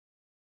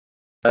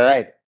All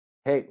right.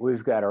 Hey,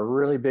 we've got a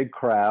really big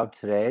crowd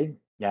today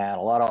and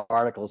a lot of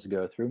articles to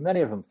go through. Many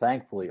of them,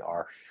 thankfully,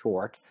 are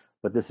short,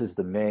 but this is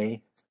the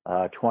May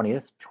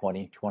 20th,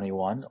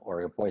 2021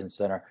 Oregon Poison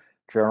Center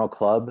Journal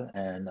Club,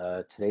 and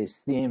today's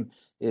theme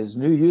is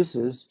new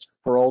uses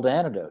for old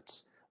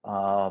antidotes.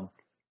 Um,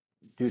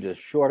 Due to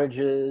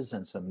shortages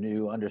and some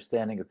new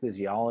understanding of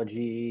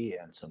physiology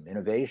and some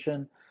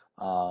innovation,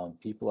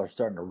 people are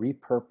starting to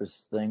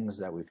repurpose things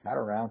that we've had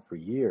around for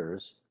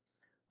years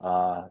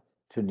uh,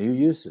 to new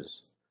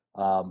uses.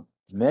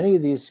 Many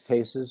of these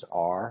cases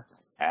are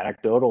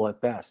anecdotal at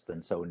best,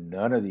 and so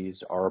none of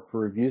these are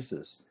approved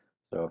uses.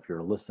 So if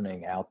you're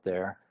listening out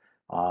there,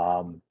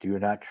 do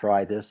not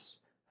try this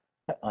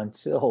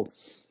until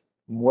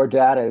more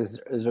data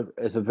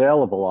is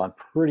available on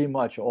pretty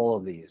much all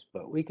of these.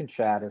 But we can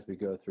chat as we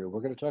go through.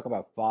 We're going to talk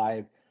about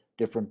 5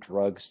 different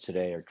drugs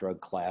today, or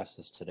drug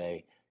classes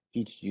today,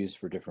 each used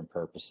for different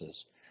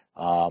purposes.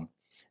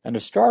 And to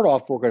start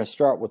off, we're going to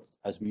start with,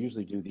 as we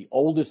usually do, the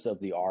oldest of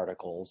the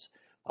articles.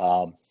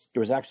 There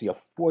was actually a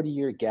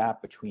 40-year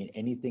gap between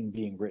anything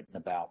being written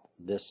about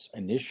this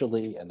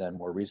initially, and then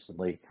more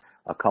recently,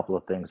 a couple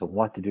of things on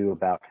what to do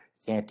about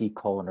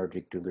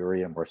anticholinergic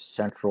delirium or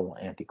central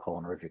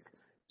anticholinergic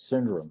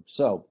syndrome.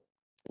 So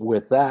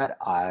with that,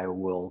 I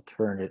will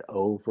turn it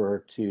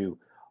over to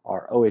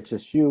our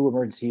OHSU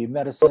emergency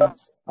medicine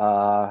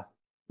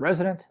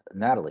resident,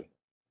 Natalie.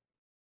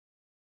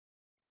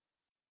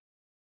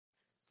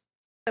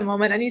 A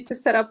moment, I need to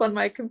set up on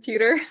my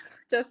computer.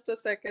 Just a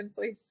second,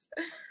 please.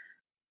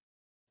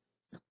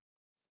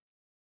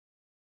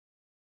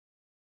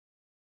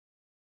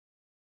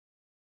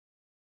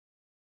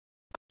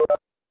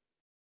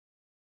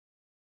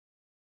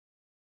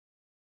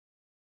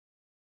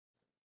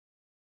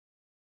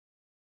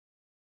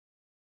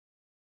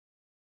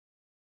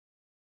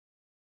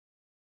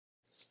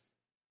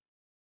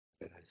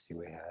 I see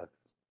we have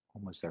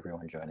almost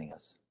everyone joining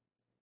us.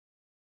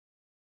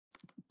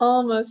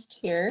 Almost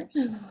here.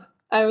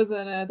 I was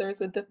there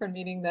was a different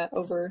meeting that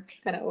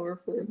kind of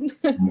overflew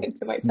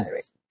into my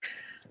timing.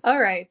 All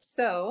right,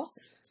 so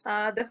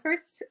the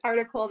first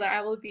article that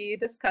I will be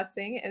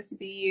discussing is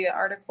the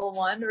Article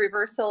 1,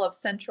 Reversal of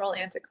Central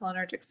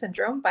Anticholinergic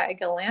Syndrome by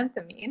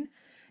Galantamine.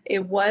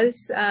 It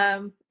was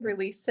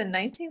released in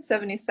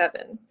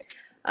 1977.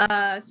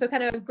 So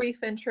kind of a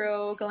brief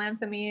intro,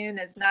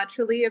 galantamine is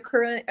naturally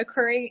occurring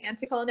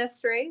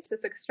anticholinesterase.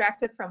 It's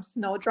extracted from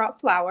snowdrop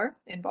flower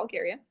in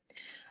Bulgaria.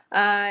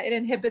 It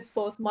inhibits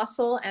both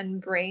muscle and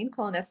brain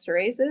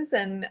cholinesterases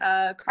and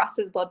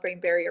crosses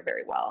blood-brain barrier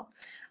very well.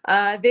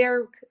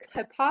 Their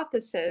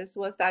hypothesis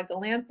was that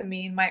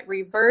galantamine might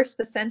reverse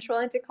the central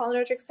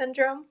anticholinergic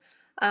syndrome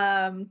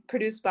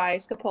produced by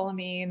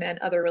scopolamine and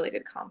other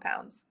related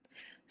compounds.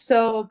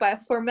 So,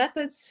 for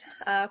methods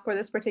for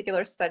this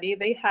particular study,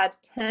 they had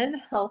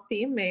 10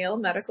 healthy male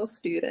medical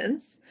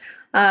students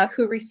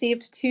who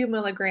received 2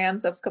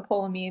 milligrams of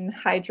scopolamine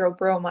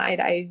hydrobromide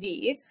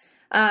IV,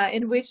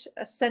 in which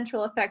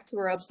central effects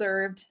were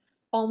observed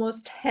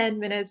almost 10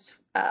 minutes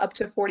up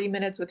to 40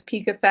 minutes with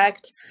peak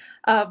effect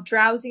of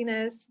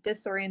drowsiness,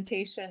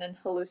 disorientation, and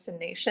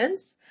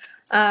hallucinations.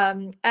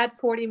 At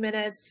 40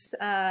 minutes,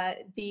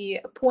 the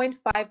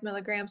 0.5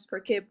 milligrams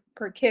per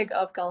kg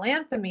of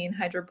galantamine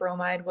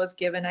hydrobromide was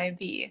given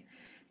IV.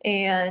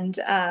 And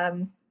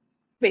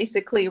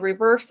basically,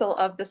 reversal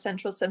of the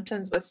central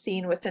symptoms was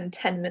seen within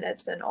 10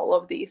 minutes in all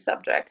of these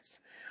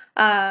subjects.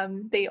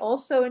 They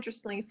also,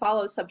 interestingly,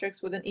 followed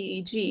subjects with an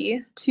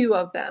EEG, 2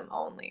 of them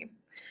only.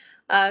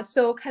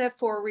 So kind of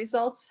for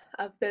results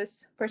of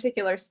this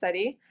particular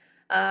study,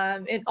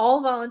 in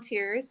all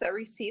volunteers that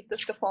received the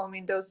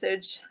scopolamine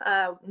dosage,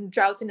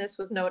 drowsiness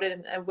was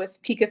noted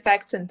with peak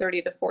effects in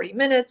 30 to 40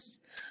 minutes.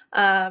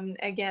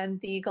 Again,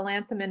 the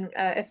galantamine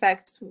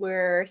effects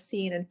were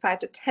seen in 5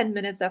 to 10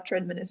 minutes after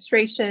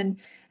administration,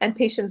 and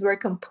patients were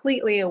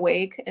completely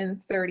awake in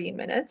 30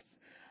 minutes.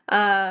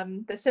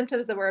 The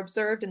symptoms that were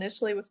observed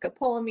initially with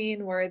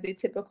scopolamine were the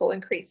typical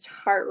increased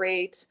heart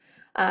rate,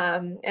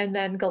 and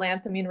then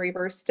galantamine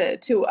reversed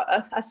it to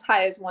as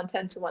high as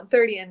 110 to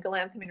 130, and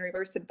galantamine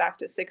reversed it back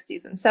to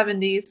 60s and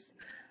 70s.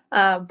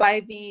 By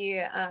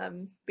the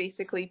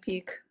basically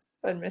peak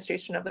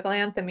administration of the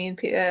galantamine,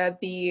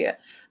 the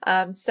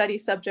study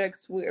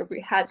subjects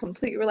we had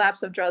complete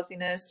relapse of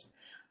drowsiness.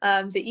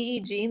 The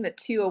EEG in the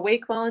 2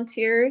 awake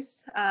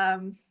volunteers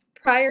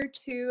prior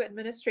to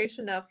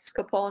administration of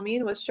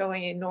scopolamine was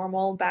showing a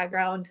normal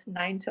background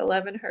 9 to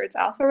 11 hertz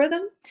alpha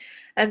rhythm.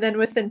 And then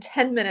within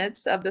 10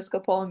 minutes of the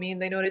scopolamine,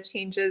 they noted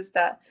changes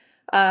that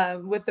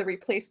with the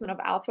replacement of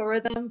alpha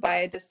rhythm by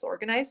a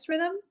disorganized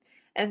rhythm.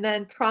 And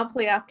then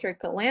promptly after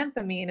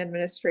galantamine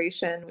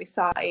administration, we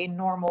saw a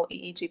normal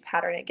EEG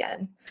pattern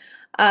again.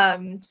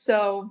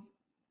 So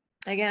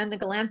again, the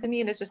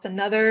galantamine is just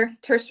another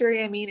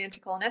tertiary amine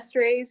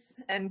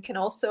anticholinesterase and can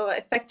also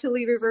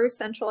effectively reverse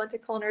central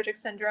anticholinergic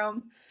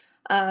syndrome.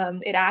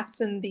 It acts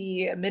in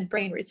the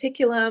midbrain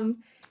reticulum,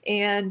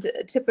 and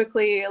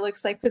typically it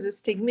looks like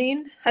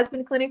physostigmine has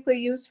been clinically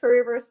used for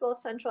reversal of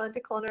central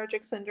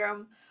anticholinergic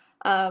syndrome.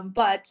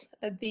 But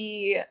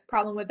the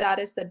problem with that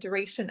is the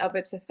duration of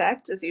its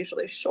effect is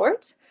usually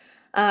short,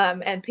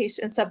 and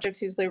patient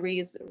subjects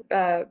usually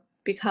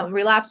become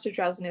relapse to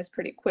drowsiness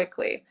pretty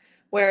quickly.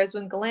 Whereas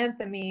when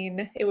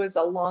galantamine, it was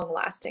a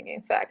long-lasting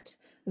effect,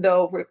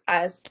 though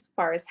as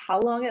far as how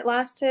long it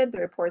lasted, the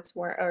reports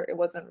weren't, or it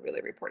wasn't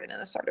really reported in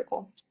this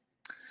article.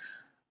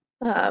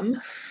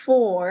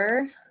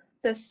 For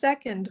the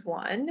second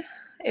one,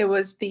 it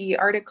was the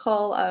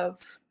article of,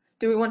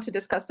 do we want to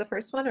discuss the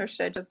first one, or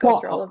should I just go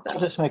through all of them? I'll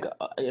just make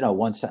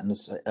one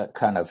sentence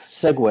kind of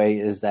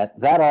segue is that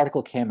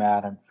article came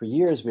out, and for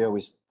years we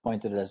always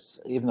pointed as,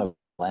 even though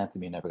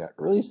galantamine never got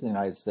released in the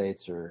United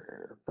States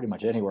or pretty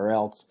much anywhere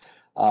else,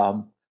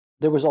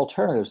 there was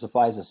alternatives to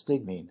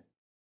physostigmine,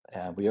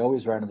 and we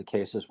always ran into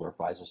cases where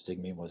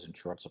physostigmine was in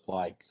short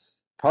supply.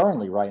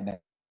 Currently, right now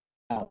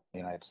in the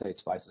United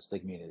States,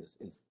 physostigmine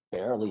is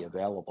barely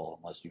available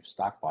unless you've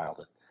stockpiled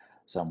it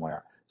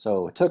somewhere.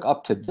 So it took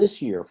up to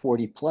this year,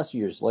 40 plus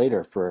years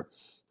later, for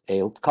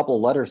a couple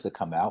of letters to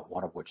come out,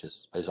 one of which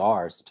is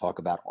ours, to talk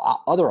about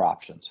other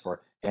options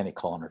for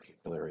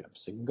anticholinergic delirium.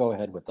 So you can go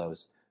ahead with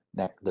those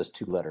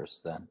two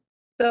letters then.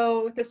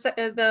 So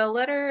the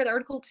letter, the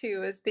article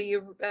 2 is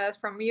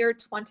from year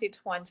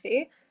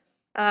 2020,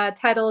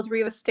 titled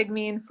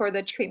Rivastigmine for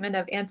the treatment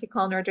of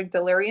anticholinergic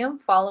delirium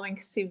following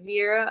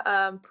severe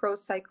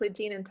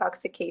procyclidine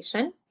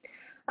intoxication.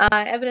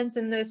 Evidence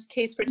in this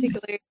case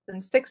particularly is in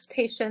 6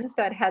 patients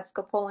that had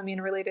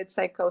scopolamine-related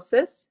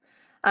psychosis.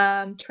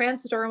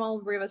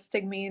 Transdermal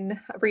rivastigmine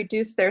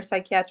reduced their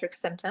psychiatric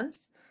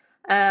symptoms.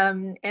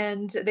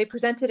 And they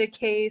presented a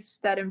case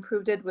that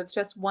improved it with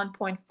just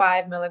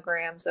 1.5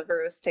 milligrams of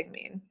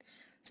rivastigmine.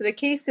 So the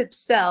case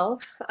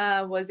itself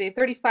was a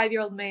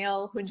 35-year-old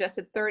male who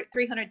ingested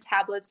 300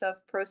 tablets of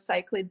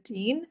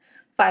procyclidine,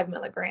 5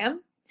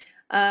 milligram.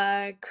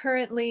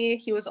 Currently,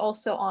 he was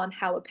also on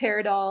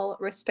haloperidol,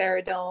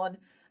 risperidone,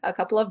 a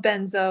couple of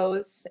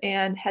benzos,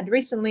 and had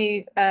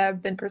recently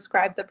been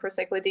prescribed the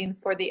procyclidine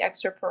for the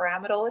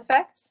extrapyramidal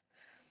effects.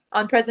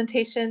 On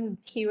presentation,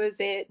 he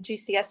was a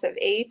GCS of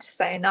 8,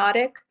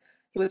 cyanotic.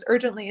 He was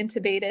urgently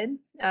intubated.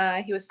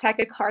 He was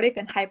tachycardic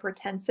and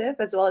hypertensive,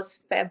 as well as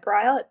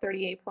febrile at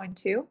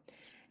 38.2.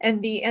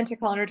 And the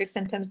anticholinergic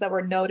symptoms that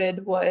were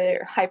noted were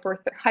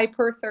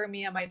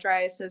hyperthermia,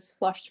 mydriasis,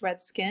 flushed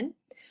red skin.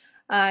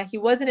 He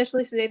was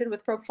initially sedated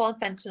with propofol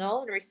and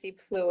fentanyl and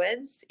received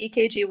fluids.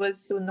 EKG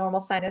was normal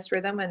sinus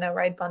rhythm and a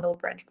right bundle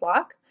branch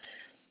block.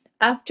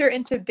 After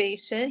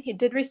intubation, he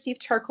did receive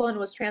charcoal and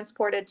was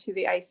transported to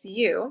the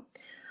ICU,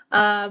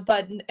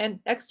 but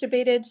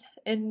extubated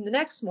in the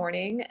next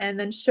morning and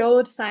then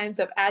showed signs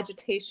of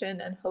agitation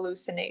and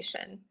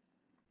hallucination.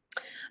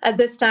 At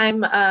this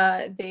time,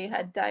 they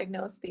had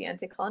diagnosed the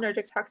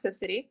anticholinergic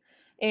toxicity,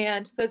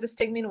 and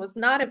physostigmine was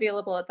not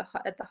available at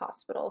the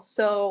hospital.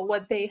 So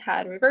what they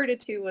had reverted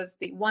to was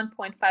the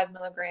 1.5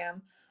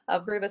 milligram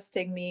of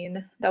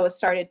rivastigmine that was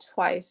started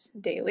twice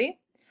daily.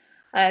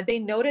 They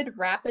noted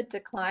rapid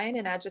decline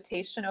in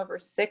agitation over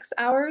 6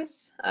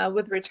 hours,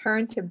 with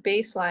return to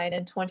baseline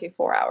in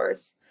 24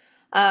 hours.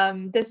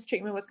 This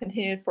treatment was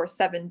continued for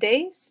 7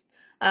 days,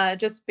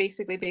 just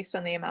basically based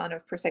on the amount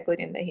of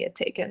procyclidine that he had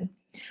taken.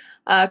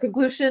 A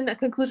conclusion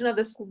of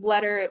this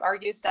letter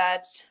argues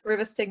that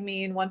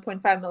rivastigmine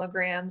 1.5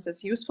 milligrams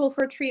is useful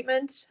for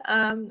treatment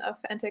of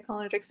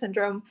anticholinergic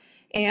syndrome,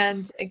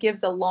 and it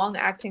gives a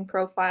long-acting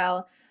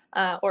profile,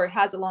 or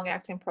has a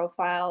long-acting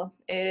profile.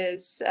 It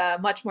is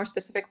much more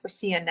specific for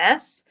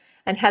CNS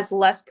and has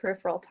less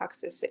peripheral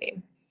toxicity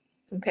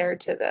compared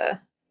to the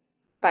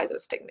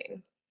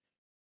physostigmine.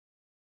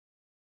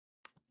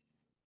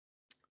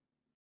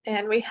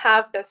 And we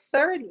have the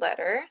third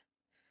letter,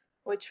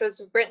 which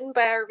was written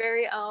by our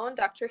very own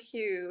Dr.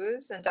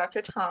 Hughes and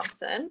Dr.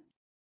 Thompson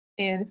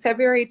in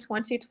February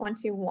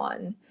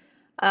 2021.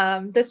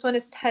 This one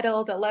is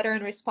titled A Letter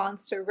in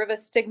Response to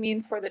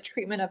Rivastigmine for the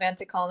Treatment of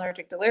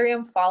Anticholinergic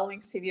Delirium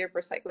Following Severe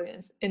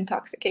Procyclidine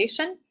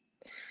Intoxication.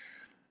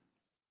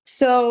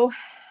 So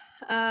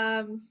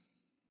let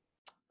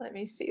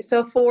me see.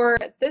 So for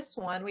this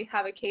one, we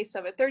have a case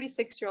of a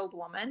 36-year-old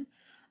woman.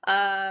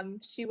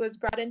 She was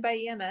brought in by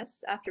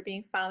EMS after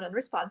being found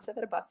unresponsive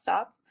at a bus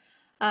stop.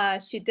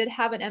 She did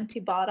have an empty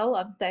bottle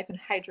of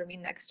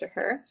diphenhydramine next to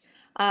her.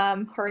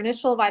 Her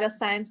initial vital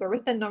signs were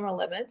within normal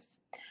limits.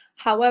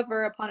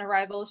 However, upon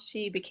arrival,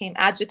 she became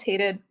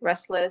agitated,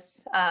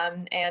 restless,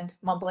 and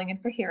mumbling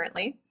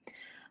incoherently.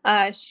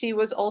 She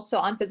was also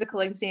on physical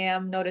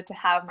exam noted to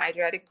have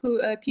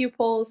mydriatic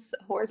pupils,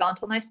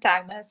 horizontal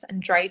nystagmus,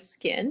 and dry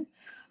skin.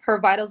 Her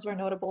vitals were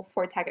notable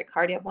for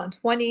tachycardia of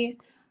 120,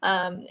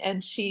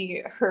 and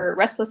her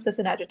restlessness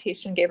and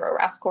agitation gave her a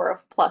RASS score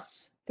of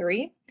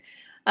 +3.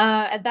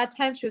 At that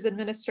time, she was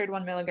administered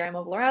 1 milligram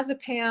of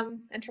lorazepam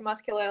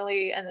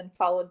intramuscularly and then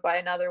followed by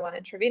another one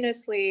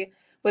intravenously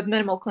with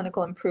minimal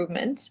clinical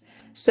improvement.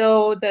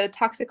 So the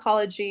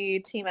toxicology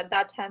team at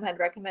that time had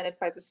recommended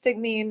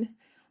physostigmine,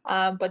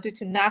 but due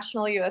to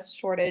national US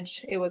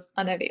shortage, it was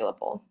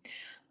unavailable.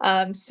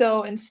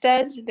 So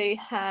instead, they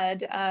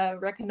had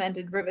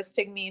recommended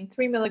rivastigmine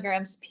 3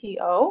 milligrams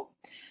PO.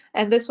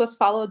 And this was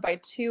followed by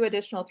 2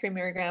 additional 3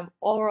 milligram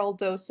oral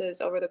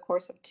doses over the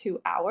course of 2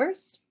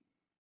 hours.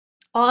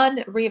 On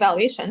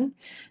reevaluation,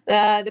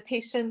 the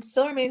patient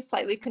still remained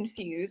slightly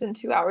confused in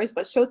 2 hours,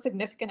 but showed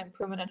significant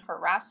improvement in her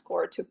RASS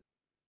score to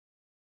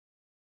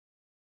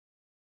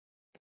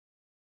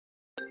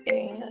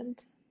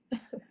and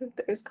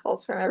there's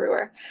calls from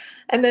everywhere.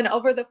 And then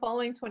over the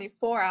following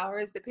 24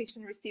 hours, the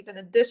patient received an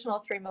additional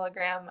 3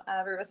 milligram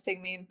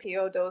rivastigmine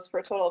PO dose for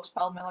a total of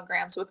 12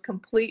 milligrams with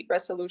complete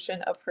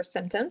resolution of her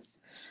symptoms.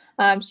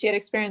 She had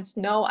experienced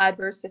no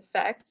adverse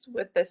effects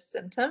with this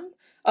symptom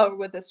or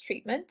with this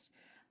treatment.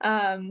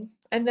 And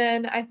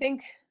then I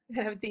think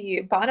kind of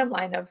the bottom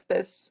line of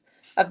this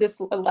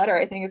letter,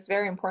 I think is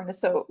very important.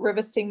 So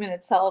rivastigmine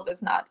itself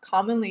is not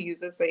commonly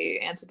used as an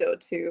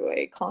antidote to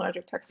a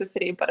cholinergic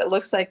toxicity, but it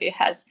looks like it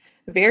has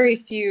very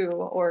few,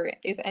 or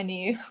if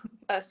any,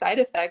 side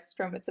effects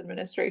from its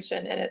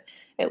administration, and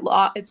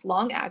it's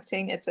long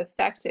acting, it's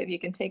effective. You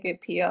can take a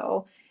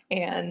PO,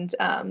 and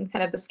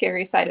kind of the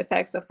scary side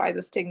effects of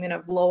physostigmine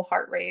of low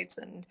heart rates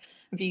and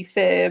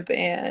VFib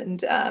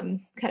and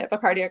kind of a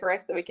cardiac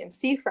arrest that we can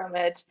see from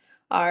it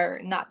are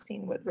not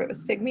seen with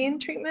rivastigmine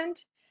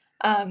treatment.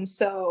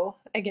 So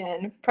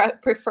again,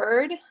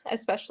 preferred,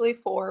 especially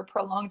for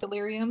prolonged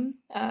delirium,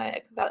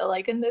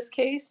 like in this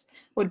case,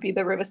 would be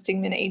the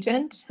rivastigmine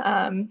agent.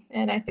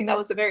 And I think that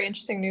was a very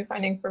interesting new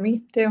finding for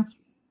me too.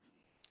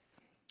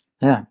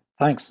 Yeah,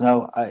 thanks.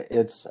 No,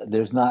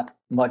 there's not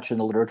much in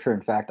the literature.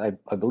 In fact,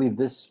 I believe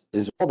this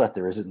is all that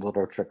there is in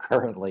literature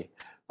currently.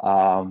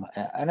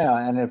 I know,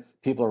 and if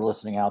people are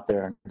listening out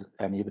there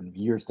and even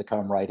years to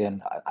come right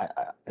in,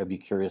 I'd be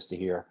curious to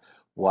hear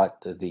what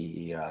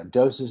the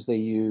doses they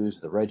use,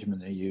 the regimen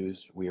they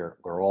use. We're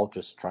all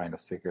just trying to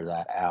figure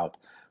that out.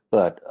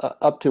 But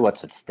up to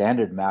what's its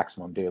standard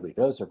maximum daily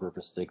dose of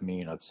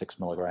rivastigmine of 6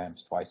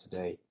 milligrams twice a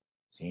day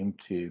seem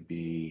to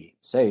be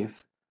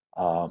safe,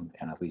 and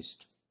at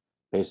least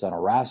based on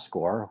a RAS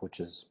score, which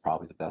is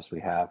probably the best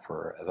we have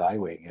for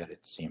evaluating it,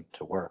 it seemed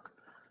to work.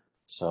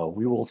 So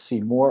we will see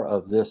more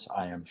of this,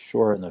 I am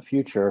sure, in the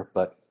future,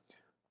 but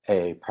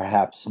a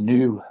perhaps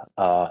new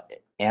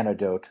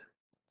antidote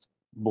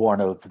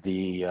born of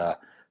the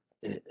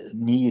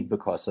need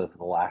because of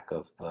the lack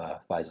of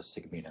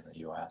physostigmine in the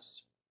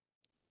US.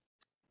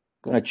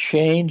 Going to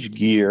change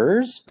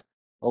gears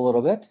a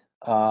little bit.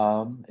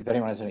 If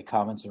anyone has any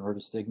comments on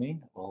rivastigmine,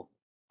 we'll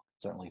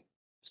certainly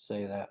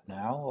say that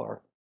now,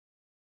 or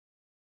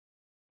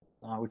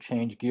I would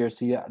change gears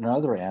to yet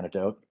another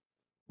antidote,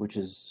 which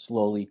is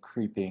slowly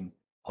creeping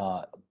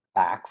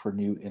back for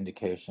new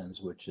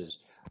indications, which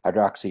is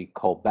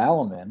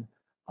hydroxycobalamin.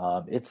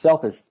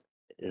 Itself is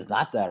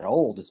not that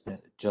old. It's been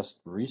just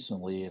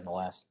recently, in the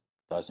last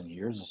dozen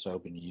years or so,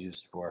 been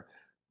used for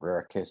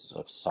rare cases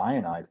of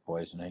cyanide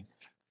poisoning,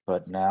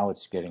 but now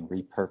it's getting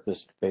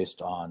repurposed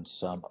based on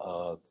some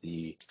of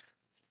the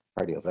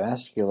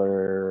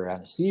cardiovascular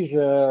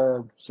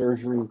anesthesia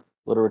surgery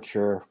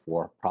literature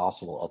for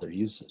possible other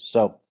uses.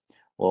 So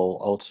we'll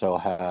also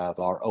have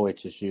our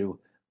OHSU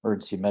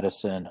emergency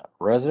medicine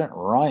resident,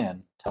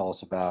 Ryan, tell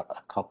us about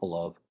a couple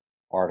of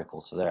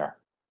articles there.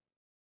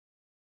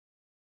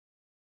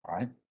 All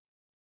right.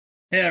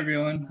 Hey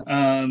everyone.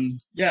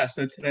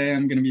 So today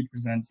I'm going to be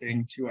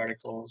presenting 2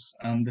 articles.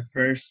 The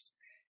first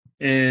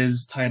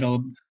is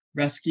titled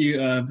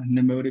Rescue of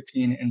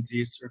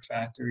Nimodipine-Induced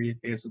Refractory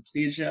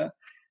Vasoplegia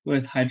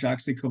with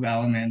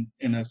Hydroxycobalamin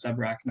in a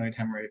Subarachnoid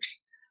Hemorrhage.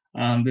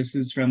 This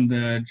is from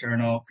the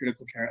journal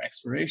Critical Care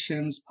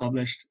Explorations,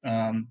 published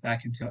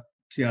back in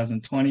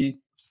 2020.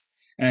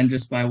 And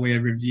just by way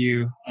of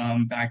review,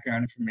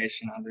 background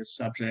information on this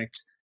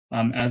subject,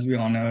 as we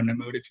all know,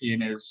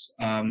 nimodipine is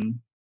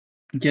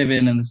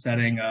given in the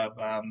setting of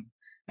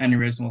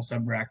aneurysmal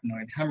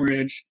subarachnoid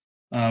hemorrhage,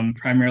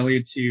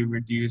 primarily to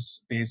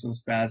reduce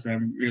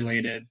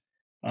vasospasm-related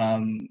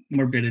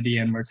morbidity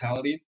and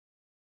mortality.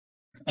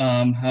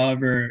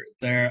 However,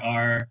 there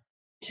are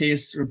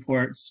case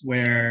reports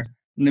where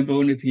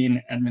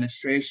nimodipine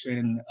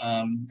administration,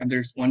 and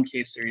there's one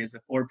case series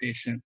of 4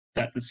 patients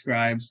that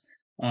describes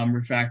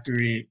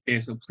refractory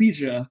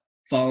vasoplegia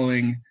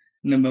following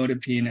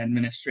nimodipine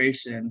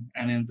administration,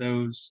 and in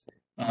those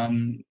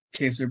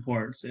case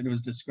reports, it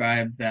was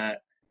described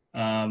that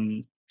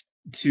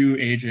 2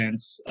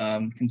 agents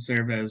can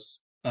serve as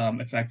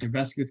effective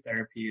rescue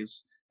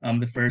therapies,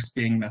 the first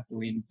being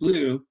methylene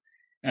blue.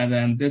 And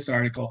then this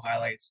article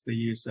highlights the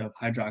use of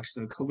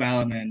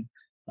hydroxycobalamin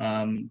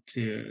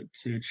to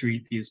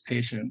treat these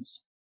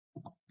patients.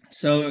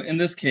 So in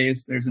this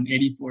case, there's an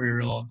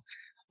 84-year-old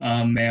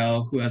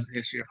male who has a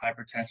history of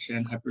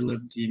hypertension,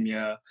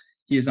 hyperlipidemia.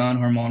 He is on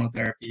hormonal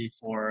therapy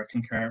for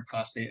concurrent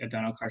prostate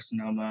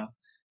adenocarcinoma.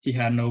 He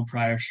had no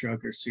prior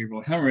stroke or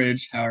cerebral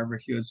hemorrhage. However,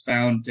 he was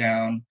found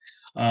down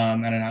at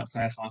an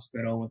outside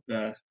hospital with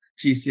a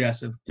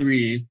GCS of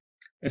 3.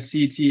 A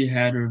CT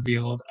had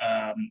revealed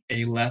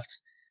a left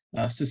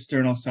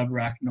cisternal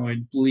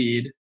subarachnoid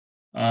bleed.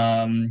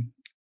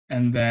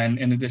 And then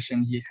in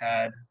addition, he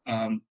had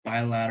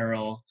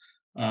bilateral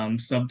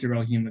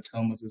subdural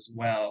hematomas as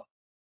well.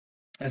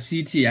 a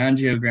CT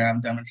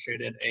angiogram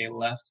demonstrated a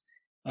left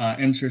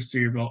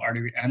intracerebral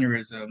artery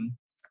aneurysm,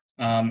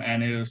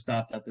 and it was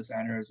thought that this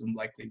aneurysm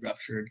likely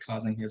ruptured,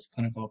 causing his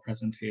clinical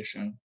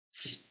presentation.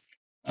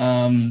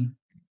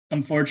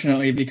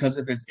 Unfortunately, because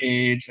of his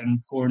age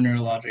and poor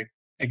neurologic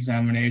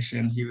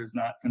examination, he was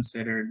not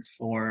considered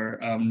for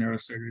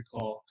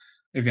neurosurgical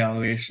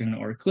evaluation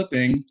or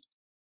clipping,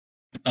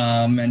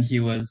 and he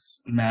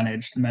was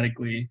managed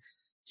medically.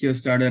 He was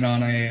started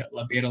on a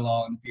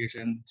labetalol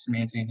infusion to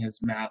maintain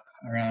his MAP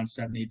around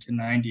 70 to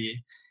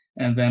 90.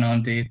 And then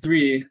on day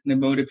 3,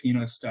 nimodipine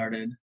was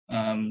started.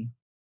 And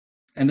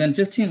then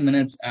 15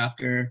 minutes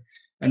after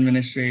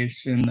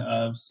administration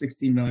of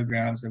 60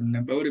 milligrams of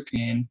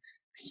nimodipine,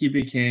 he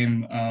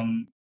became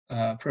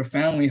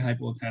profoundly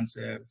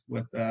hypotensive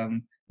with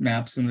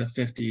MAPs in the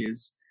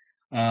 50s.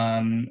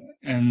 And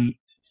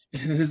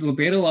his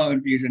labetalol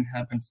infusion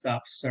had been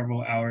stopped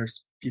several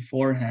hours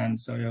beforehand,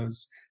 so it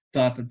was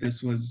thought that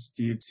this was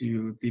due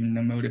to the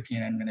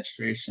nimodipine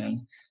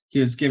administration. He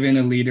was given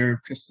a liter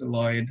of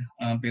crystalloid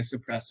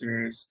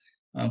vasopressors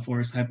for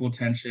his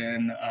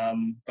hypotension,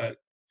 but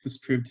this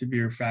proved to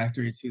be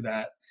refractory to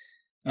that.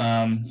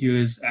 He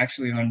was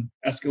actually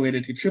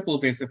escalated to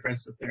triple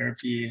vasopressor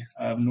therapy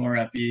of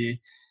norepi,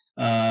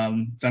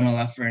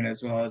 phenylephrine,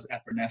 as well as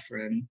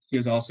epinephrine. He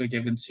was also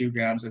given 2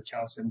 grams of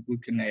calcium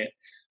gluconate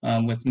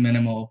with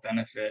minimal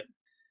benefit.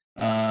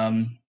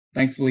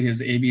 Thankfully, his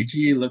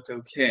ABG looked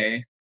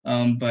okay,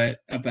 but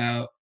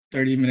about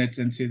 30 minutes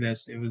into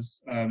this, he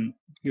was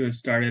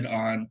started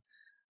on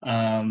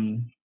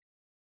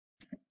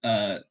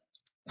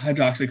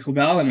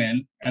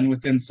hydroxycobalamin, and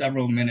within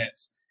several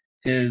minutes,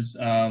 his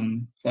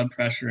blood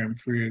pressure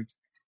improved.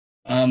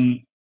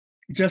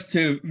 Just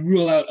to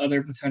rule out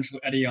other potential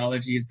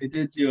etiologies, they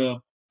did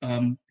do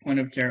a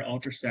point-of-care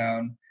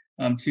ultrasound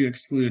to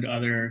exclude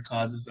other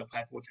causes of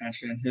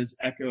hypotension. His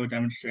echo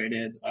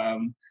demonstrated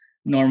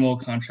normal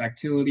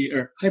contractility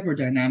or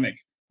hyperdynamic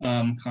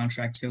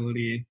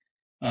contractility.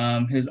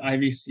 His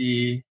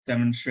IVC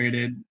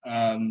demonstrated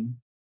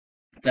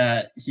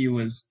that he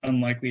was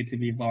unlikely to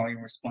be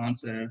volume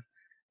responsive.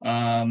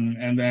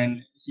 And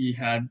then he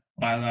had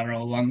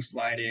bilateral lung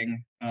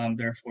sliding,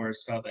 therefore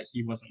it's felt that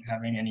he wasn't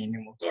having any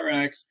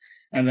pneumothorax.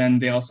 And then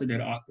they also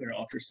did ocular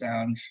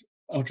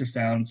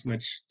ultrasounds,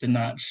 which did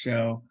not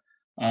show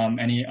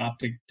any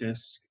optic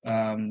disc,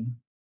 or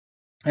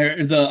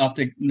the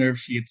optic nerve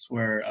sheets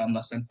were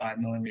less than 5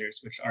 millimeters,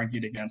 which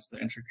argued against the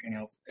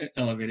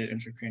elevated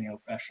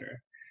intracranial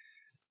pressure.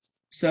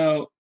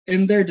 So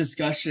in their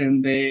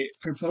discussion, they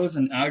proposed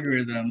an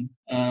algorithm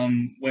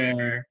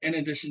where, in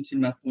addition to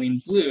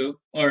methylene blue,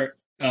 or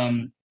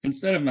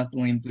instead of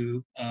methylene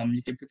blue,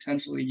 you could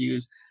potentially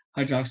use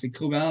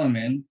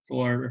hydroxycobalamin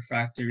for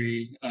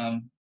refractory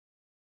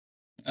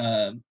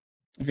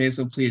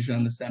vasoplegia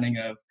in the setting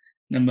of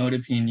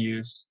nimodipine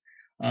use.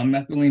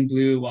 Methylene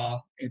blue,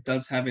 while it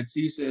does have its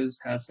uses,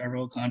 has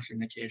several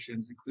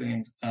contraindications,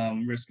 including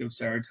risk of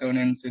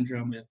serotonin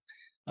syndrome if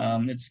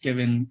it's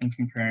given in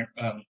concurrent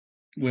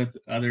with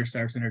other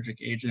serotonergic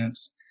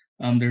agents.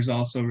 There's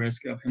also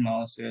risk of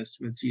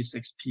hemolysis with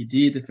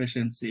G6PD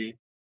deficiency,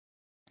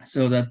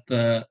 so that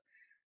the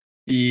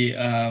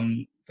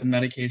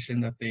medication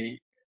that they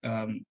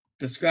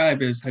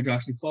describe is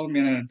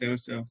hydroxychloroquine at a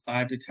dose of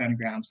 5 to 10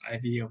 grams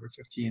IV over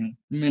 15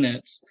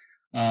 minutes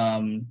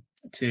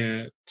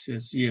to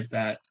see if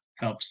that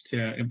helps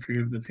to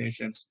improve the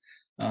patient's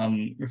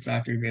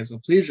refractory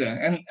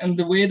vasoplegia. And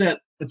the way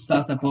that it's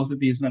thought that both of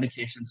these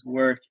medications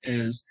work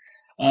is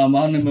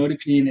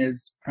nimodipine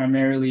is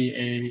primarily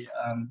a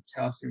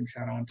calcium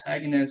channel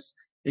antagonist.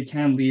 It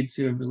can lead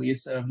to a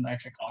release of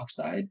nitric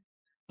oxide,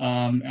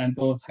 and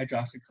both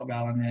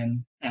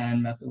hydroxycobalamin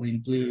and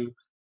methylene blue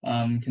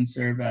can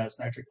serve as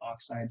nitric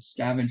oxide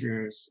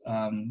scavengers,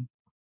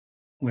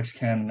 which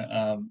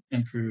can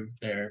improve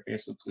their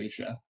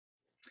vasoplegia.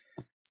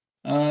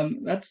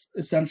 That's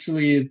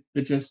essentially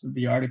the gist of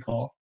the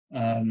article.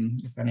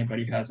 If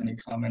anybody has any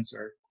comments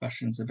or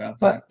questions about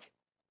that.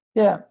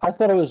 Yeah, I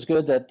thought it was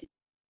good that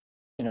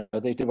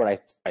they did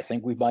what I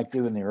think we might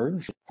do in the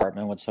emergency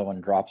department when someone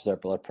drops their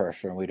blood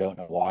pressure and we don't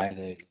know why.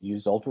 They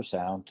used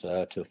ultrasound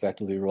to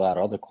effectively rule out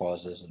other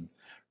causes and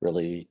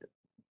really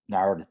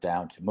narrowed it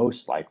down to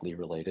most likely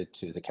related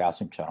to the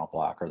calcium channel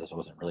blocker. This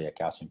wasn't really a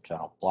calcium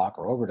channel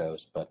blocker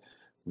overdose, but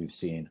we've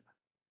seen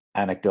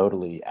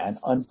anecdotally and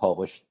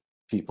unpublished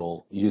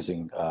people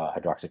using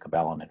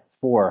hydroxycobalamin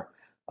for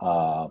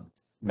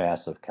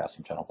massive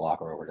calcium channel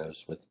blocker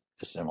overdose with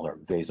a similar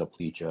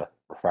vasoplegia,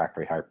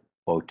 refractory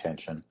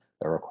hypotension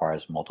that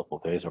requires multiple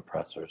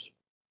vasopressors.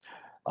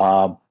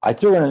 I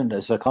threw in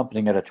as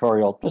accompanying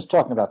editorial just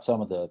talking about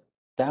some of the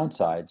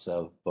downsides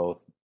of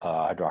both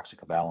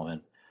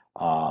hydroxycobalamin,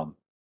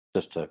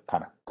 just to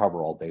kind of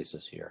cover all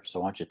bases here. So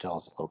why don't you tell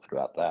us a little bit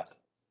about that?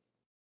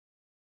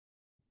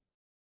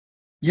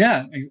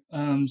 Yeah,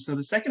 so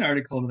the second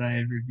article that I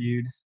had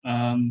reviewed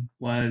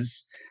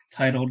was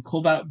titled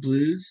Cobalt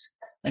Blues,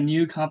 a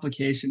new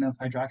complication of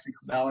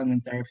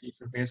hydroxycobalamin therapy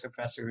for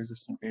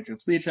vasopressor-resistant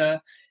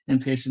vasoplegia in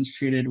patients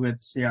treated with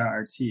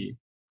CRRT.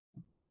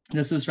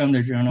 This is from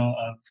the Journal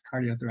of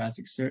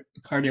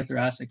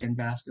Cardiothoracic and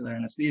Vascular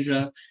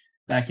Anesthesia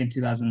back in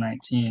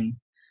 2019.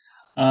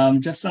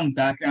 Just some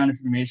background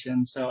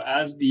information. So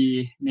as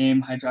the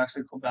name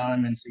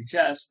hydroxycobalamin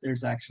suggests,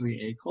 there's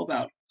actually a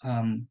cobalt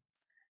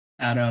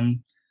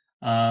atom.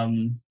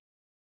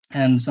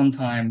 And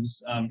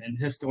sometimes, and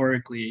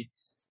historically,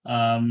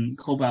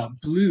 cobalt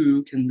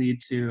blue can lead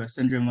to a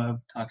syndrome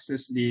of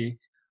toxicity,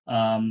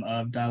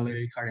 of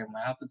dilated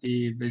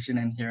cardiomyopathy, vision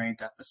and hearing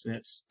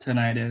deficits,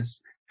 tinnitus,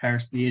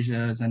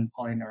 paresthesias, and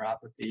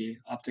polyneuropathy,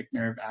 optic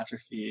nerve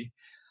atrophy,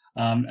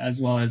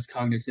 as well as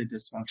cognitive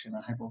dysfunction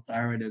and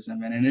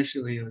hypothyroidism. And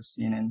initially it was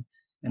seen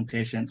in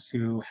patients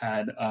who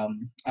had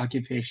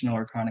occupational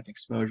or chronic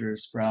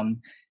exposures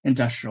from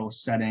industrial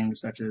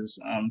settings such as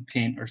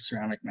paint or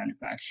ceramic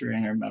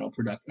manufacturing or metal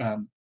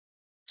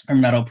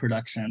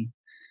production.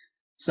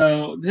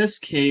 So this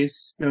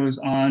case goes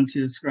on to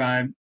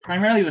describe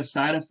primarily the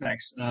side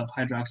effects of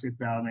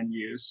hydroxycobalamin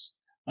use.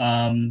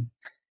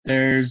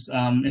 There's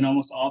in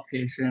almost all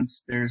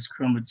patients, there's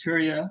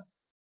chromaturia,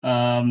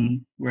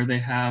 where they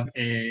have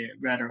a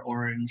red or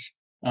orange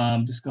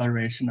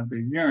discoloration of their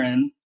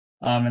urine,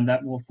 and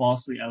that will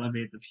falsely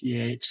elevate the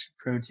pH,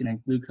 protein,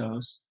 and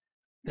glucose.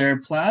 Their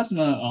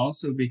plasma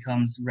also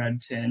becomes red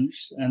tinged,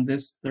 and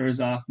this throws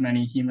off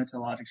many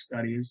hematologic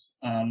studies,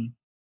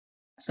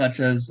 such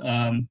as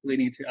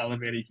leading to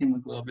elevated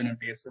hemoglobin and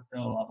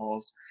basophil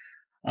levels.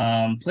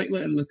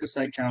 Platelet and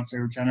leukocyte counts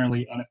are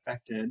generally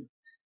unaffected,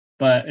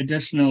 but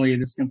additionally,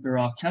 this can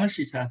throw off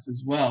chemistry tests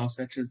as well,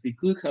 such as the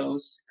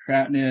glucose,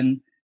 creatinine,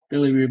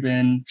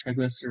 bilirubin,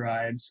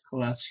 triglycerides,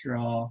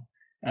 cholesterol,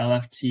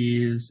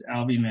 LFTs,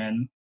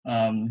 albumin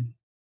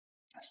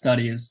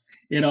studies.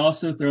 It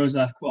also throws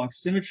off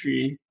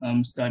co-oximetry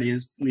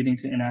studies, leading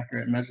to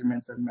inaccurate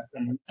measurements of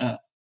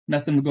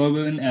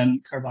methemoglobin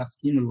and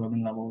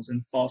carboxyhemoglobin levels,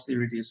 and falsely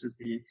reduces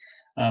the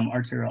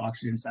arterial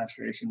oxygen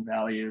saturation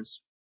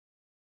values.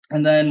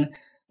 And then,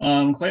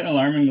 quite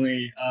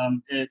alarmingly,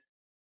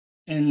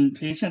 in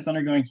patients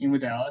undergoing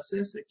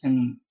hemodialysis, it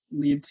can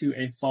lead to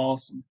a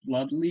false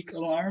blood leak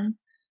alarm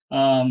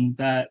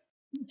that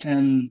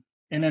can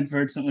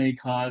inadvertently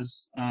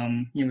cause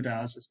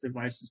hemodialysis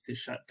devices to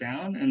shut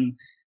down. And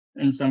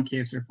in some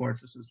case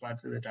reports, this has led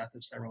to the death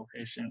of several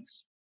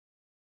patients.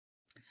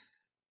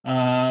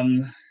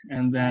 And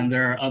then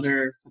there are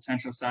other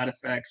potential side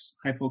effects: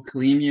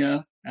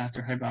 hypokalemia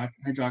after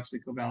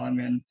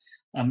hydroxycobalamin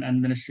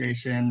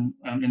administration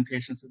in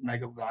patients with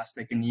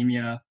megaloblastic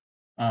anemia,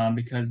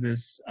 because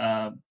this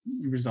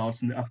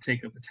results in the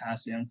uptake of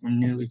potassium from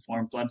newly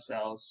formed blood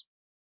cells.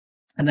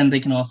 And then they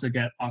can also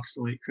get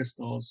oxalate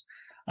crystals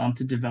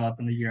to develop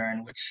in the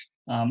urine, which,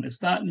 if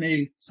thought,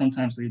 may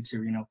sometimes lead to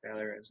renal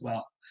failure as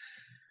well.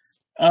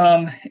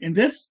 In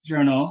this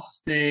journal,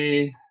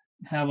 they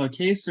have a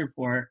case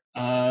report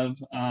of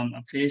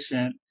a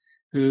patient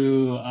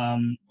who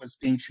was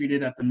being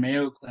treated at the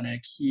Mayo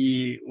Clinic.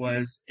 He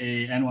was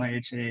a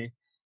NYHA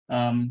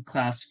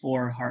class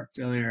 4 heart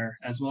failure,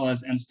 as well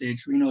as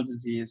end-stage renal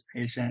disease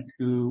patient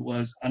who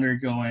was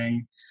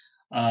undergoing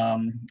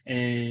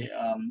a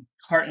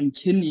heart and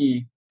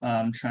kidney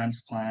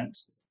transplant.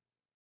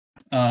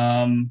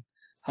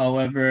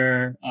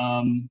 However,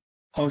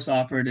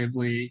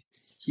 post-operatively,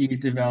 he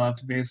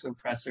developed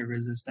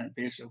vasopressor-resistant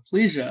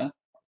vasoplasia,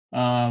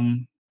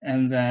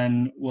 and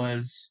then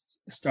was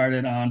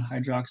started on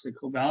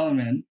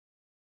hydroxycobalamin,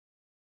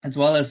 as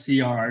well as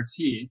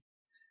CRRT.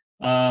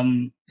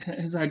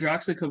 His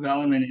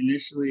hydroxycobalamin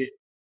initially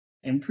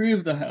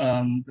improved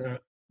the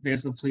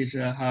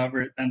vasoplasia,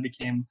 however, it then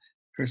became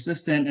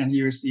persistent, and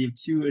he received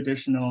 2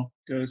 additional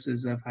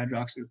doses of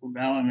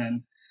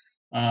hydroxycobalamin,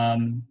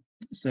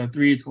 so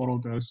 3 total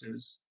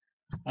doses.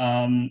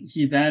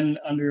 He then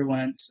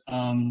underwent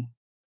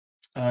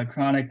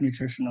chronic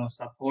nutritional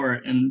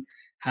support and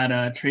had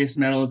a trace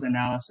metals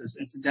analysis,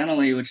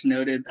 incidentally, which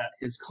noted that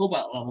his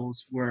cobalt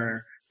levels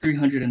were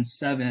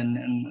 307,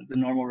 and the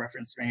normal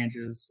reference range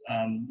is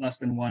less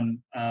than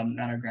 1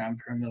 nanogram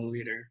per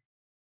milliliter.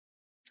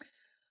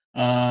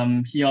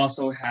 He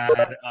also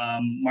had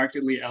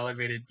markedly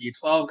elevated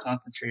B12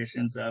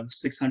 concentrations of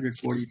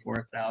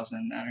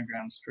 644,000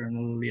 nanograms per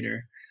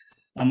milliliter.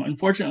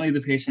 Unfortunately,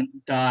 the patient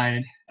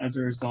died as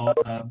a result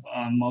of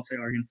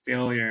multi-organ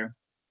failure,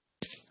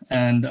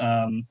 and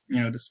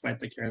despite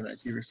the care that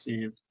he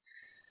received.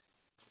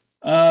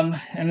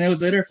 And it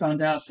was later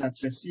found out that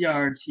the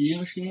CRRT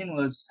machine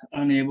was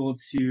unable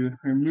to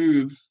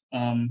remove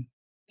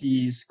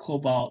these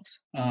cobalt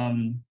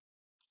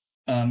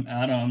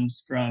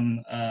atoms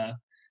from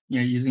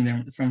using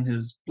them from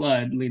his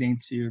blood, leading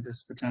to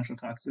this potential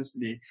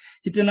toxicity.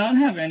 He did not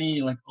have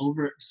any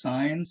overt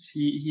signs.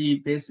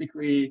 He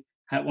basically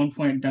at one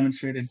point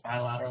demonstrated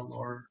bilateral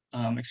lower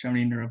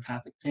extremity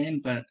neuropathic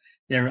pain, but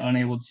they were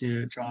unable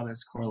to draw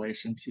this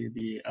correlation to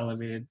the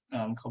elevated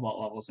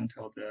cobalt levels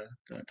until the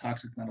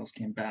toxic metals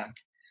came back.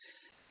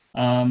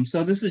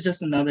 So this is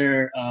just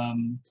another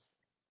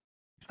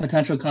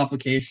potential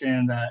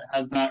complication that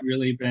has not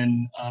really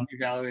been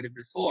evaluated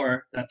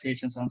before, that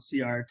patients on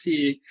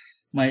CRT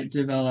might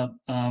develop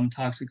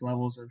toxic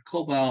levels of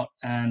cobalt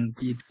and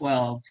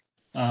B12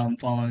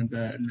 following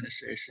the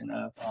administration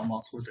of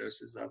multiple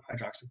doses of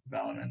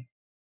hydroxycobalamin.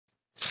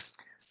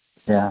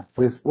 Yeah,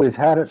 we've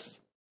had it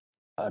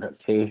at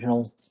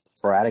occasional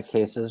sporadic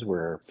cases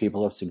where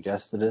people have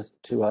suggested it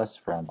to us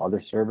from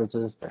other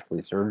services,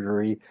 especially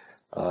surgery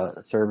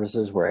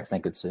services, where I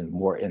think it's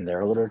more in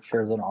their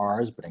literature than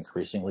ours, but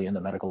increasingly in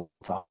the medical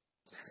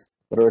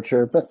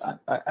literature. But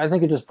I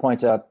think it just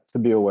points out to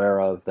be aware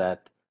of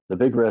that the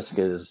big risk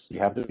is you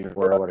have to be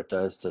aware of what it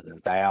does to the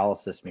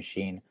dialysis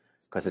machine,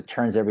 because it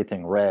turns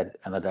everything red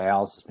and the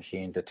dialysis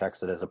machine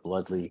detects it as a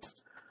blood leak.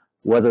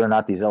 Whether or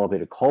not these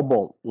elevated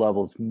cobalt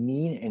levels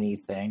mean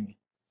anything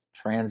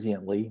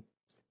transiently,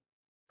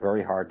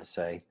 very hard to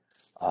say.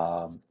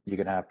 You're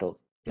going to have to,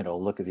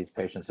 look at these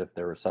patients if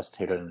they're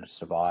resuscitated and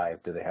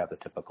survive. Do they have the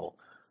typical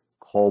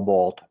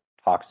cobalt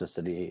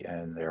toxicity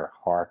in their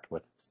heart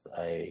with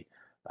a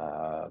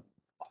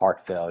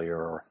heart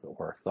failure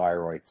or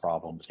thyroid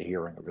problems, or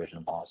hearing or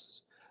vision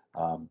losses?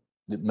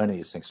 Many of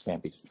these things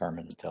can't be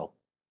determined until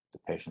the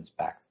patient's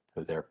back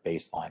to their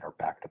baseline or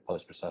back to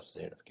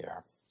post-resuscitative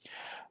care.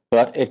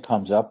 But it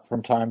comes up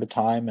from time to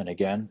time, and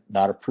again,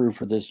 not approved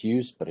for this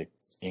use, but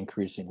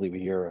increasingly we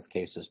hear of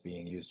cases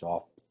being used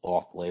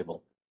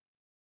off-label.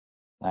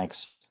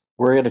 Thanks.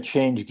 We're going to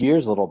change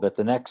gears a little bit.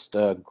 The next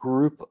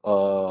group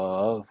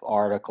of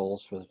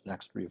articles for the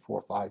next 3,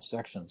 4, 5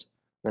 sections,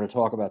 we're going to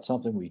talk about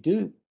something we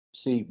do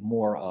see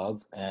more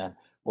of, and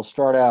we'll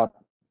start out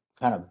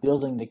kind of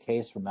building the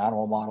case from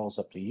animal models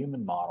up to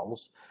human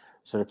models.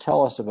 So to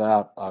tell us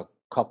about a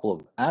couple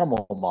of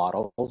animal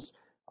models,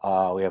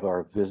 we have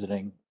our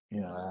visiting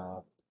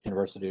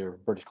University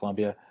of British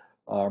Columbia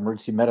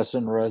emergency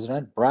medicine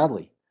resident,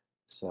 Bradley.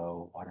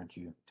 So why don't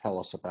you tell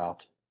us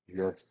about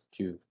your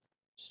 2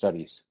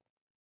 studies?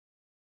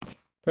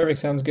 Perfect.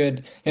 Sounds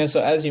good. Yeah.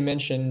 So as you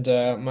mentioned,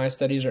 my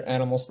studies are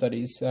animal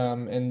studies,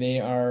 and they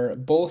are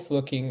both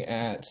looking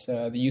at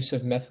the use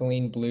of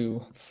methylene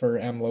blue for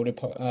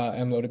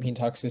amlodipine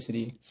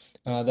toxicity.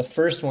 The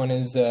first one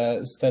is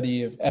a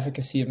study of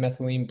efficacy of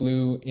methylene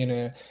blue in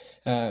a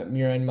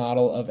murine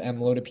model of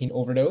amlodipine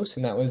overdose,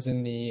 and that was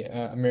in the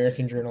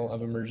American Journal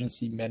of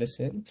Emergency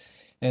Medicine.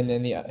 And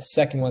then the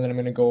second one that I'm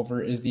going to go over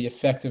is the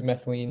effect of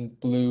methylene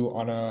blue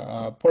on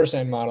a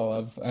porcine model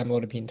of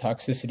amlodipine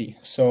toxicity.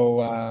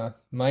 So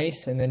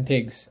mice and then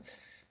pigs.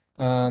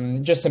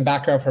 Just some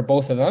background for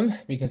both of them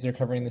because they're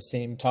covering the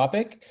same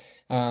topic.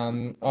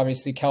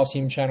 Obviously,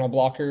 calcium channel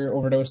blocker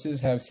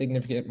overdoses have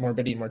significant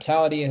morbidity and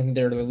mortality, and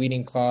they're the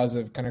leading cause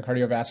of kind of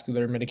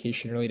cardiovascular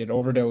medication-related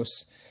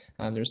overdose.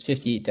 There's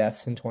 58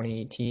 deaths in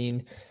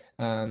 2018.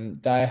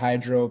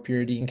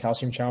 Dihydropyridine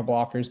calcium channel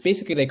blockers,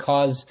 basically they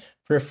cause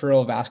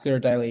peripheral vascular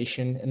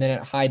dilation, and then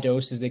at high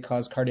doses they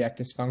cause cardiac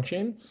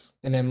dysfunction.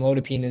 And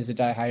amlodipine is a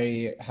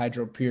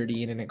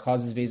dihydropyridine, and it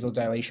causes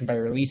vasodilation by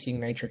releasing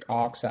nitric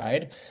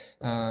oxide,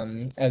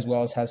 as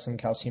well as has some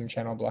calcium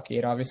channel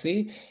blockade,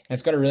 obviously. And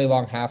it's got a really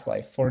long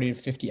half-life, 40 to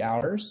 50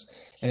 hours,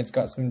 and it's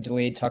got some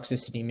delayed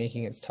toxicity,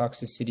 making its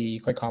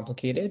toxicity quite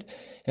complicated.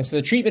 And so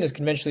the treatment has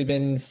conventionally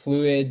been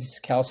fluids,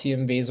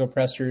 calcium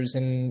vasopressors,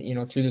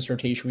 and through this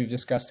rotation we've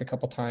discussed a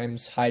couple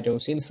times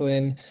high-dose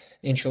insulin,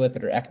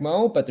 intralipid or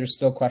ECMO, but there's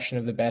still question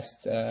of the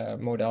best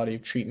modality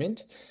of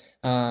treatment.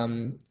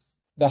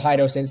 The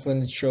high-dose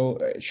insulin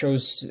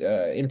shows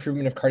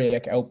improvement of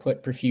cardiac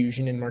output,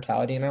 perfusion, and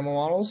mortality in animal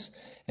models.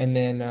 And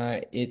then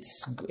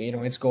its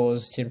goal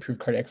is to improve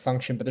cardiac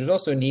function, but there's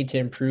also a need to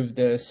improve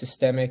the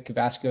systemic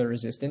vascular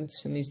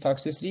resistance in these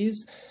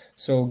toxicities.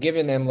 So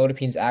given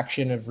amlodipine's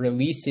action of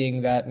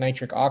releasing that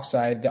nitric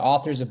oxide, the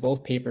authors of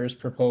both papers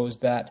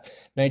proposed that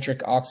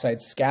nitric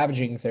oxide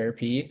scavenging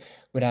therapy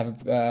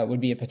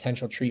would be a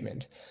potential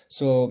treatment.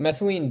 So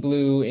methylene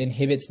blue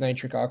inhibits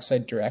nitric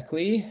oxide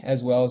directly,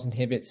 as well as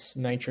inhibits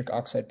nitric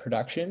oxide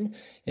production.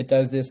 It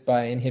does this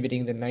by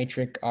inhibiting the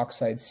nitric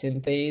oxide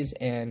synthase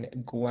and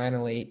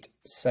guanylate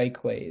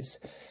cyclase.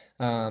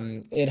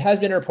 It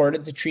has been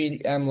reported to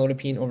treat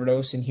amlodipine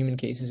overdose in human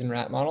cases in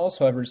rat models.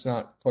 However, it's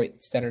not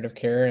quite standard of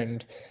care,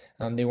 and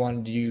they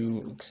wanted to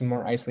do some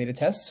more isolated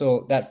tests.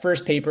 So that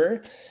first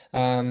paper,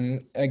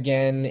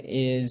 again,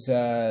 is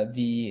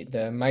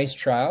the mice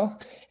trial.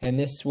 And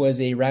this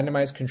was a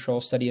randomized control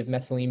study of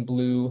methylene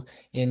blue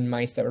in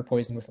mice that were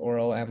poisoned with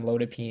oral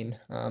amlodipine.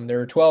 There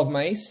were 12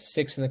 mice,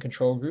 6 in the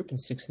control group and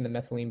 6 in the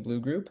methylene blue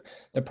group.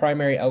 The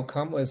primary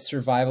outcome was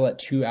survival at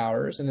 2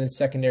 hours, and then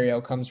secondary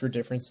outcomes were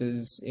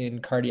differences in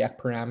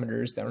cardiac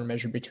parameters that were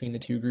measured between the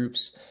 2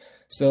 groups.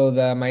 So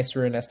the mice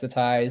were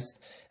anesthetized.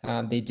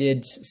 They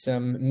did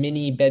some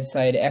mini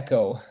bedside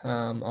echo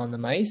on the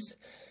mice.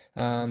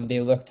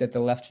 They looked at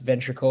the left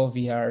ventricle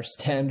via our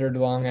standard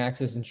long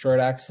axis and short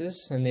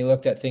axis, and they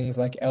looked at things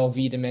like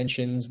LV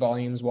dimensions,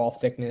 volumes, wall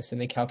thickness, and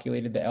they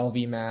calculated the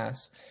LV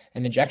mass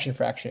and ejection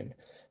fraction.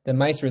 The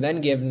mice were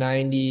then given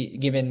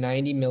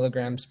 90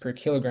 milligrams per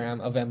kilogram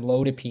of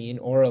amlodipine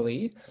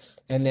orally,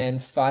 and then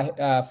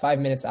 5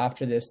 minutes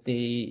after this, they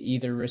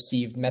either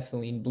received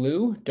methylene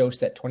blue,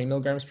 dosed at 20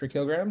 milligrams per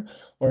kilogram,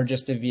 or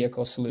just a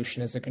vehicle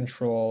solution as a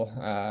control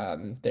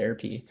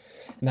therapy,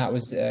 and that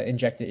was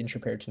injected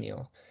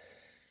intraperitoneal.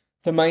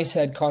 The mice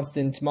had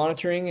constant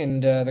monitoring,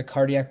 and the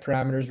cardiac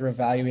parameters were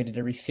evaluated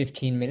every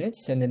 15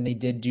 minutes, and then they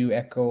did do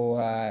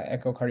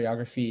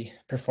echocardiography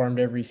performed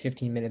every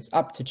 15 minutes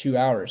up to 2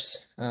 hours,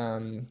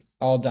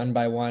 all done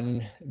by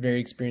one very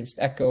experienced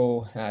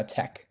echo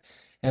tech.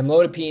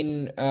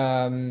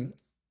 Amlodipine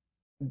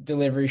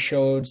delivery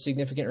showed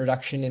significant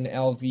reduction in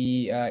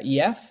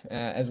LVEF,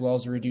 as well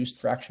as reduced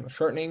fractional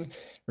shortening,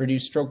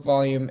 reduced stroke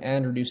volume,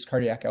 and reduced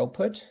cardiac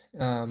output.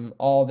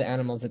 All the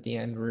animals at the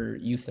end were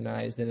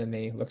euthanized, and then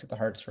they looked at the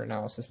hearts for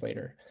analysis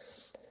later.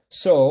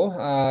 So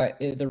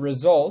the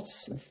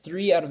results,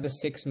 3 out of the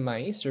 6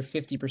 mice, or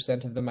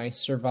 50% of the mice,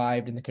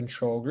 survived in the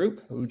control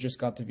group, who just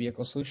got the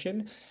vehicle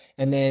solution.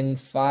 And then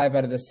 5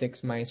 out of the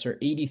 6 mice, or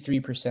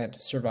 83%,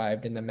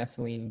 survived in the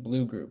methylene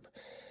blue group.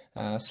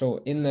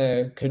 So in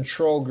the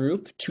control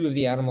group, 2 of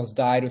the animals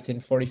died within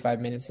 45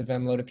 minutes of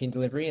amlodipine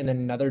delivery, and then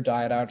another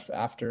died out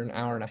after an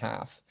hour and a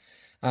half.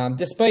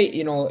 Despite,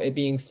 it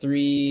being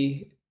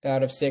 3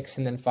 out of 6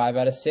 and then 5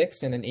 out of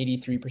 6 and an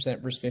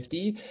 83% versus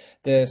 50,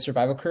 the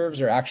survival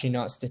curves are actually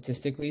not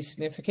statistically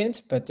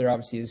significant, but there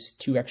obviously is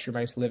 2 extra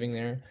mice living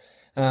there.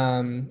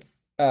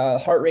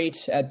 Heart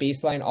rate at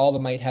baseline, all the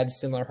mice had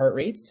similar heart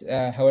rates.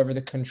 However,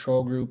 the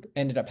control group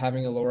ended up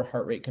having a lower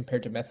heart rate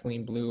compared to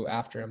methylene blue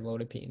after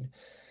amlodipine.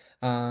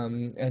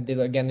 And they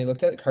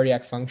looked at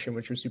cardiac function,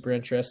 which was super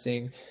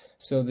interesting.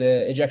 So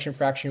the ejection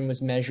fraction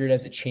was measured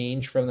as a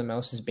change from the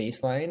mouse's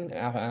baseline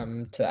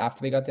to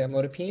after they got the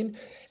amlodipine,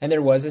 and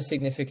there was a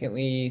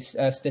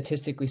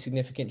statistically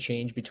significant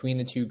change between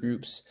the 2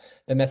 groups.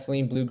 The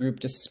methylene blue group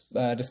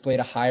displayed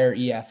a higher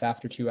EF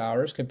after 2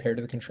 hours compared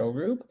to the control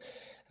group.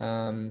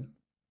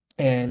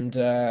 And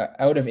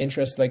out of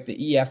interest, like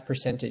the EF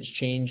percentage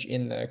change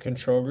in the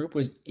control group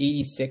was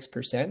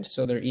 86%.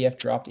 So their EF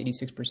dropped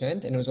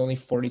 86%, and it was only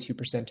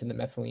 42% in the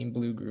methylene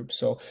blue group.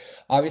 So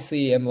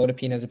obviously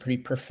amlodipine has a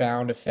pretty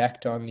profound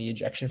effect on the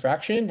ejection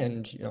fraction,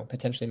 and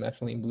potentially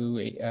methylene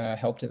blue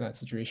helped in that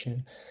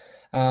situation.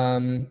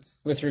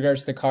 With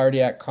regards to the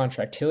cardiac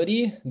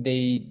contractility,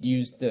 they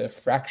used the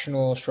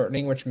fractional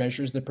shortening, which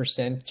measures the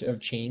percent of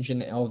change in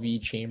the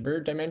LV chamber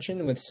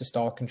dimension with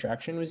systolic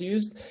contraction was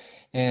used.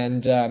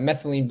 And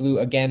methylene blue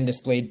again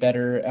displayed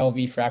better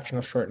LV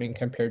fractional shortening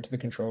compared to the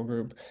control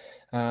group.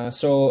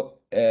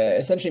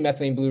 Essentially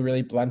methylene blue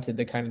really blunted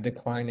the kind of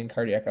decline in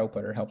cardiac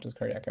output, or helped with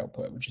cardiac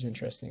output, which is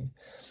interesting.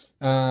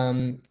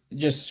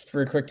 Just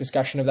for a quick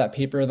discussion of that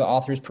paper, the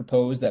authors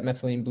proposed that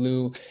methylene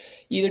blue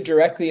either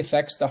directly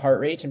affects the heart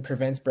rate and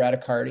prevents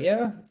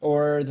bradycardia,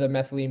 or the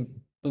methylene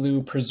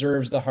blue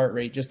preserves the heart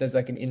rate just as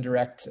like an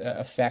indirect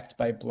effect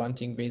by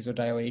blunting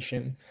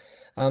vasodilation.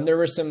 There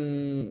were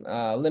some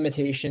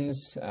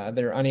limitations.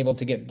 They're unable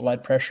to get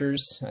blood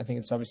pressures. I think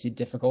it's obviously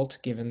difficult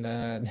given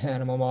the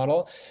animal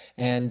model,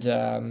 and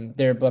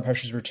their blood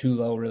pressures were too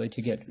low really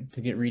to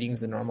get readings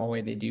the normal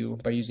way they do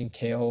by using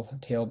tail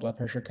blood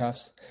pressure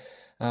cuffs.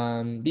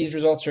 These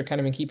results are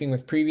kind of in keeping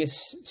with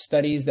previous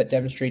studies that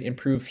demonstrate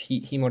improved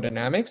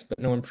hemodynamics, but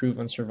no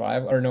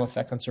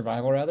effect on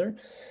survival rather.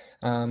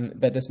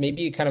 But this may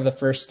be kind of the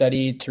first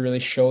study to really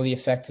show the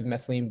effect of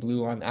methylene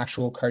blue on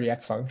actual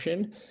cardiac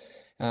function.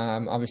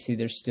 Obviously,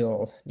 they're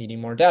still needing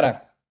more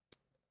data.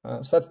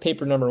 So that's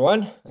paper number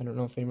 1. I don't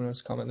know if anyone wants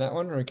to comment on that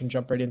one, or we can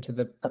jump right into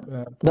the.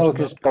 No,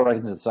 just go right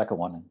into the second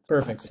one.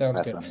 Perfect. Sounds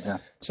good. Yeah.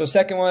 So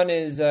second one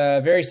is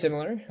very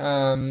similar.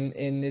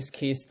 In this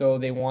case, though,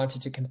 they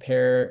wanted to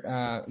compare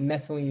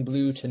methylene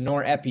blue to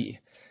norepi.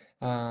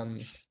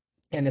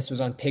 And this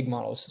was on pig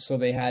models. So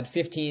they had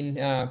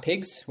 15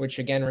 pigs, which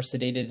again were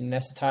sedated and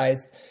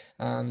anesthetized.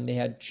 They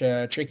had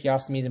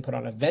tracheostomies and put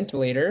on a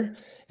ventilator,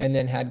 and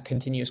then had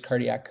continuous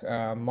cardiac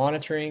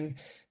monitoring.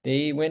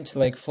 They went to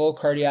like full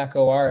cardiac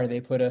OR.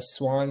 They put a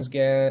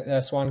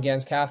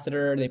Swan-Ganz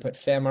catheter. They put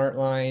FEMART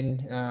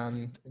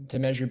line to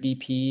measure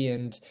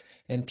BP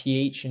and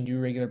pH and do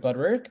regular blood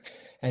work.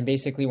 And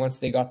basically, once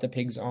they got the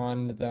pigs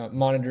on the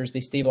monitors, they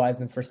stabilized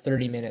them for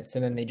 30 minutes,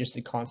 and then they just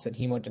did constant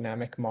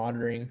hemodynamic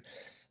monitoring.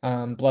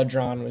 Blood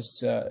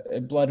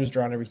was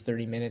drawn every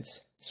 30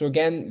 minutes. So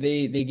again,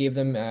 they gave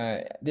them,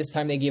 this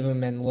time they gave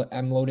them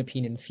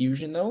amlodipine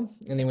infusion though,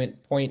 and they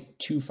went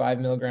 0.25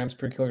 milligrams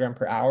per kilogram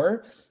per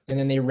hour, and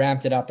then they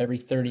ramped it up every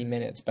 30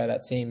 minutes by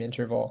that same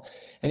interval.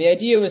 And the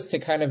idea was to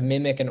kind of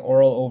mimic an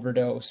oral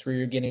overdose where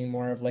you're getting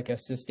more of like a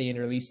sustained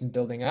release and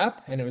building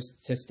up, and it was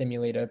to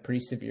stimulate a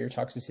pretty severe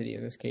toxicity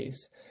in this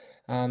case.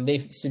 They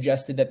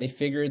suggested that they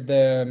figured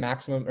the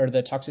maximum or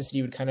the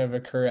toxicity would kind of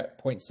occur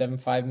at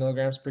 0.75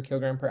 milligrams per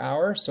kilogram per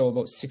hour, so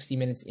about 60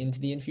 minutes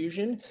into the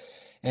infusion.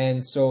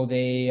 And so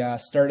they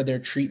started their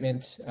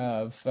treatment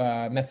of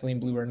methylene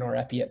blue or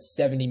norepi at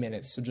 70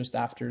 minutes, so just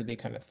after they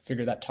kind of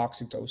figured that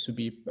toxic dose would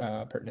be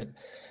pertinent.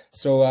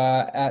 So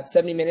at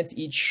 70 minutes,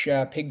 each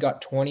pig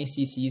got 20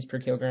 cc's per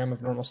kilogram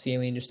of normal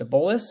saline, just a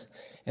bolus,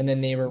 and then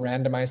they were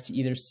randomized to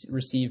either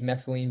receive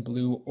methylene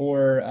blue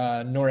or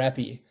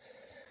norepi.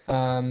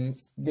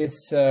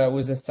 This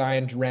was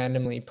assigned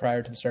randomly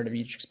prior to the start of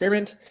each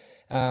experiment.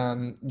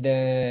 The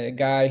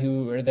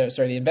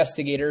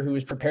investigator who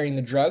was preparing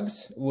the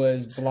drugs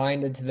was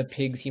blinded to the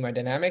pig's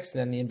hemodynamics, and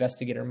then the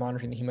investigator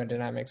monitoring the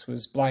hemodynamics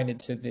was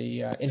blinded to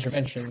the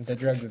intervention, the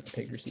drug that the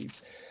pig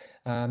received.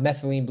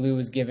 Methylene blue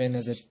was given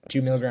as a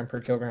 2 milligram per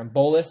kilogram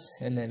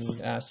bolus, and then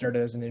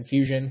started as an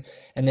infusion.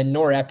 And then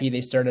norepi, they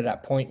started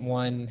at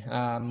 0.1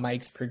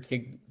 mics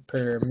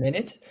per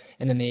minute.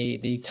 And then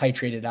they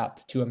titrated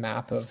up to a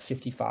MAP of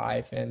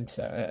 55 and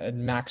a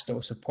max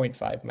dose of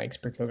 0.5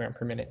 mics per kilogram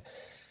per minute.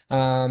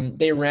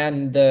 They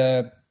ran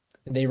the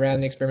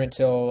experiment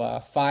till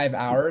 5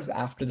 hours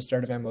after the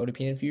start of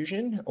amlodipine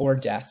infusion or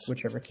death,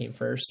 whichever came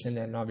first. And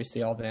then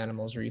obviously all the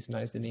animals were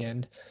euthanized in the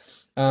end.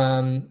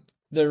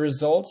 The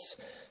results,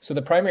 so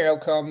the primary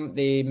outcome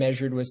they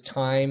measured was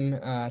time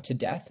to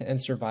death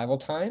and survival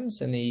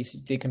times, and they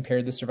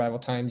compared the survival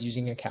times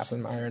using a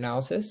Kaplan-Meier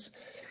analysis.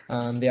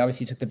 They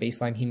obviously took the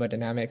baseline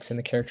hemodynamics and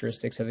the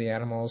characteristics of the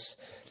animals.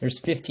 There's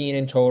 15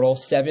 in total.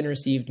 7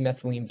 received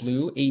methylene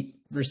blue, 8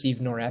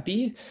 received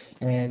norepi,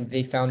 and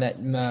they found that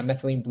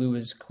methylene blue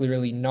is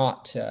clearly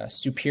not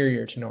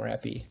superior to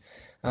norepi.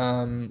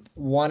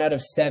 1 out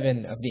of 7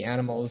 of the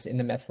animals in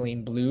the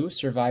methylene blue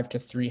survived to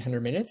 300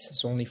 minutes,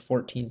 so only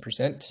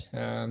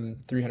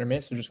 14%, 300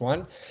 minutes, so just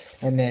 1.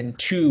 And then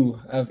 2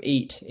 of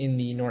 8 in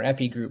the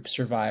norepi group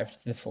survived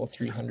the full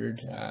 300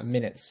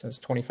 minutes, so it's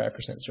 25%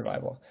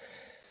 survival.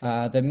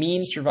 The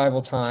mean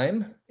survival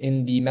time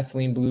in the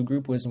methylene blue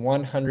group was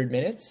 100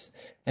 minutes,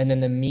 and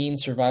then the mean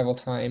survival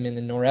time in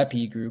the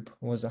norepi group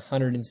was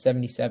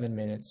 177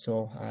 minutes,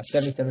 so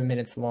 77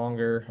 minutes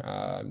longer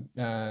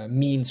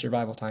mean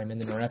survival time in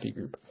the norepi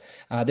group.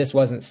 This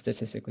wasn't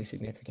statistically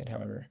significant,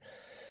 however.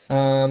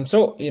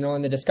 So,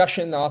 in the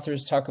discussion, the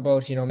authors talk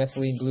about,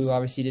 methylene blue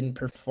obviously didn't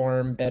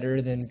perform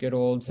better than good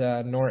old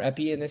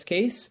norepi in this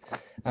case.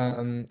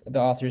 The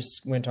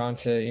authors went on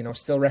to,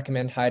 still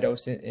recommend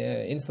high-dose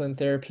insulin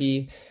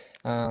therapy.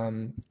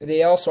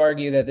 They also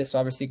argue that this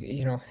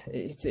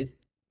obviously,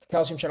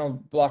 calcium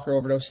channel blocker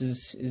overdose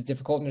is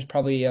difficult, and there's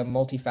probably a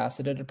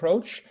multifaceted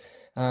approach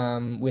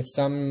with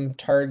some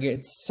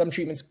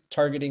treatments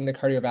targeting the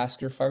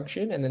cardiovascular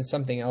function, and then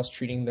something else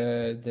treating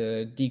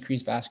the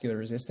decreased vascular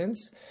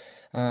resistance.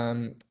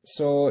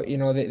 So,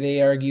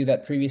 they argue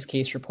that previous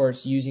case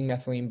reports using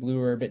methylene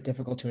blue are a bit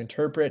difficult to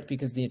interpret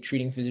because the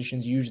treating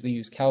physicians usually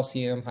use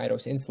calcium,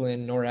 high-dose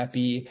insulin,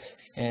 norepi,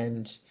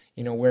 and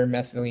where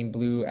methylene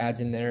blue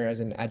adds in there as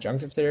an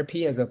adjunctive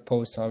therapy as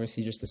opposed to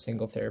obviously just a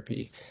single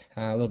therapy.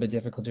 A little bit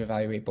difficult to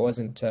evaluate, but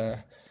wasn't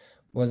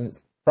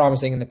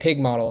promising in the pig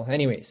model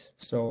anyways.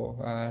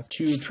 So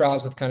 2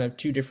 trials with kind of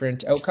 2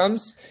 different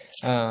outcomes.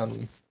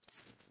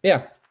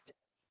 Yeah.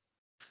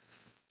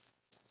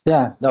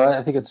 Yeah, no,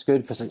 I think it's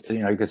good because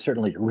you could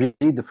certainly read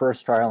the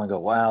first trial and go,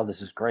 "Wow,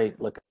 this is great!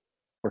 Look, it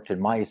worked in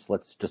mice.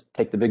 Let's just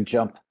take the big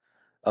jump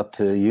up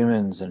to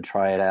humans and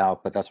try it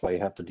out." But that's why you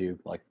have to do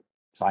like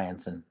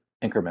science in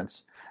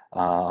increments.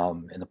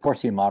 In the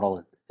porcine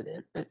model,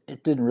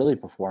 it didn't really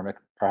perform. It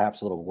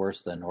perhaps a little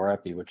worse than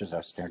norepi, which is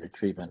our standard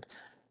treatment.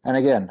 And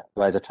again,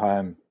 by the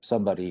time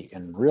somebody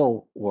in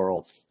real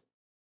world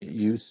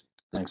use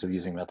thinks of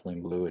using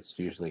methylene blue, it's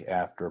usually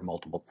after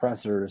multiple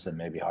pressors and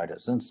maybe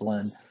high-dose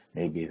insulin,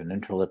 maybe even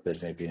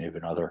intralipid, maybe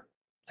even other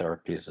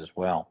therapies as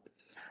well.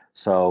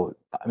 So,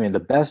 I mean,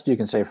 the best you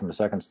can say from the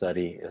second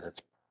study is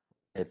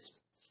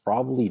it's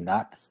probably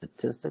not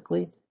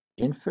statistically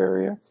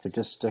inferior to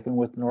just sticking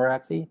with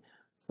norepi,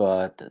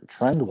 but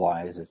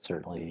trend-wise, it's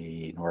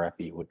certainly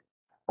norepi would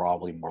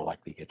probably more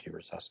likely get you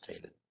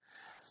resuscitated.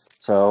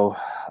 So,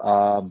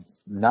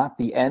 not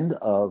the end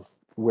of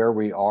where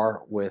we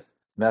are with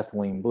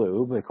methylene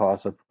blue,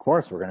 because of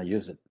course we're going to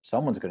use it.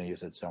 Someone's going to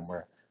use it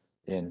somewhere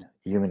in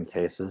human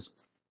cases.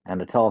 And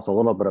to tell us a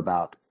little bit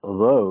about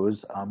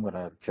those, I'm going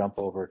to jump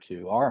over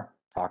to our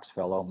Tox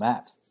fellow,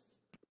 Matt.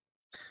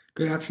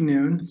 Good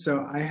afternoon.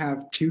 So I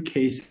have 2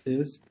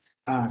 cases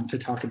to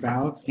talk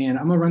about, and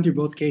I'm going to run through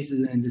both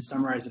cases and just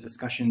summarize the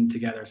discussion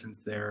together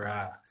since they're,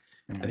 I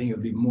think it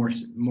would be more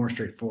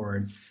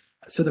straightforward.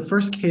 So the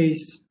first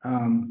case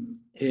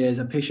is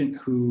a patient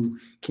who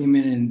came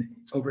in and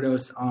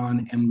overdosed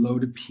on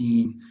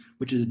amlodipine,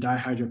 which is a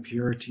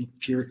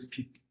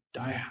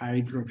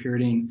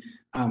dihydropyridine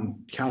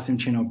calcium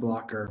channel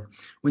blocker.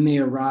 When they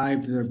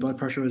arrived, their blood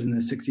pressure was in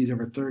the 60s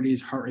over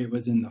 30s, heart rate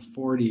was in the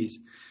 40s.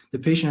 The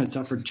patient had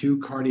suffered 2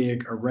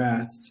 cardiac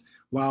arrests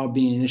while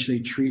being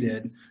initially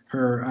treated.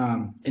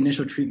 Her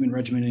initial treatment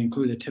regimen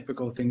included the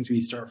typical things we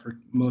start for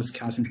most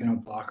calcium channel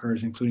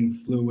blockers, including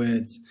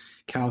fluids,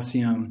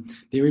 calcium.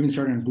 They were even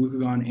started on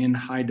glucagon and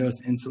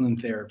high-dose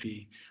insulin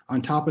therapy.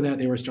 On top of that,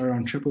 they were started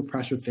on triple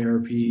pressure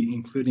therapy,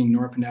 including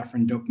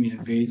norepinephrine, dopamine,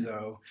 and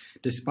vaso.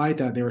 Despite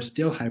that, they were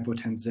still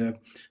hypotensive,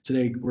 so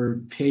they were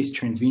paced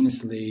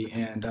transvenously,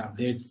 and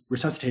they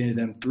resuscitated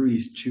them through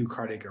these 2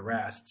 cardiac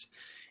arrests.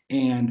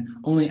 And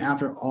only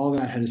after all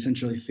that had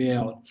essentially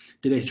failed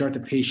did they start the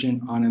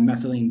patient on a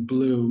methylene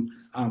blue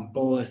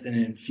bolus and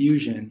an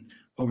infusion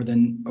over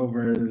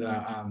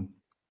the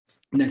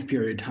next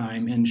period of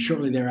time. And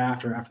shortly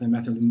thereafter, after the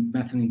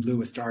methylene blue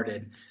was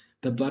started,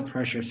 the blood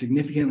pressure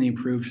significantly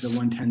improved to the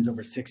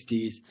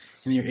 110s/60s,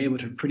 and they were able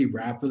to pretty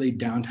rapidly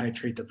down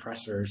titrate the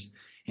pressors.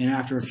 And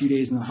after a few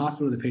days in the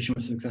hospital, the patient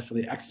was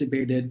successfully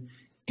extubated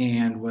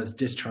and was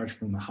discharged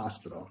from the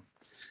hospital.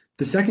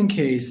 The second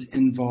case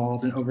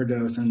involved an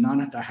overdose on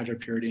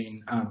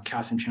non-dihydropyridine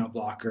calcium channel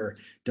blocker,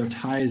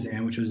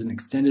 diltiazem, which was an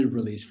extended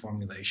release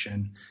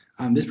formulation.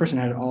 This person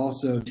had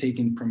also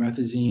taken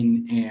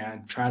promethazine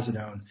and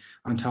trazodone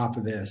on top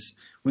of this.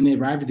 When they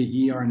arrived at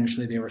the ER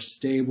initially, they were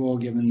stable,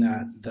 given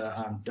that the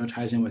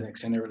diltiazem was an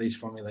extended release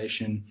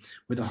formulation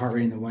with a heart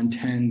rate in the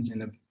 110s and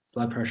the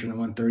blood pressure in the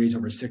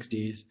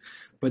 130s/60s.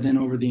 But then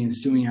over the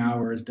ensuing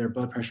hours, their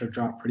blood pressure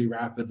dropped pretty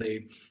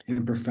rapidly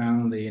and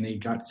profoundly, and they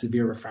got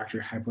severe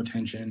refractory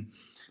hypotension,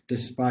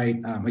 despite,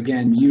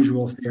 again,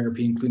 usual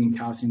therapy, including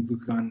calcium,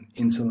 glucagon,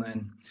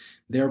 insulin.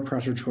 Their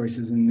pressure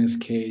choices in this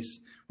case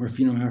were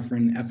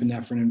phenylephrine,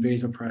 epinephrine, and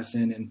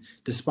vasopressin. And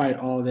despite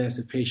all this,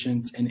 the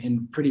patients,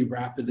 in pretty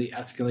rapidly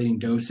escalating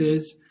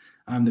doses,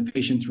 the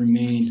patients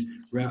remained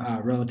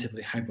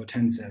relatively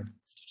hypotensive.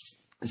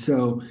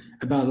 So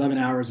about 11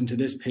 hours into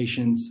this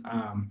patient's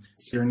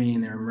journey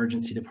in their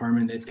emergency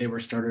department, they were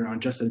started on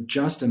just a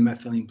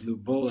methylene blue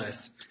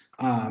bolus,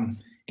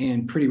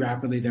 and pretty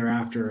rapidly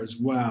thereafter as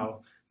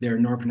well, their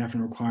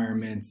norepinephrine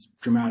requirements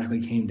dramatically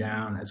came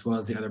down, as well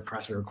as the other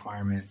pressor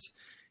requirements.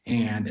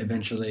 And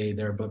eventually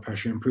their blood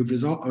pressure improved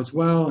as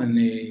well, and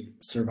they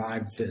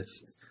survived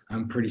this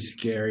pretty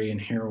scary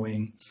and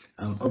harrowing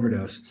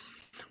overdose.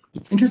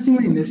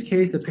 Interestingly, in this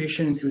case, the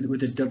patient with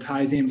the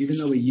diltiazem, even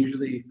though we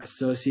usually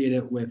associate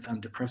it with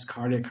depressed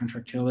cardiac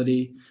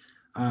contractility,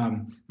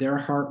 their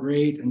heart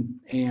rate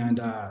and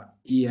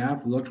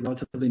EF looked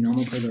relatively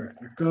normal per their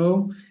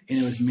echo, and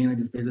it was mainly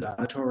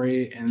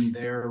vasodilatory. And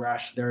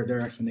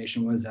their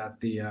explanation was that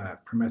the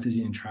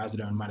promethazine and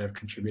trazodone might have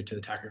contributed to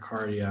the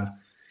tachycardia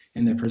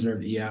and the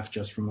preserved EF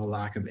just from a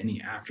lack of any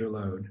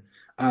afterload.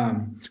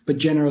 But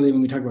generally,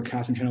 when we talk about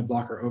calcium channel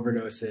blocker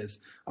overdoses,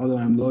 although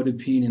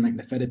amlodipine and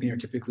nifedipine are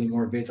typically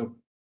more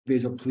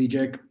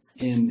vasoplegic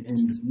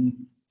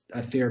in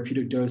a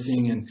therapeutic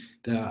dosing, and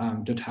the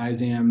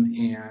diltiazem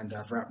and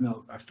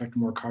verapamil affect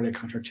more cardiac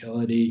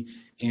contractility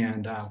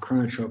and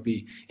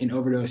chronotropy. In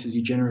overdoses,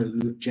 you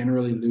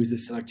generally lose the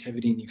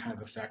selectivity, and you kind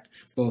of affect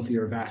both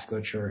your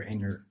vasculature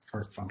and your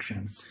heart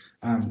function,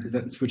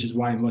 which is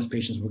why most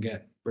patients will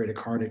get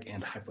bradycardic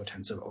and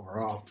hypotensive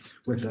overall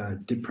with a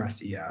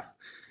depressed EF.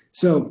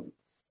 So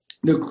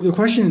the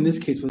question in this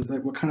case was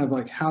like, what kind of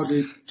how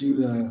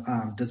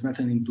does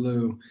methylene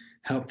blue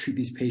help treat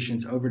these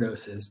patients'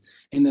 overdoses?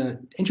 And the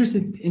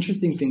interesting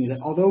thing is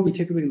that although we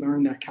typically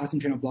learn that calcium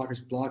channel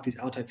blockers block these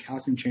L-type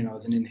calcium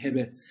channels and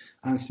inhibit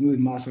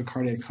smooth muscle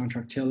cardiac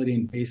contractility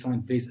and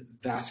baseline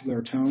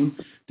vascular tone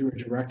through a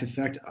direct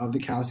effect of the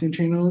calcium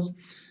channels,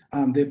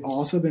 they've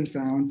also been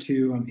found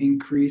to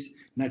increase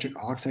nitric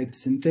oxide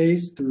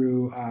synthase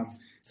through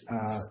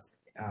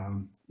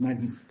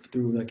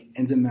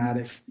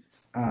enzymatic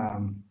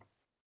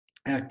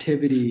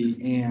activity,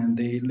 and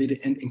they lead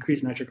to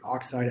increased nitric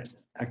oxide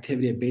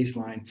activity at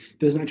baseline.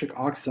 This nitric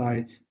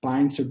oxide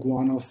binds to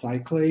guanyl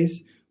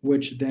cyclase,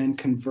 which then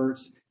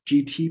converts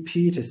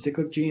GTP to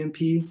cyclic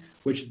GMP,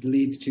 which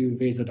leads to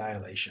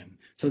vasodilation.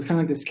 So it's kind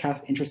of like this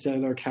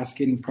intracellular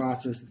cascading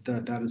process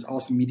that is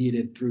also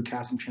mediated through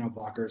calcium channel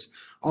blockers.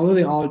 Although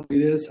they all do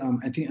this,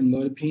 I think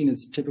amlodipine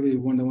is typically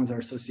one of the ones that are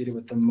associated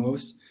with the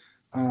most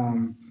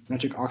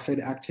nitric oxide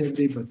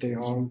activity, but they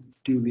all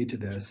do lead to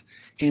this.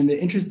 And the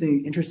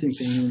interesting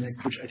thing,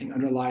 which I think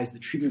underlies the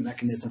treatment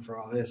mechanism for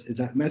all this, is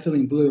that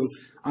methylene blue,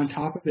 on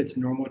top of its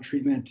normal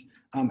treatment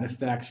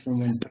effects from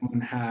when someone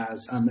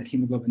has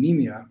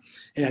hemoglobinemia,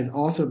 it has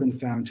also been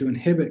found to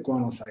inhibit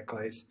guanyl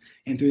cyclase.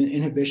 And through the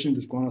inhibition of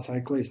this guanyl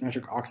cyclase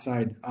nitric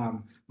oxide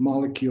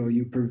molecule,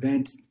 you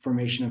prevent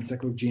formation of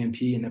cyclic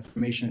GMP, and the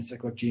formation of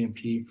cyclic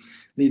GMP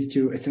leads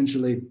to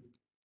essentially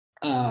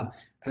an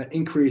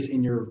increase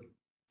in your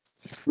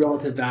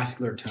relative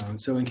vascular tone.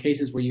 So in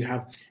cases where you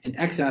have an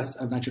excess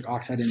of nitric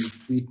oxide and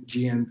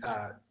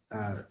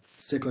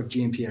cyclic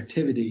GMP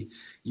activity,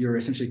 you're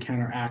essentially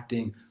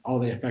counteracting all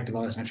the effect of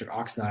all this nitric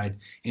oxide,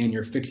 and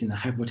you're fixing the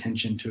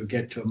hypotension to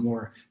get to a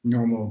more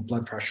normal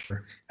blood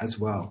pressure as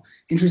well.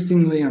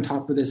 Interestingly, on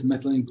top of this,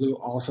 methylene blue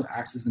also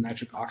acts as a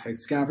nitric oxide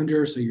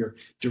scavenger, so you're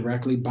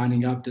directly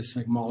binding up this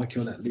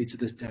molecule that leads to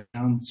this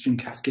downstream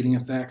cascading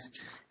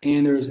effects.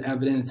 And there's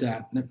evidence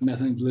that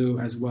methylene blue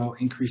as well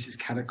increases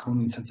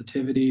catecholamine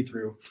sensitivity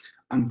through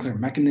unclear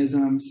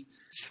mechanisms.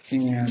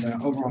 And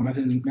overall,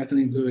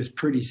 methylene blue is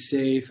pretty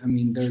safe. I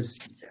mean,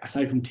 there's,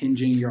 aside from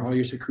tinging all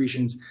your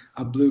secretions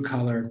a blue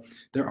color,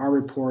 there are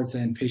reports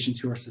in patients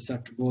who are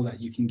susceptible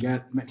that you can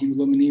get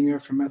hemoglobinemia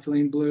from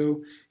methylene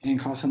blue, and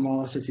cause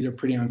hemolysis. These are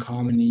pretty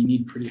uncommon, and you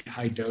need pretty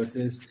high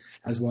doses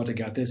as well to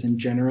get this. And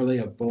generally,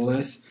 a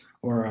bolus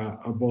or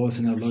a bolus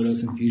in a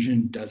low-dose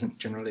infusion doesn't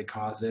generally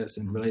cause this.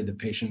 And really, the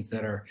patients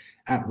that are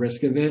at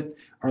risk of it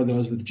are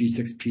those with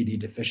G6PD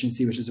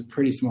deficiency, which is a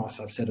pretty small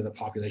subset of the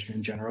population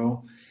in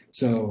general.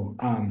 So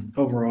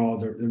overall,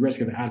 the risk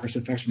of adverse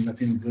effects from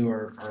methylene blue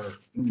are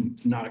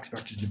not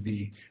expected to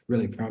be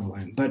really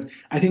prevalent. But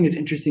I think it's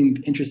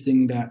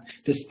interesting that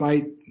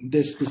despite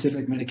this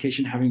specific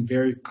medication having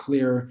very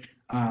clear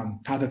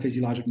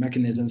pathophysiologic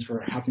mechanisms for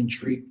helping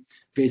treat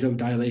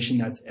vasodilation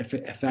that's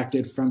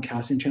affected from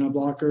calcium channel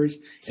blockers,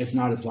 it's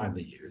not as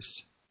widely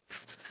used.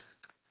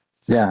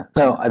 Yeah,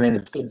 no, I mean,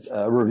 it's good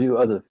review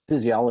of the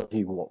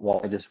physiology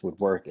why this would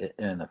work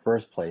in the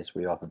first place.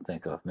 We often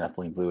think of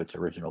methylene blue, its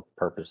original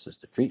purpose is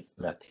to treat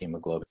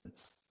methemoglobin.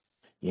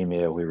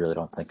 Emia, we really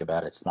don't think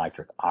about its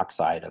nitric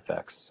oxide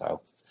effects.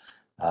 So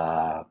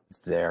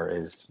there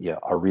is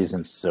a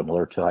reason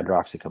similar to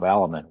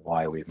hydroxycobalamin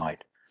why we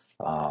might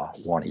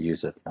want to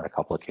use it in a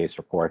couple of case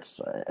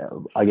reports.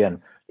 Again,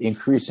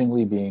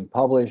 increasingly being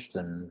published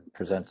and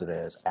presented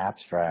as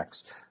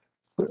abstracts.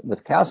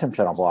 With calcium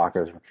channel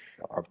blockers, which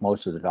are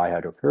most of the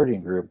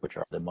dihydropyridine group, which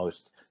are the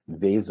most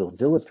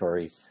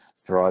vasodilatory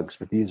drugs,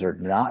 but these are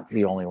not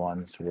the only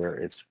ones where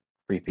it's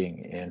creeping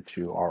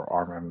into our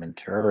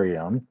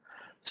armamentarium.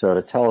 So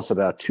to tell us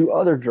about two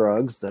other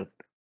drugs that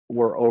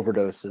were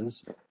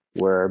overdoses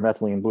where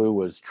methylene blue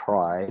was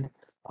tried,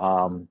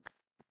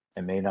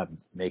 it may not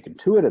make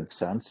intuitive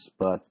sense,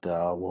 but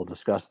we'll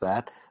discuss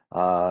that.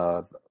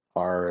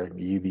 Our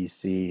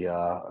UBC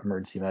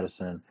emergency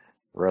medicine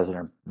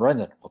resident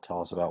Brendan will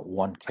tell us about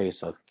one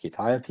case of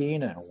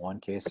quetiapine and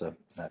one case of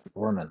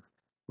metformin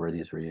where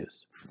these were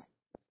used.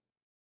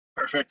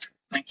 Perfect,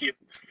 thank you.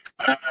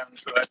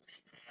 So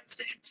as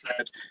Zane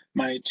said,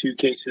 my two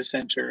cases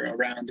center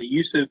around the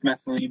use of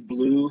methylene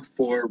blue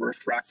for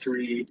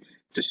refractory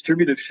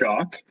distributive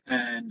shock,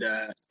 and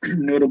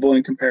notable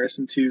in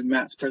comparison to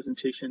Matt's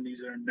presentation,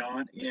 these are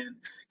not in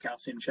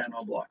calcium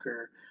channel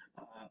blocker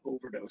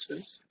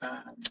overdoses.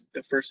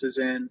 The first is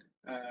in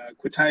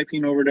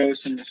quetiapine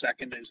overdose, and the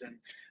second is in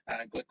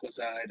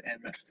gliclazide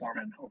and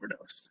metformin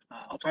overdose.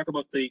 I'll talk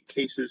about the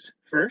cases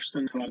first,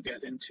 and then I'll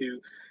get into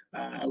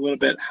a little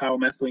bit how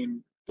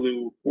methylene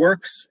blue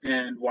works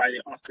and why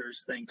the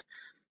authors think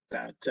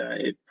that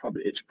it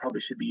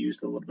probably should be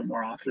used a little bit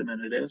more often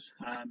than it is.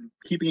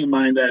 Keeping in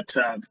mind that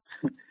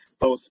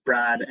both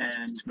Brad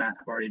and Matt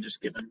have already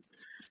just given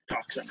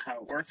talks on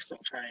how it works, I'll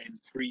try and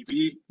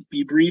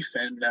be brief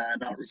and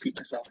not repeat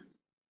myself.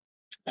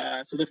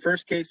 So the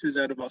first case is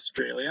out of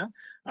Australia.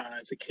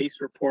 It's a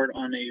case report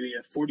on a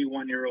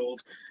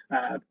 41-year-old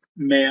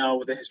male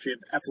with a history of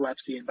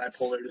epilepsy and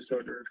bipolar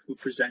disorder who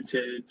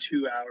presented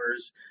 2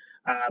 hours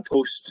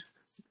post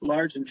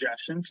large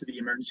ingestion to the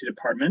emergency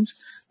department.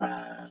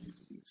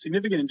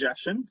 Significant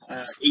ingestion,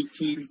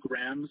 18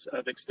 grams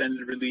of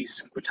extended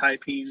release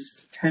quetiapine,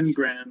 10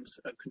 grams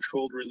of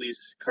controlled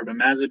release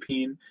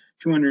carbamazepine,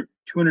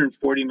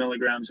 240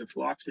 milligrams of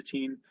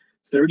fluoxetine,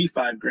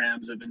 35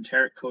 grams of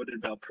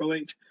enteric-coated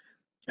valproate,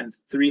 and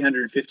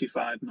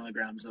 355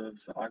 milligrams of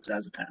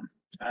oxazepam.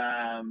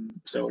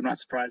 So not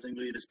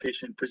surprisingly, this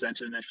patient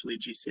presented initially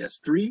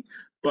GCS3,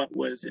 but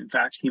was in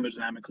fact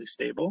hemodynamically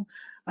stable.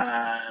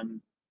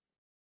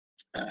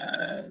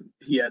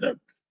 He had a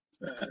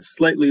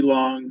slightly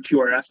long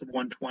QRS of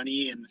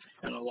 120 and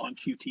a long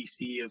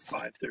QTC of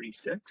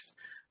 536.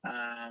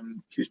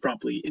 He was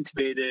promptly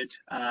intubated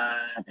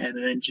and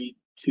an NG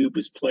tube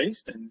was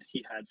placed, and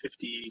he had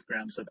 50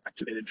 grams of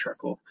activated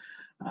charcoal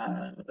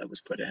that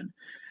was put in.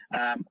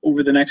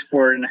 Over the next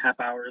 4.5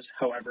 hours,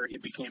 however, he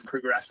became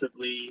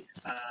progressively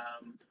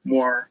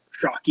more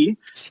shocky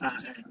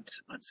and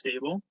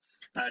unstable.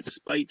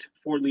 Despite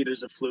 4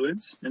 liters of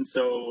fluids, and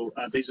so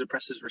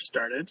vasopressors were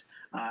started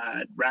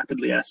at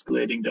rapidly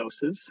escalating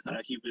doses.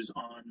 He was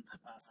on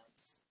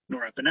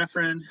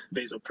norepinephrine,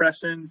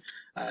 vasopressin,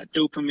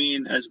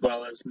 dopamine, as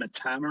well as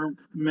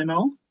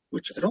metamarinol,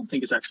 which I don't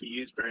think is actually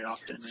used very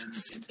often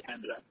in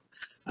Canada.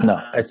 No,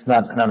 it's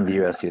not none of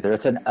the US either.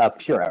 It's a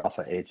pure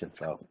alpha agent,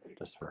 though.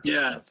 Just for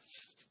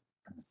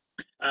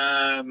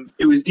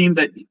it was deemed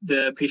that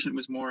the patient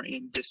was more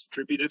in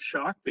distributive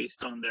shock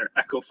based on their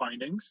echo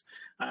findings.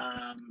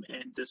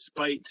 And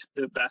despite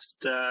the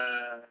best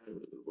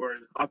or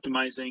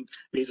optimizing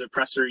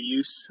vasopressor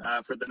use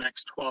for the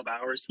next 12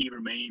 hours, he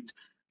remained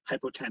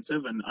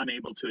hypotensive and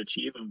unable to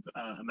achieve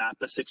a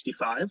MAPA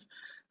 65.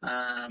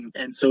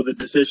 And so the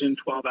decision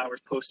 12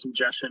 hours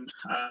post-ingestion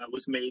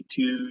was made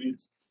to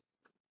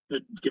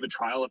give a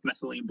trial of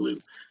methylene blue.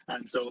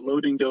 And so a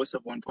loading dose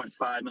of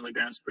 1.5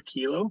 milligrams per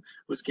kilo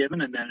was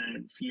given, and then an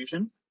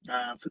infusion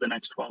for the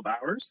next 12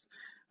 hours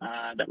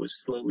that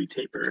was slowly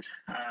tapered.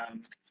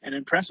 And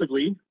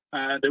impressively,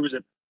 there was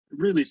a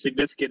really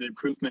significant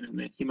improvement in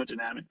the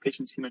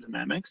patient's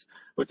hemodynamics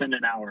within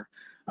an hour.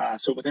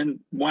 So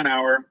within 1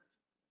 hour,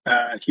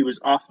 he was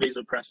off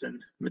vasopressin,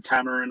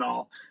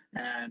 metamuranol,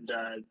 and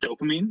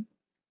dopamine,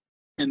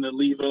 and the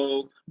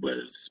levo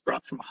was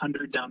brought from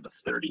 100 down to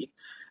 30,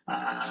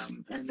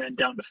 and then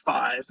down to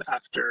 5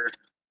 after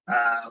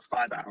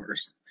 5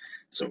 hours.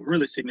 So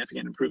really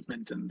significant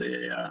improvement in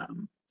the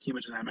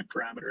hemodynamic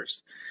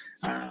parameters.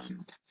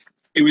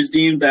 It was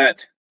deemed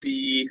that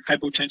the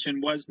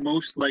hypotension was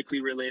most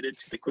likely related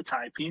to the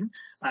quetiapine,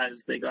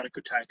 as they got a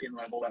quetiapine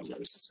level that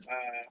was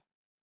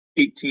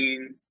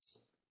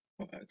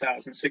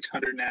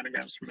 18,600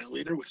 nanograms per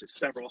milliliter, which is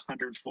several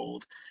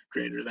hundredfold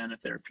greater than a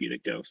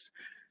therapeutic dose,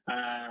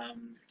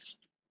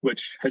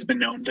 which has been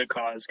known to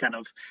cause kind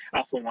of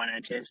alpha-1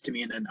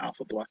 antihistamine and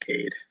alpha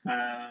blockade.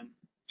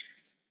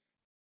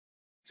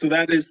 So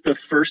that is the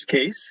first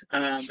case.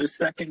 The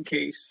second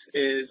case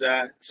is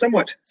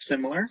somewhat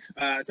similar.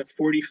 It's a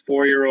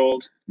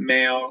 44-year-old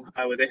male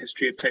with a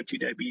history of type 2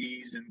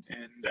 diabetes and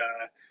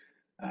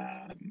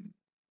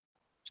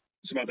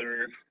some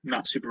other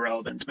not super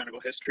relevant medical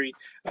history,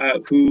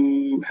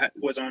 who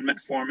was on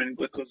metformin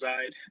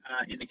glycoside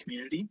in the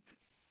community.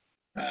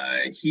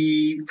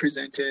 He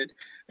presented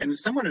in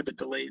somewhat of a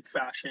delayed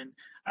fashion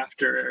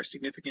after a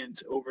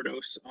significant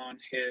overdose on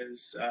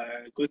his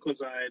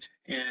glycoside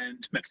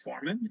and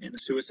metformin in a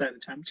suicide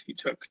attempt. He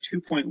took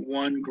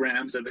 2.1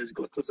 grams of his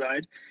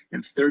glycoside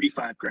and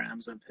 35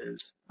 grams of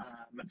his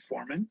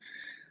metformin.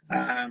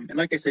 And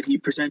like I said, he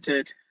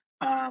presented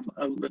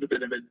a little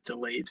bit of a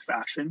delayed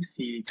fashion.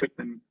 He took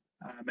the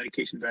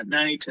medications at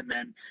night and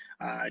then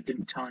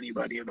didn't tell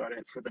anybody about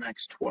it for the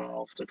next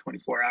 12 to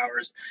 24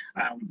 hours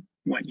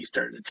when he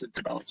started to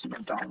develop some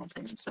abdominal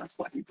pains. That's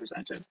what he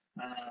presented.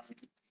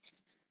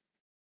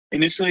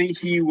 Initially,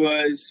 he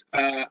was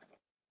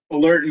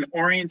alert and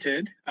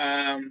oriented,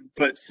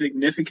 but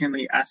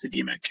significantly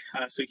acidemic.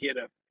 So he had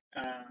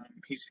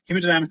he's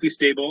hemodynamically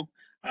stable,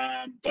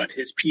 but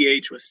his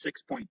pH was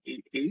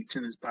 6.88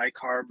 and his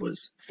bicarb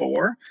was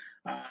 4.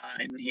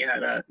 And he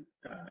had a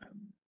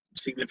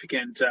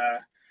significant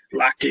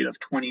lactate of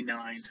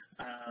 29.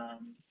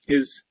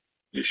 His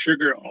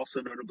sugar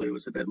also notably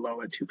was a bit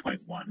low at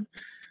 2.1.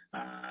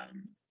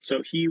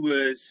 So he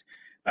was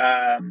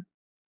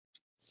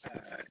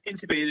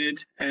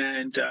intubated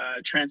and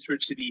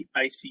transferred to the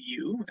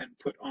ICU and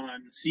put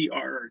on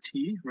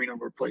CRRT, renal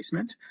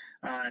replacement,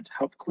 to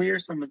help clear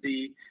some of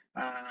the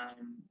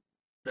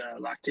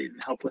lactate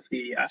and help with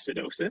the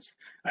acidosis,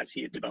 as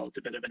he had developed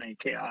a bit of an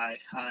AKI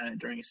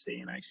during his stay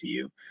in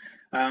ICU.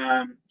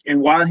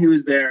 And while he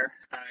was there,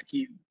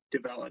 he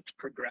developed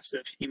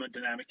progressive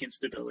hemodynamic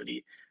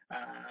instability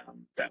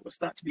that was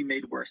thought to be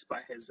made worse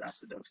by his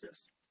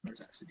acidosis, or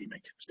his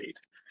acidemic state.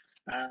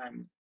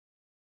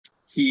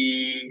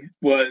 He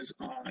was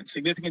on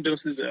significant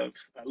doses of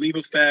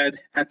Levophed,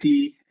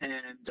 Epi,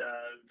 and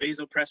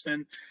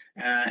vasopressin,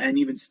 and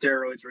even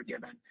steroids were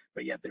given,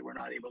 but yet they were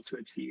not able to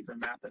achieve a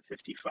MAP of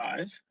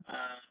 55.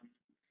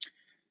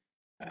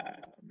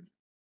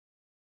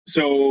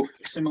 So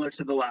similar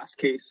to the last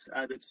case,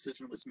 the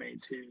decision was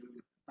made to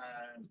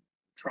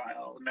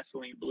trial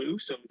methylene blue.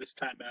 So this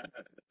time a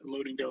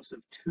loading dose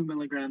of 2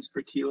 milligrams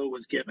per kilo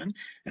was given,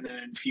 and then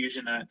an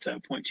infusion at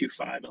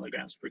 0.25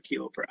 milligrams per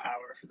kilo per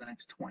hour for the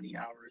next 20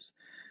 hours.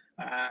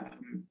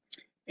 And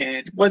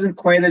it wasn't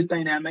quite as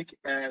dynamic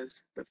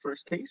as the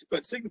first case,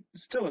 but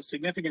still a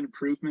significant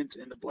improvement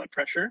in the blood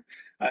pressure,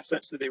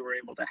 such that they were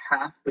able to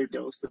half their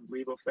dose of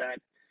Levophed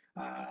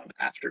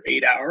after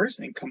 8 hours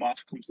and come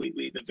off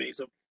completely the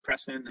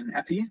vasopressin and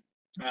Epi.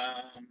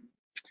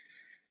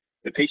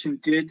 The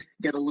patient did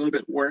get a little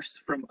bit worse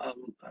from a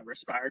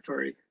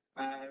respiratory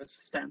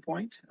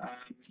standpoint,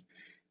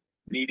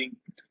 needing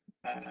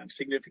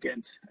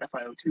significant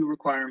FiO2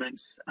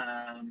 requirements,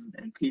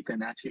 and PEEP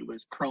actually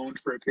was prone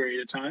for a period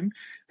of time,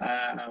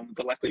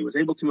 but luckily was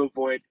able to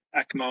avoid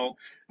ECMO,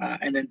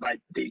 and then by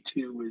day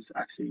 2 was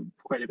actually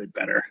quite a bit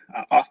better.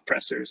 Off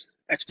pressors,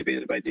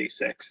 extubated by day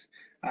 6,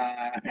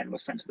 and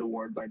was sent to the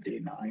ward by day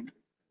 9.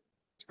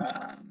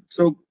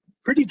 So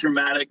pretty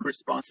dramatic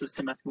responses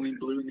to methylene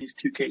blue in these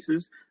 2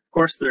 cases. Of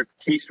course, they're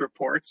case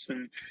reports,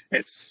 and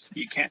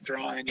you can't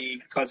draw any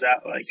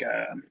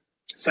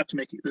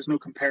septimic. There's no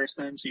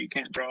comparison, so you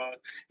can't draw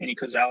any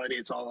causality.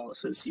 It's all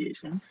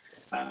association.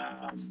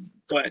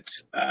 But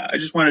I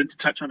just wanted to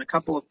touch on a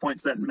couple of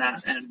points that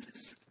Matt and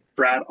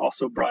Brad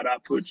also brought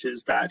up, which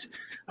is that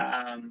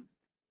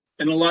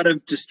in a lot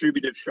of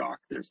distributive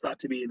shock, there's thought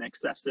to be an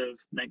excessive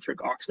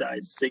nitric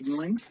oxide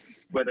signaling,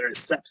 whether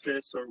it's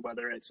sepsis or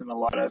whether it's in a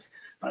lot of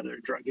other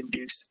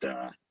drug-induced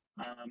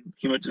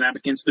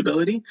hemodynamic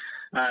instability.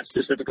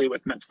 Specifically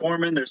with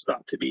metformin, there's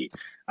thought to be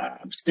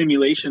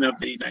stimulation of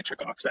the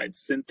nitric oxide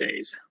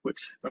synthase,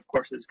 which of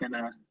course is going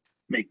to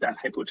make that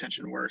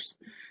hypotension worse.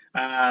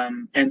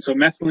 And so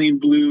methylene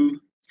blue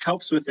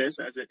helps with this,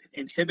 as it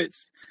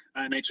inhibits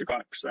nitric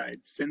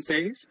oxide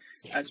synthase,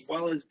 as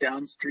well as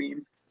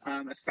downstream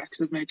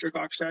effects of nitric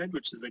oxide,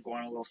 which is the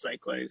guanylyl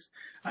cyclase.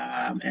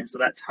 And so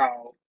that's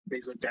how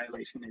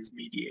vasodilation is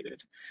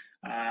mediated.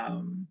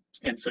 And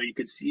so you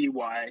could see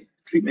why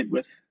treatment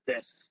with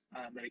this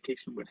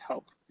medication would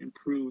help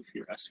improve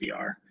your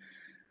SVR.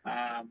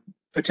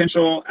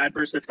 Potential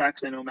adverse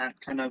effects, I know Matt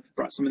kind of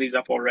brought some of these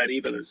up already,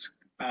 but there's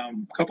a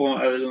couple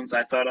of other ones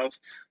I thought of.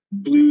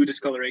 Blue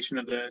discoloration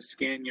of the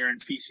skin, urine,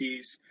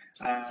 feces.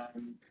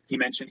 He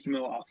mentioned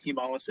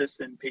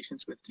hemolysis in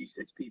patients with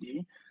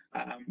G6PD.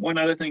 One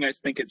other thing I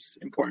think it's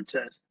important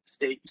to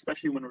state,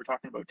 especially when we're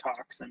talking about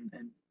tox and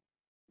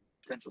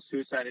potential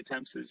suicide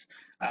attempts, is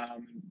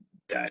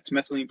that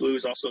methylene blue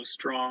is also a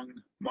strong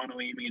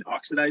monoamine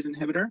oxidase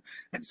inhibitor.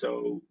 And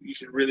so you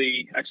should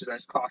really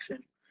exercise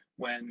caution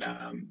when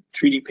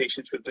treating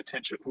patients with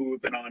potential who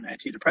have been on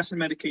antidepressant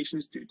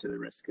medications due to the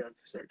risk of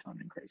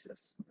serotonin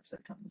crisis or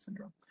serotonin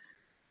syndrome.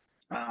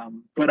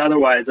 But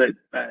otherwise,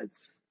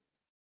 it's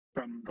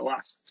from the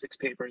last 6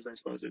 papers, I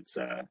suppose it's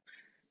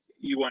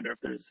you wonder if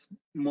there's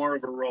more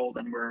of a role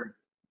than we're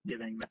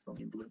giving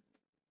methylene blue.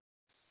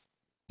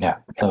 Yeah,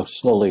 so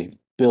slowly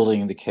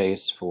building the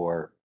case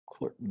for,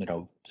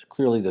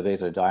 clearly the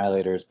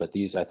vasodilators, but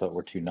these I thought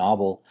were too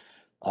novel.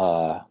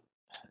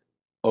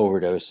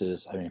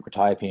 Overdoses. I mean,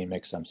 quetiapine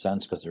makes some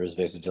sense because there is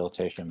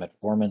vasodilatation.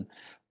 Metformin,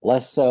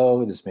 less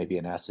so. This may be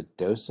an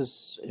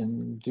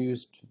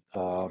acidosis-induced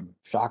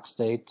shock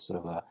state.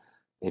 So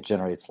it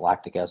generates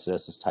lactic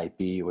acidosis type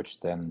B, which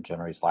then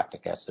generates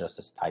lactic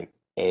acidosis type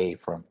A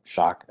from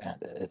shock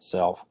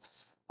itself.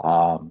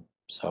 And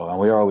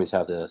we always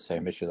have the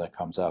same issue that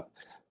comes up.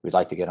 We'd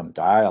like to get them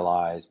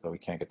dialyzed, but we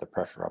can't get the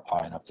pressure up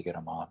high enough to get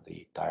them on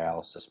the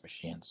dialysis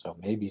machine. So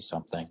maybe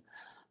something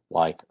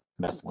like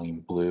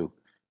methylene blue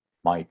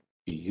might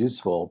be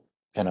useful.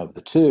 And of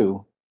the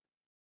two,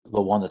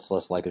 the one that's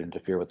less likely to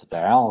interfere with the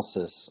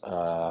dialysis,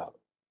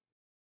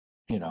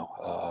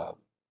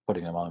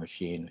 putting them on the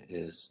machine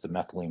is the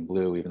methylene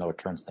blue. Even though it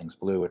turns things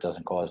blue, it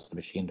doesn't cause the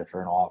machine to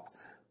turn off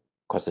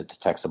because it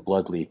detects a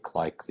blood leak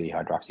like the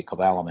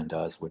hydroxycobalamin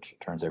does, which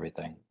turns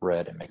everything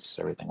red and makes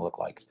everything look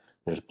like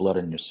there's blood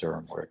in your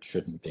serum where it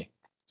shouldn't be.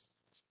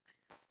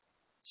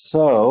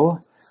 So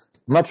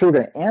I'm not sure we're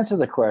going to answer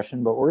the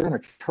question, but we're going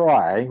to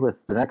try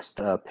with the next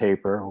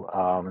paper.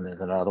 And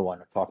there's another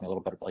one talking a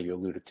little bit about, you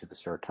alluded to the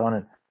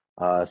serotonin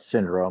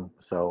syndrome.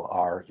 So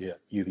our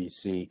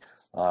UVC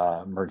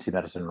emergency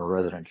medicine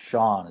resident,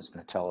 Sean, is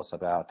going to tell us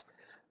about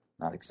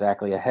not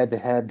exactly a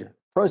head-to-head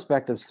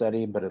prospective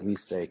study, but at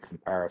least a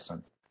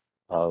comparison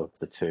of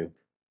the two.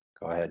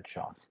 Go ahead,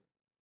 Sean.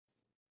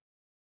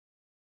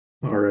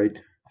 All right.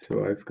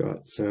 So I've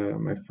got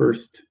my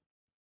first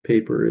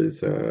paper is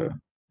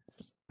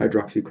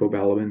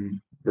hydroxycobalamin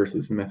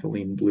versus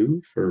methylene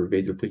blue for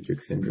vasoplegic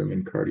syndrome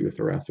in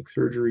cardiothoracic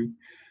surgery,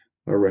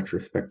 a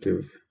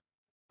retrospective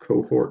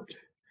cohort.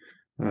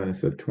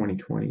 It's a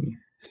 2020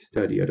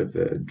 study out of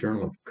the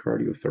Journal of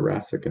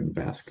Cardiothoracic and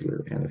Vascular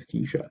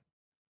Anesthesia.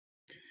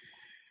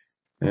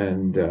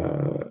 And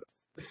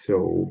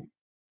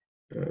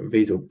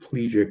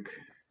vasoplegic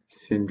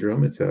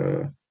syndrome, it's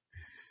a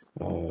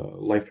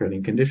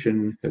life-threatening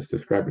condition that's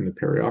described in the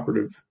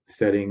perioperative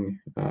setting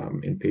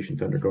in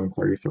patients undergoing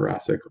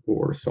cardiothoracic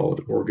or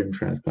solid organ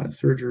transplant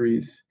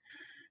surgeries,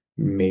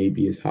 may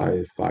be as high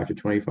as 5 to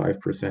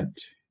 25%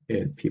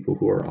 in people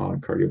who are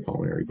on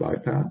cardiopulmonary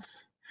bypass.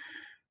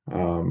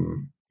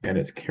 And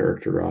it's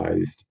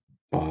characterized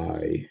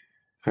by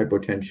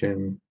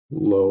hypotension,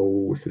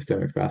 low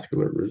systemic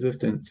vascular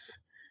resistance,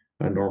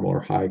 a normal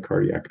or high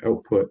cardiac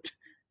output,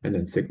 and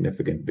then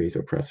significant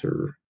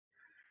vasopressor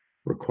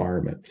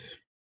requirements.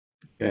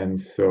 And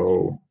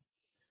so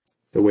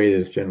the way it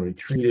is generally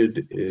treated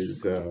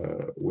is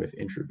with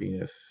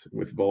intravenous,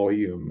 with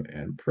volume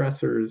and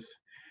pressors.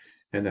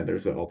 And then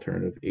there's the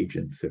alternative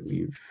agents that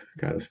we've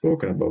kind of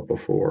spoken about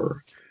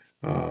before,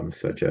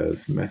 such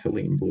as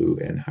methylene blue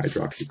and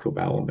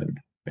hydroxycobalamin,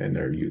 and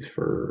they're used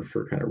for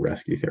kind of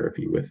rescue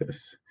therapy with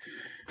this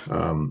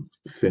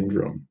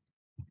syndrome.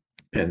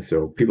 And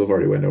so people have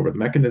already went over the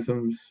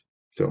mechanisms,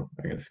 so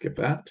I'm going to skip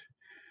that.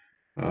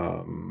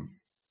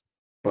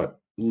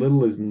 But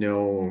little is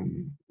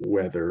known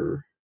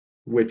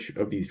which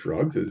of these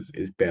drugs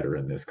is better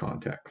in this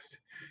context.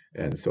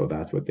 And so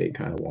that's what they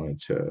kind of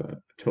wanted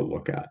to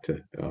look at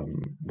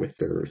with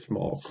their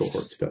small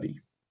cohort study.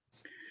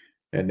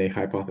 And they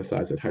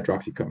hypothesized that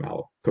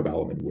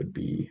hydroxycobalamin would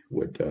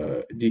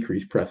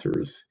decrease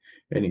pressors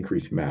and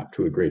increase MAP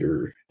to a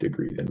greater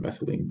degree than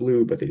methylene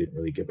blue, but they didn't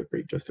really give a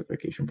great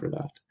justification for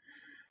that.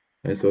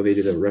 And so they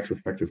did a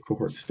retrospective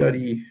cohort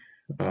study.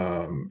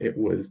 It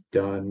was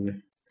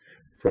done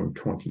from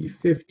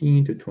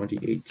 2015 to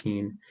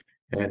 2018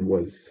 and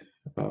was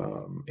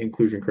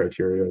inclusion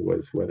criteria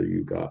was whether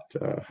you got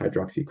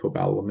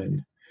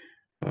hydroxycobalamin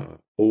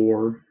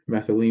or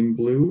methylene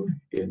blue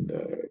in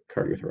the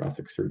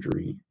cardiothoracic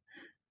surgery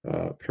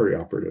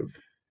perioperative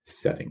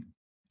setting.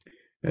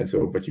 And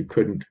so, but you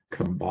couldn't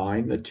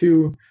combine the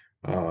two,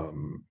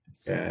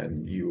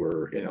 and you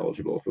were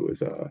ineligible if it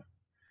was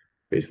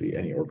basically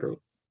any organ,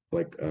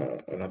 like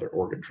another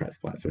organ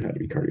transplant. So it had to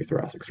be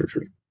cardiothoracic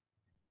surgery.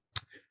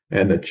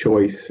 And the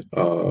choice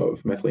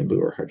of methylene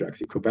blue or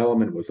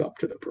hydroxycobalamin was up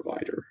to the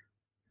provider.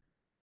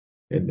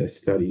 in this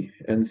study.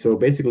 And so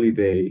basically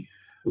they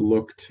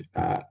looked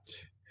at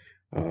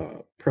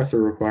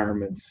pressor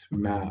requirements,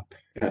 MAP,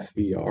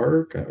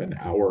 SVR, kind of an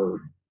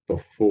hour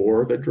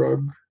before the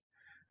drug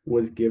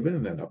was given,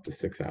 and then up to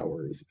 6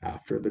 hours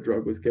after the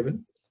drug was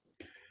given.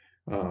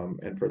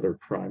 And for their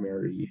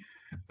primary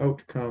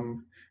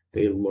outcome,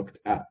 they looked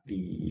at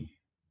the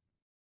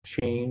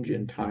change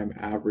in time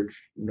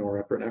average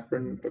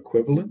norepinephrine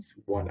equivalence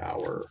 1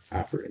 hour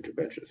after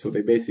intervention. So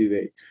they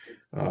basically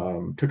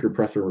took your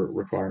pressor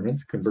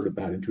requirements, converted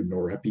that into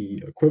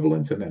norepi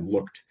equivalence, and then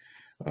looked,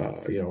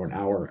 an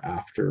hour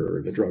after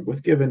the drug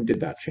was given,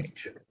 did that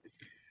change?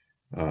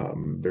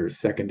 There's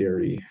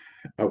secondary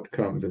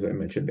outcomes, as I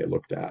mentioned. They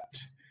looked at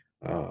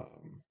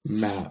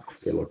MAP,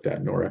 they looked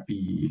at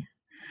norepi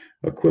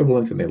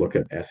equivalence, and they looked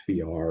at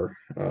SVR,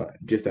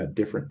 just at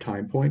different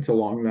time points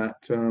along that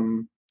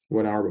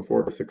 1 hour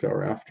before to 6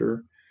 hour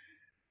after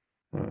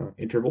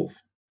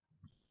intervals.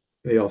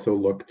 They also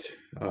looked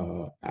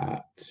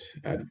at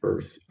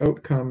adverse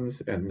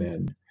outcomes, and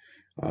then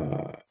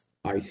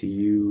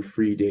ICU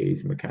free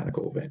days,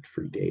 mechanical event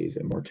free days,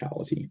 and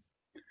mortality.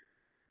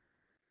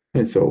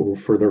 And so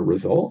for the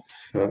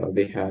results,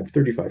 they had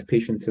 35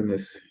 patients in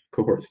this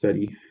cohort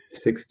study,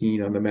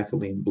 16 on the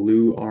methylene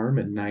blue arm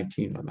and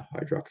 19 on the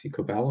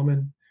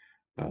hydroxycobalamin.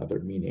 Their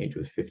mean age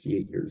was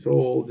 58 years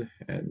old,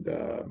 and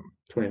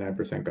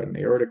 29% got an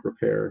aortic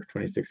repair,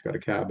 26 got a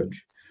CABG,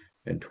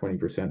 and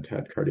 20%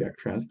 had cardiac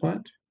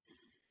transplant.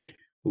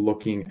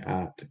 Looking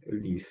at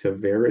the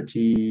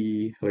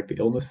severity, like the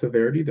illness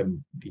severity, the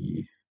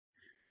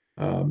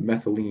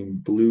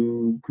methylene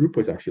blue group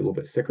was actually a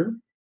little bit sicker.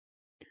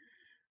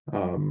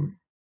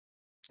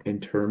 In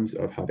terms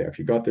of how they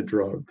actually got the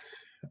drugs,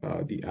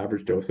 the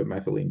average dose of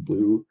methylene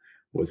blue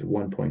was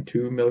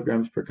 1.2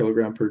 milligrams per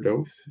kilogram per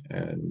dose,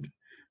 and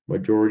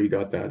majority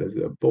got that as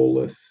a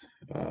bolus.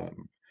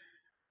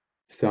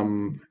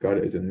 Some got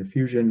it as an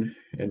infusion,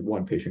 and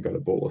one patient got a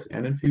bolus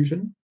and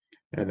infusion.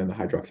 And then the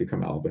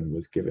hydroxycobalamin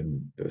was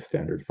given the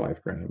standard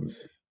 5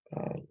 grams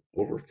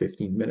over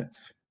 15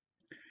 minutes.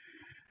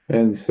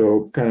 And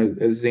so, kind of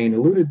as Zane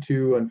alluded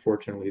to,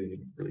 unfortunately, they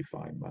didn't really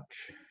find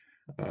much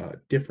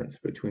difference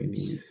between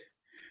these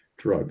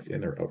drugs in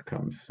their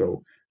outcomes.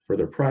 So for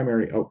their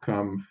primary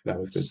outcome, that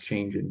was the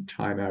change in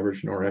time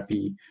average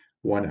norepi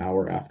 1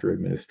 hour after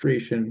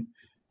administration.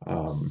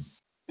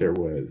 There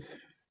was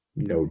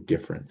no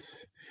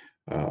difference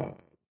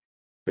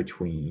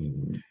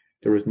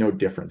there was no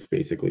difference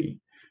basically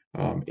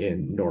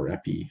in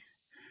norepi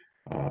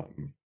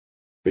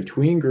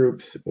between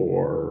groups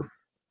or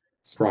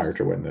prior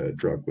to when the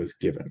drug was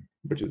given,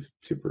 which is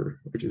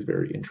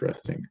very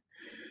interesting.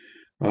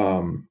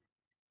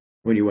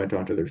 When you went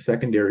on to their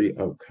secondary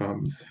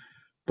outcomes,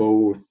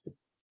 both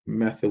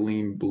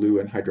methylene blue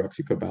and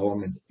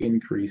hydroxycobalamin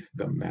increased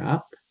the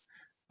MAP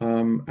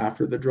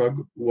after the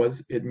drug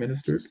was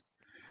administered.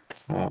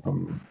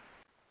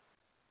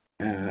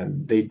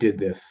 And they did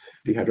this,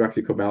 the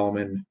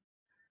hydroxycobalamin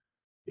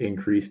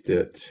increased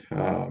it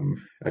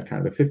at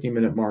kind of the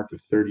 15-minute mark, the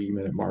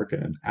 30-minute mark,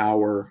 and an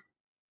hour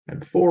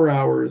and 4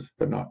 hours,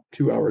 but not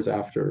 2 hours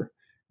after.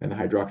 And the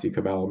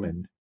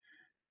hydroxycobalamin,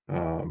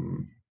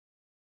 the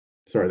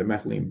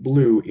methylene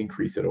blue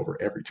increased it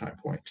over every time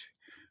point,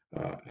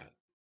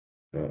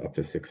 up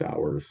to 6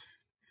 hours.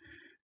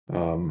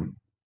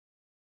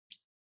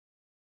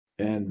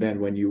 And then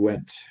when you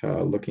went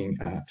looking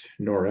at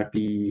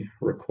norepi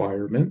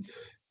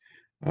requirements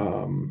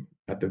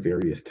at the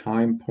various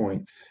time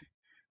points,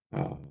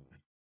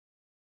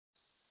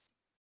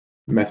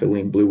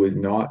 methylene blue was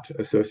not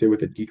associated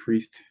with a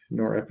decreased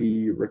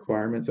norepi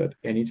requirements at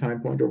any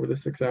time point over the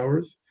 6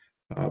 hours,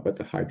 but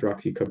the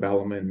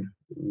hydroxycobalamin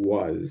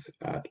was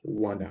at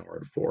 1 hour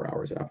and 4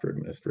 hours after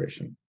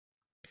administration.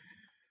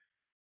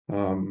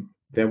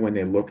 Then when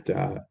they looked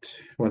at,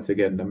 once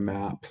again, the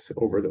MAPs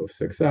over those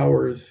 6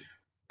 hours,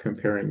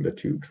 comparing the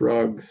two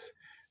drugs,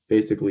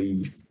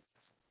 basically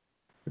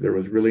there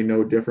was really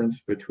no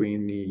difference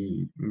between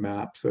the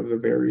MAPs of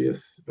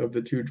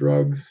the two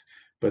drugs,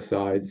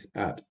 besides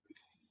at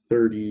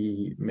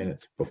 30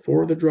 minutes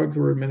before the drugs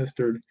were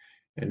administered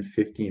and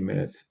 15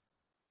 minutes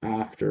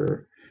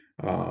after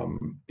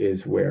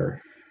is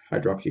where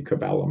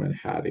hydroxycobalamin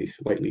had a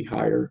slightly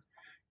higher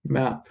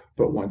MAP,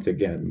 but once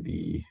again,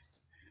 the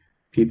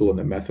people in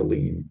the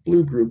methylene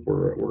blue group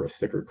were a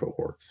sicker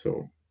cohort,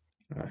 so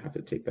I have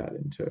to take that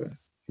into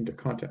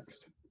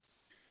context.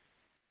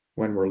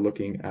 When we're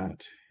looking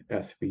at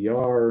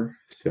SVR,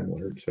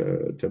 similar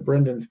to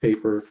Brendan's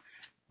paper,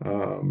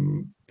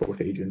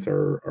 both agents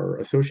are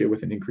associated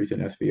with an increase in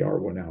SVR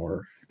 1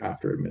 hour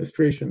after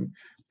administration,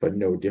 but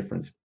no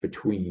difference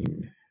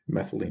between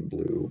methylene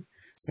blue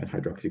and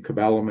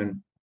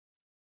hydroxycobalamin.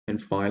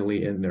 And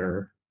finally, in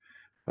their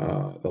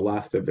the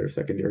last of their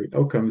secondary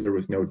outcomes, there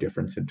was no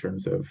difference in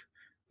terms of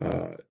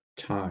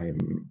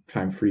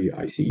time-free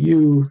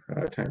ICU,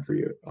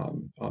 time-free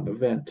on the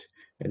vent,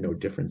 and no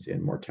difference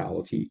in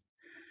mortality.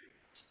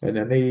 And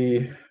then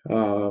they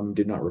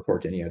did not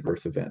report any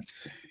adverse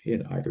events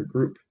in either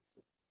group.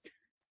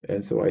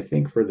 And so I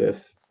think for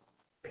this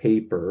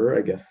paper,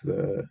 I guess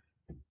the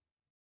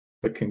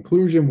the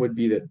conclusion would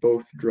be that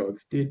both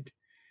drugs did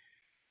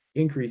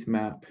increase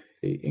MAP,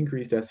 they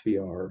increased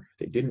SVR,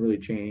 they didn't really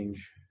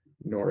change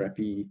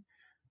norepi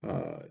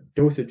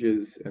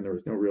dosages, and there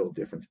was no real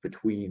difference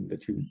between the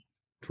two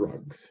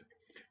drugs.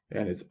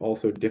 And it's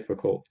also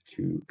difficult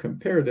to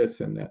compare this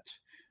in that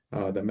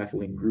the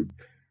methylene group,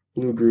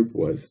 blue group,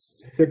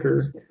 was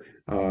thicker,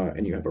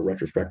 and you have a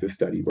retrospective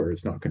study where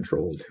it's not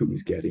controlled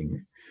who's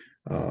getting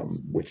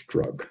which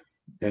drug.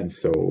 And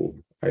so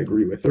I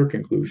agree with their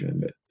conclusion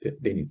that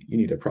you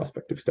need a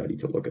prospective study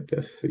to look at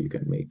this so you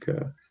can make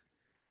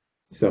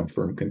some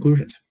firm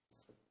conclusions.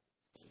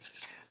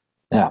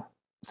 Yeah.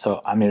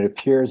 So, I mean, it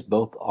appears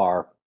both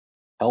are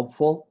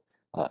helpful.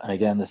 And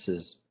again, this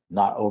is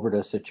not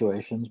overdose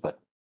situations,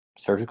 but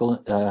surgical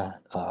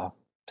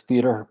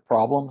theater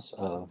problems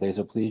of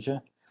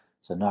vasoplegia.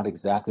 So not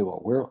exactly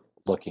what we're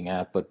looking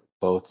at, but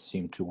both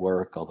seem to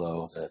work,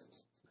 although the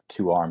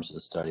two arms of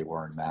the study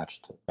weren't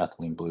matched.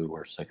 Methylene blue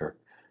were sicker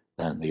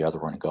than the other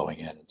one going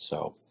in.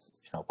 So,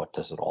 what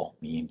does it all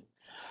mean?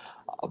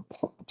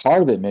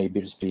 Part of it may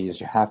just be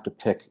is you have to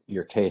pick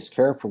your case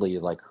carefully,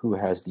 like who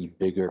has the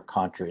bigger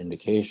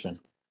contraindication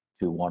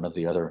to one of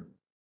the other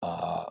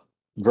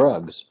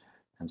drugs.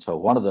 And so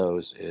one of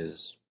those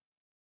is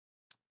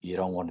you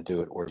don't want to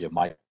do it, or you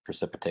might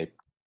precipitate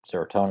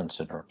serotonin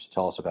syndrome. So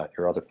tell us about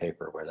your other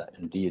paper where that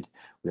indeed,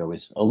 we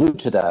always allude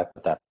to that,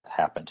 but that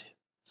happened.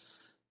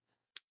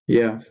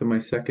 Yeah, so my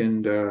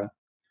second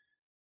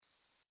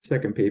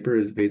paper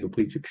is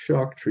vasoplegic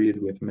shock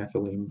treated with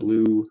methylene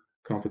blue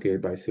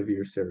complicated by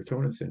severe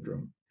serotonin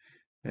syndrome.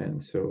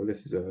 And so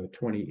this is a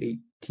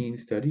 2018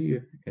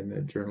 study in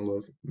the Journal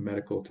of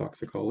Medical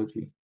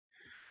Toxicology.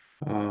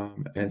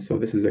 And so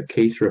this is a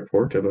case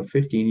report of a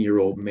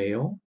 15-year-old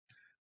male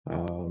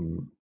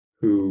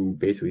who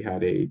basically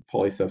had a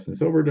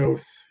polysubstance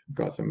overdose,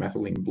 got some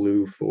methylene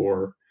blue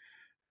for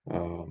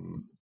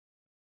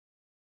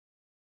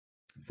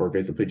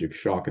vasoplegic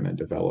shock, and then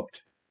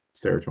developed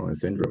serotonin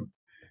syndrome.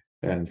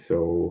 And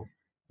so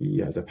he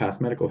has a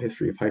past medical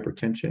history of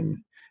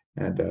hypertension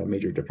and a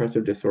major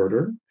depressive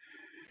disorder.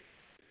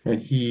 And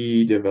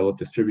he developed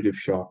distributive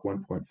shock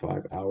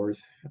 1.5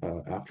 hours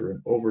after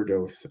an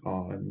overdose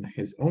on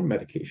his own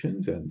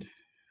medications, and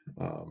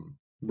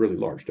really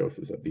large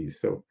doses of these.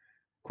 So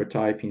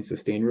quetiapine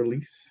sustained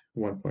release,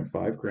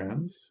 1.5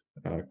 grams,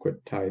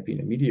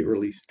 quetiapine immediate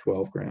release,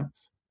 12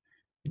 grams,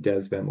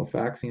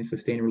 desvenlafaxine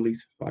sustained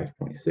release,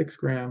 5.6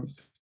 grams,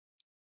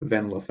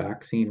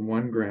 venlafaxine,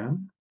 1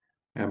 gram,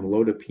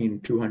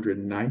 amlodipine,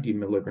 290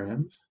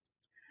 milligrams,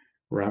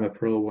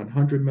 ramipril,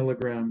 100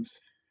 milligrams,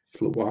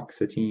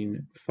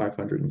 fluoxetine,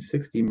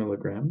 560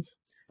 milligrams,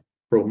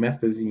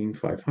 promethazine,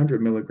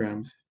 500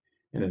 milligrams,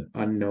 and an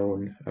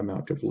unknown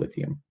amount of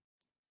lithium.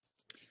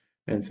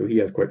 And so he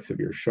has quite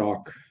severe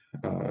shock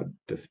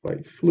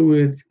despite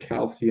fluids,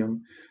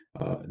 calcium,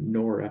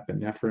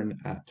 norepinephrine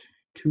at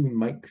 2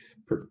 mics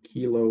per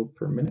kilo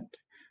per minute,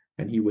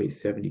 and he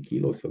weighs 70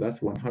 kilos, so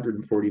that's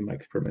 140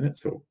 mics per minute,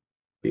 so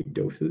big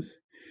doses,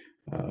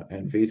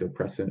 and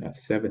vasopressin at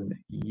 7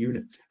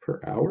 units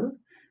per hour,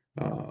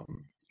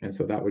 and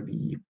so that would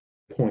be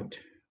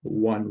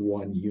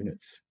 0.11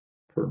 units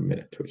per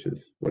minute, which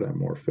is what I'm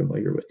more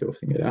familiar with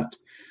dosing it at.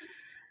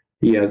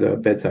 He has a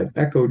bedside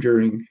echo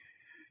during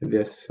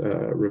this,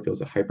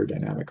 reveals a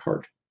hyperdynamic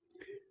heart.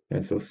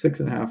 And so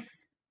 6.5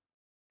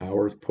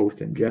 hours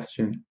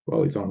post-ingestion,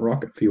 while he's on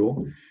rocket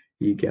fuel,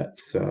 he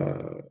gets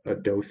a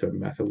dose of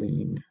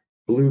methylene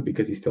blue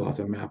because he still has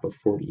a MAP of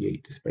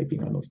 48 despite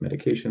being on those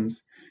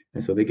medications.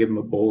 And so they give him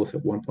a bolus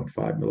of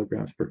 1.5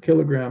 milligrams per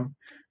kilogram,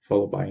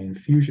 followed by an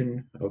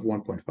infusion of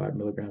 1.5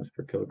 milligrams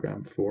per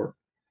kilogram for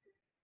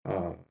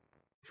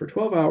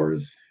 12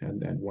 hours,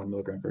 and then 1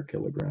 milligram per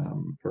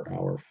kilogram per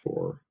hour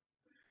for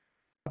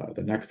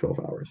the next 12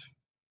 hours.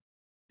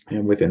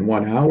 And within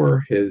 1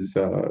 hour, his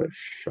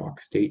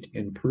shock state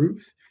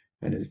improves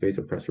and his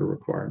vasopressor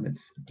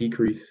requirements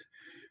decrease.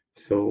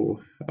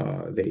 So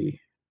they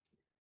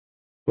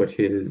put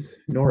his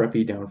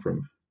norepi down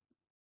from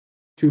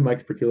 2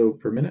 mics per kilo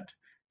per minute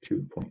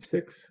to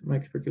 0.6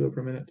 mics per kilo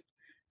per minute.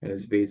 And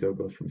his vaso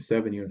goes from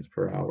 7 units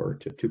per hour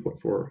to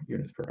 2.4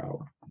 units per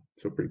hour.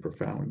 So pretty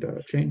profound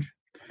change.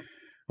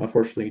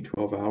 Unfortunately,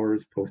 12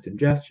 hours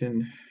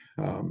post-ingestion,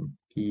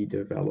 he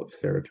develops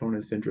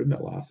serotonin syndrome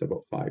that lasts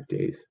about 5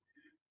 days.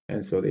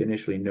 And so they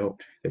initially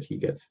note that he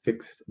gets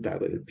fixed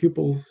dilated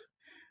pupils,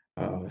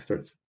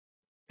 starts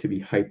to be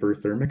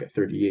hyperthermic at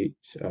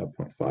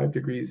 38.5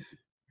 degrees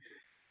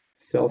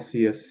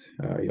Celsius.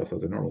 He also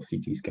has a normal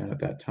CT scan at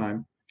that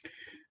time.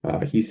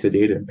 He's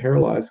sedated and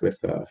paralyzed with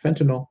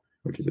fentanyl,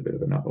 which is a bit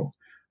of a no,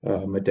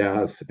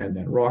 Madaz, and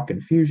then rock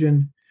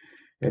infusion.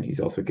 And he's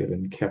also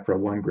given Keppra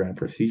 1 gram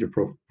for seizure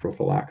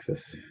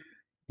prophylaxis.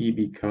 He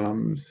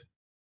becomes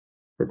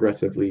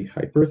progressively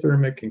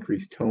hyperthermic,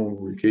 increased tone,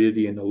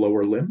 rigidity in the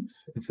lower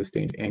limbs, and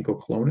sustained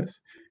ankylosing.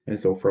 And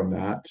so from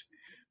that,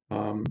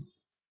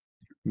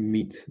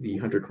 meets the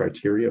Hunter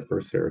criteria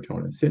for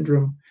serotonin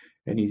syndrome,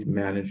 and he's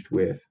managed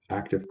with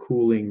active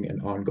cooling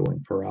and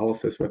ongoing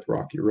paralysis with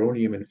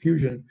rocuronium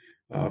infusion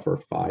for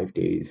 5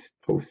 days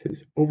post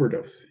his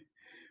overdose.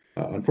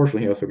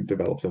 Unfortunately, he also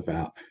develops a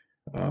VAP,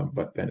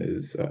 but then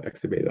is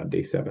extubated on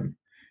day 7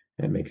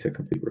 and makes a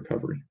complete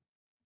recovery.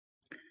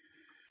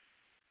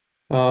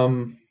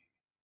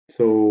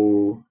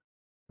 So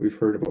we've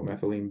heard about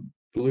methylene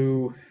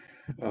blue.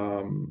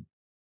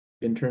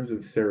 In terms of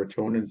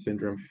serotonin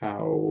syndrome,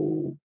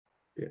 how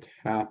it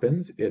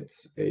happens,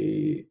 it's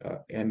a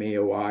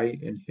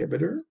MAOI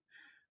inhibitor.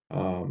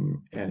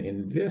 And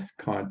in this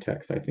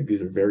context, I think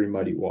these are very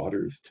muddy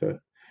waters.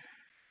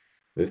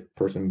 This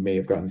person may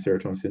have gotten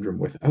serotonin syndrome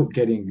without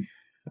getting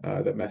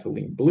the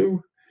methylene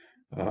blue,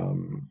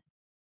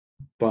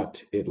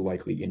 but it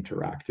likely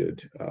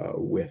interacted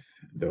with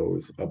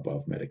those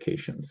above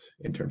medications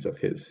in terms of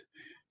his,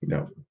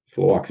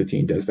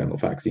 fluoxetine,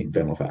 desvenlafaxine,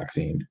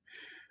 venlafaxine,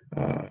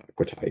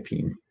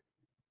 quetiapine.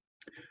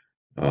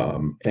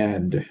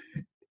 And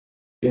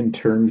in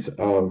terms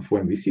of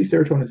when we see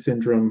serotonin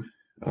syndrome,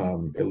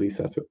 at least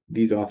that's what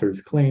these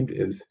authors claimed,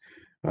 is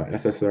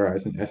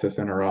SSRIs and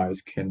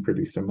SSNRIs can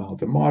produce a mild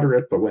to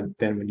moderate, but when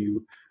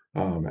you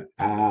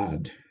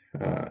add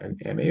an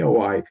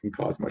MAOI, it can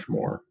cause much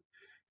more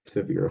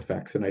severe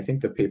effects. And I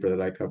think the paper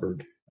that I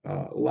covered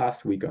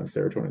last week on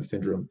serotonin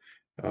syndrome,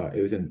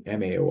 it was an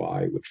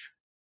MAOI, which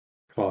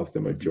caused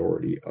the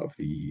majority of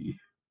the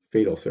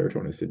fatal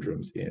serotonin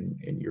syndromes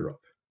in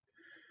Europe.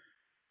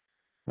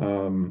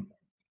 And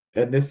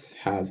this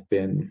has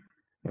been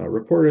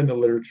reported in the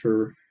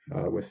literature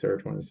with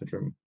serotonin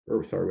syndrome,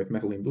 with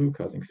methylene blue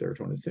causing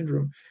serotonin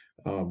syndrome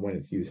when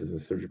it's used as a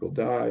surgical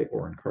dye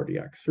or in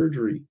cardiac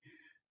surgery.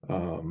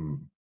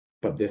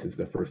 But this is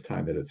the first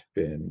time that it's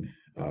been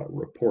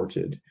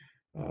reported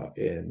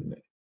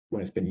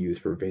when it's been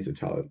used for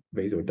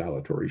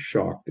vasodilatory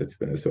shock that's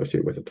been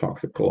associated with a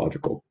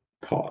toxicological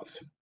cause.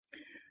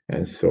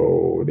 And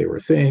so they were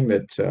saying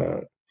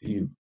that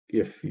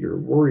if you're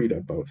worried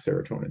about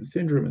serotonin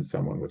syndrome in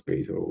someone with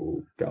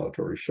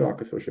vasodilatory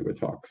shock associated with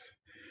tox,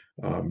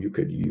 you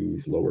could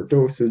use lower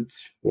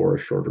dosage or a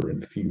shorter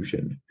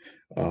infusion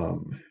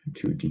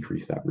to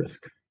decrease that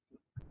risk.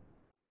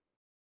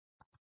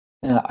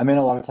 Yeah, I mean,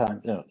 a lot of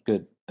times,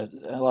 good.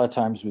 A lot of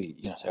times we,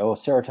 say, oh,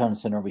 serotonin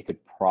syndrome, we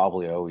could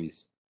probably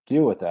always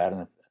deal with that,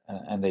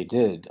 and they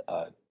did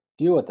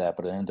deal with that,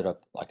 but it ended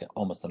up like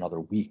almost another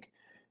week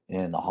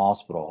in the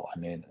hospital. I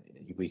mean,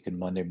 we can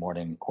Monday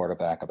morning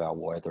quarterback about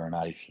whether or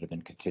not he should have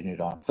been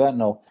continued on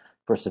fentanyl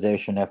for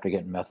sedation after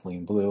getting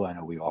methylene blue. I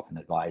know we often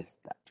advise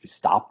that to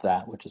stop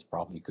that, which is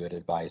probably good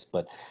advice.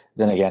 But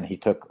then again, he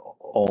took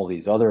all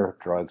these other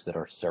drugs that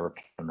are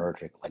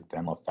serotonergic, like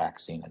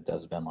venlafaxine and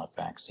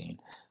desvenlafaxine,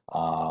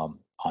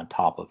 on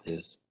top of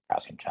his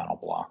calcium channel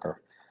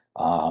blocker.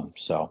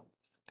 So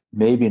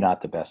maybe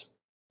not the best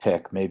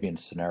pick. Maybe in a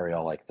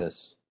scenario like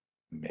this,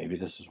 maybe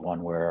this is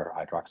one where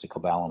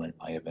hydroxycobalamin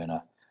might have been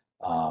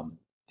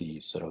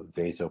the sort of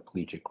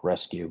vasoplegic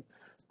rescue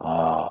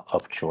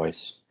of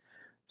choice.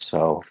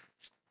 So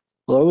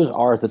those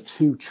are the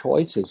two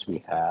choices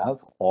we have,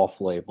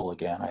 off-label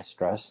again, I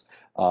stress,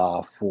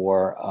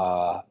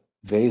 for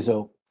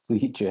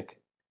vasoplegic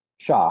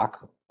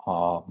shock,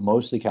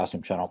 mostly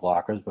calcium channel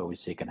blockers, but we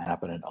see it can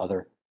happen in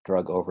other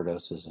drug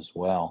overdoses as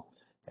well.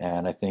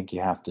 And I think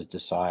you have to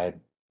decide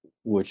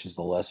which is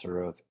the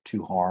lesser of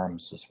two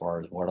harms as far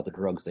as what are the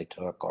drugs they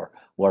took or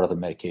what are the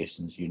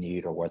medications you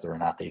need or whether or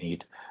not they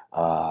need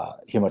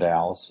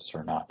hemodialysis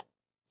or not.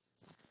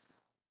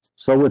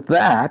 So with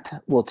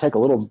that, we'll take a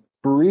little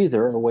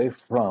breather away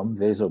from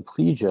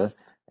vasoplegia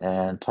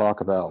and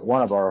talk about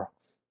one of our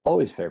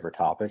always favorite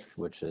topics,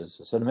 which is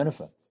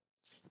acetaminophen.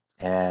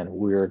 And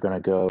we're going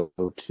to go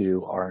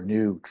to our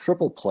new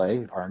triple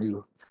play, our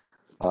new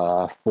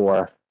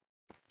for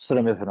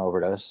acetaminophen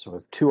overdose,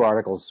 with 2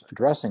 articles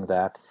addressing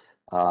that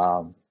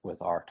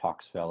with our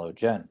Tox fellow,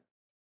 Jen.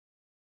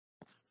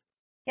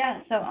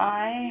 Yeah, so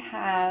I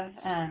have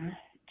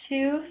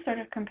 2 sort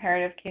of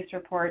comparative case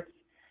reports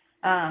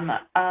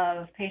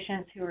of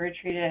patients who were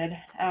treated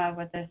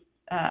with this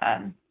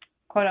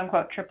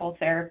quote-unquote triple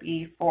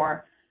therapy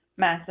for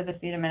massive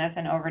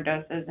acetaminophen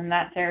overdoses, and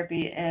that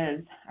therapy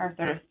is our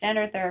sort of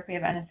standard therapy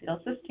of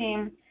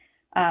N-acetylcysteine,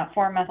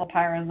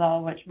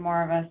 4-methylpyrazole, which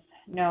more of us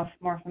know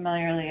more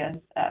familiarly as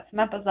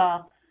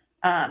fomepizole,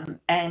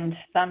 and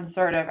some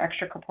sort of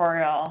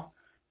extracorporeal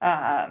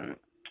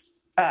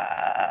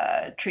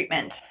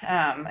treatment.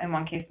 In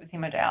one case with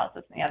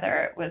hemodialysis, in the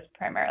other it was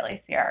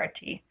primarily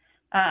CRRT.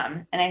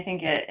 And I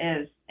think it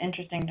is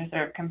interesting to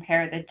sort of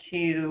compare the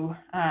two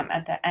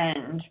at the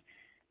end.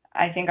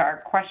 I think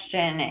our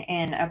question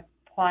in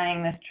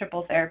applying this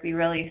triple therapy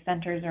really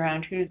centers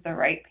around who's the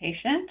right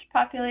patient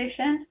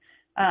population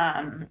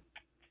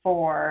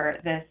for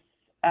this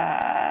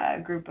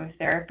group of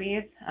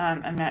therapies.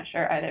 I'm not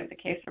sure either of the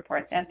case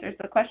reports answers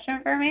the question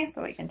for me,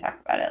 but we can talk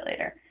about it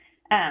later.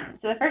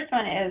 So the first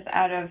one is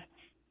out of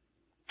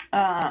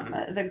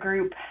the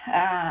group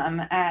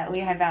at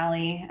Lehigh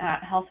Valley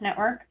Health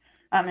Network.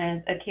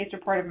 Is a case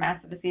report of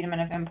massive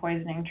acetaminophen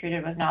poisoning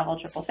treated with novel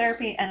triple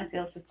therapy,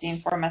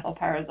 N-acetylcysteine,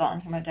 4-methylpyrazole,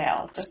 and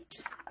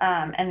hemodialysis.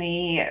 And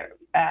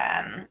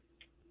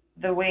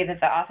the way that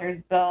the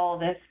authors bill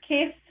this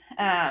case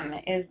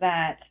is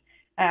that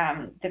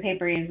The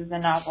paper uses a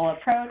novel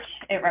approach.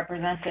 It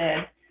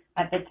represented,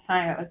 at the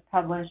time it was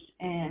published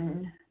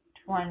in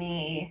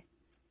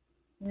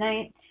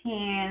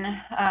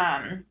 2019,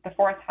 the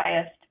fourth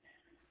highest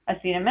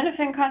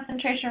acetaminophen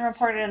concentration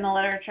reported in the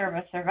literature of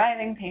a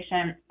surviving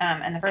patient,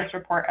 and the first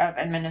report of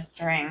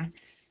administering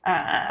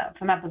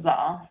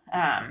fomepizole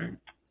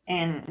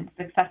in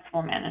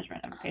successful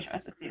management of a patient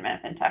with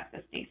acetaminophen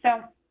toxicity.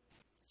 So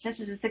this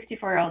is a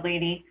 64-year-old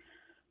lady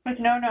with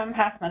no known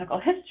past medical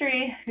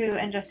history who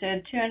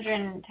ingested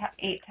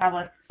 208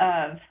 tablets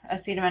of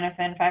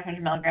acetaminophen,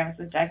 500 milligrams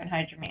with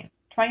diphenhydramine,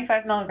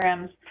 25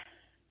 milligrams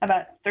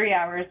about 3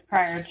 hours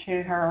prior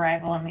to her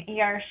arrival in the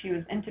ER. She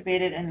was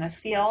intubated in the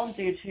field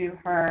due to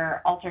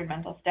her altered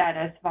mental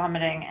status,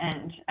 vomiting,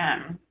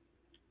 and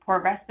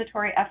poor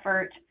respiratory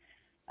effort.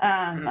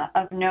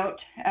 Of note,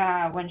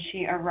 when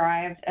she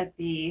arrived at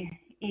the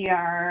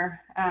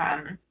ER,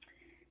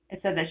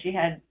 it said that she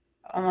had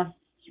almost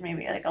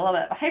maybe like a little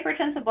bit of a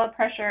hypertensive blood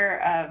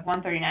pressure of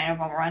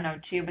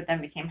 139/102, but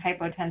then became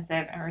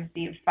hypotensive and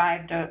received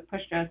 5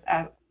 push doses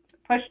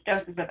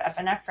of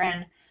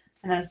epinephrine,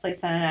 and then was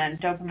placed on a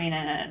dopamine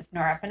and a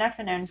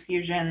norepinephrine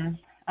infusions.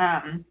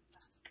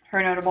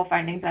 Her notable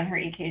findings on her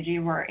EKG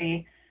were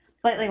a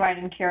slightly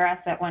widened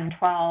QRS at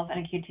 112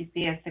 and a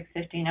QTc of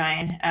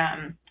 659,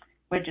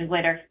 which is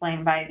later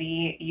explained by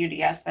the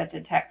UDS that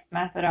detects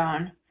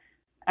methadone,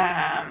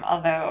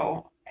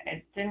 although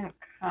it didn't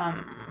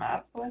come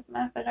up with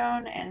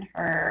methadone in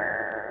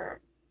her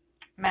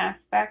mass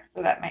spec,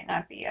 so that might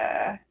not be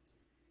I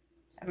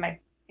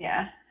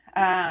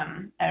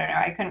don't know,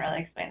 I couldn't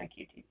really explain the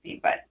QTc,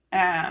 but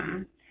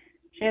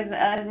she has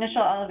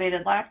initial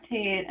elevated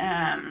lactate,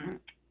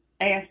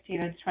 AST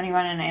that's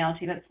 21 and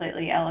ALT that's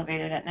slightly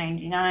elevated at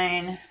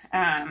 99,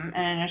 and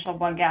initial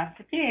blood gas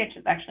to pH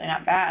is actually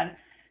not bad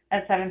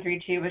at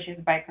 732, but she's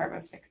a bicarb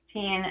of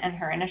 16, and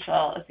her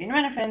initial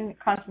acetaminophen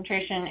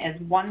concentration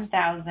is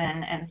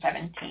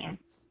 1,017.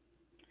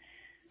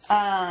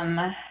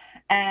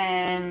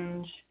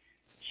 And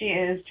she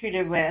is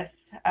treated with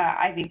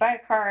IV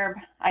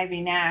bicarb, IV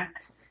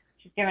NAC.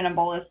 She's given a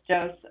bolus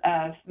dose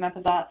of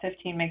fomepizole at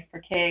 15 mg per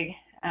kg,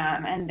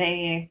 and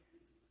they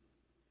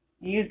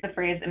use the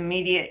phrase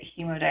immediate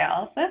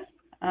hemodialysis,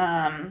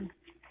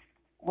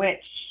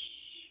 which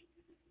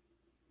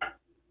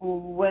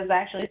was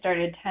actually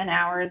started 10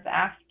 hours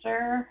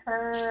after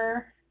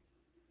her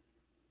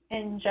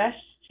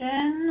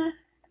ingestion,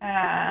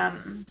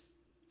 10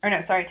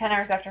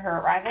 hours after her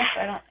arrival,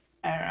 so I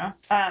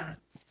don't know,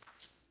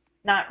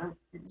 not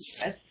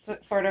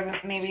sort of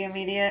maybe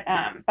immediate,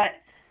 but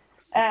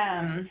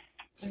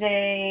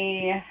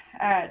they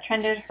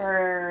trended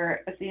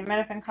her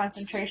acetaminophen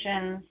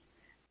concentrations.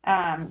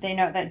 They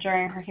note that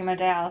during her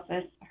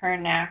hemodialysis, her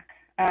NAC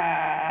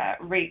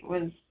rate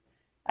was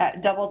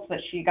doubled, so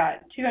that she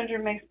got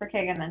 200 mg per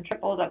kg and then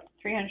tripled up to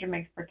 300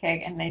 mg per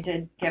kg, and they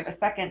did give a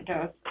second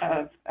dose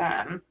of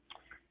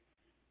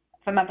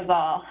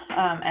fomepizole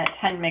at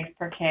 10 mg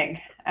per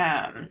kg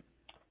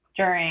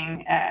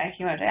during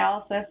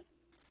hemodialysis.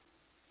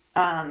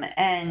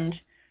 And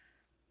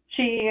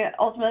she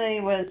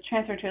ultimately was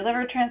transferred to a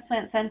liver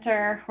transplant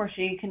center where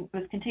she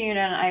was continued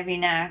on IV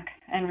NAC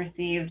and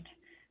received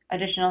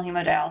additional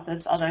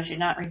hemodialysis, although she did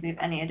not receive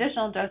any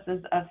additional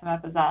doses of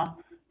fomepizole.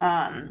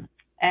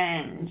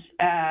 And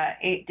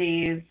 8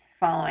 days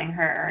following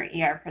her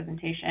ER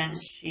presentation,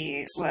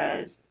 she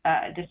was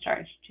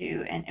discharged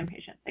to an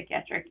inpatient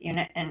psychiatric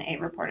unit in a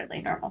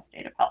reportedly normal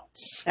state of health.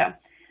 So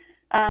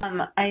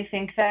I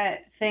think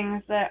that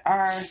things that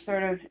are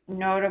sort of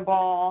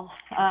notable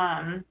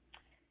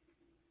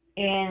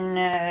in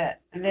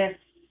this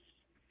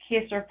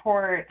case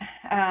report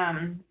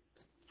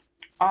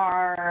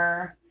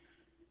are,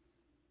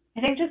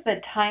 I think, just the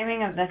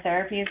timing of the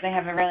therapies. They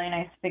have a really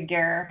nice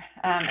figure,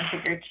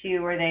 figure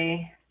 2, where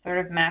they sort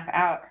of map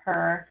out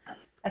her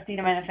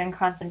acetaminophen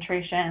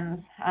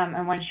concentrations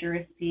and when she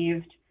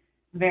received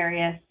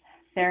various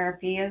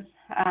therapies.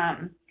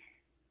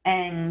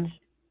 And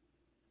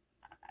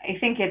I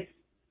think it's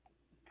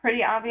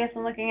pretty obvious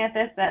in looking at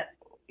this that,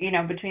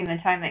 between the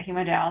time that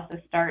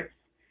hemodialysis starts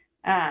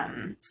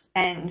and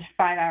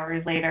 5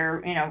 hours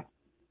later,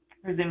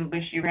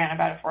 presumably she ran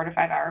about a 4 to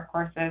 5 hour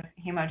course of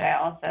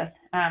hemodialysis.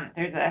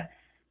 There's a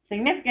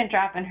significant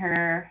drop in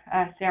her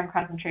serum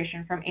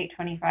concentration from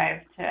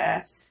 825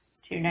 to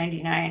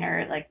 299,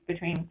 or like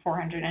between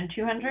 400 and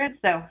 200.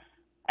 So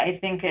I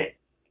think the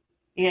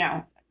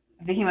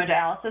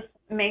hemodialysis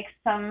makes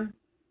some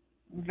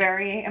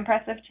very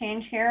impressive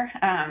change here.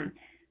 I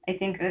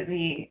think that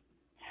the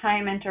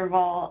time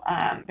interval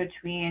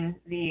between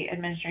the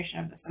administration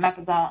of the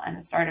fomepizole and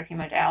the start of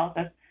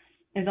hemodialysis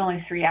is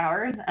only 3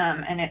 hours,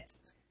 and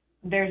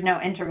there's no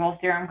interval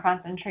serum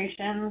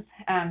concentrations,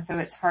 so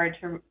it's hard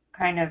to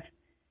kind of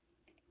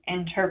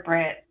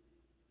interpret,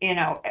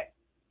 I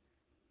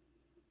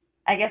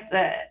guess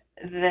the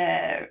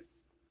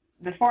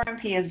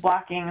 4MP is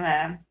blocking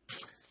the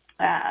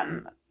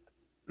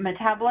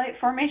metabolite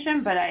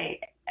formation, but I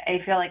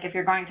feel like if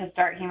you're going to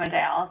start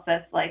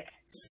hemodialysis,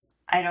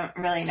 I don't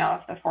really know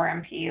if the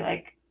 4MP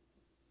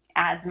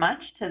adds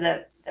much to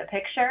the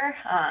picture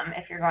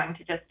if you're going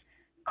to just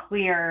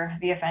clear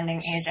the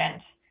offending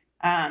agent,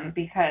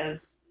 because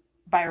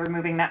by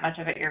removing that much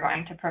of it, you're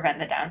going to prevent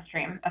the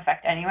downstream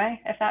effect anyway,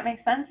 if that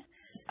makes sense.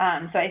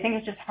 So I think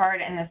it's just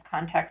hard in this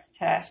context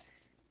to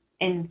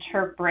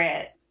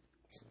interpret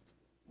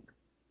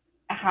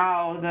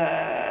how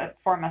the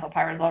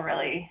 4-methylpyrazole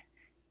really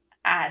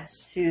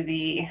adds to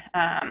the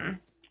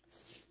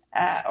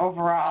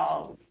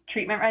overall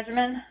treatment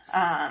regimen,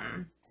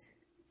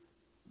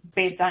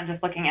 based on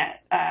just looking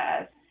at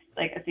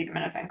like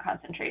acetaminophen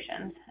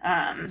concentrations.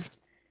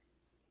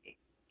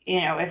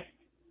 If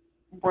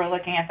we're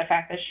looking at the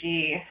fact that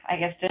she, I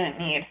guess, didn't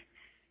need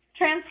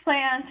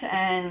transplant,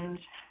 and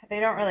they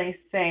don't really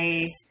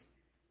say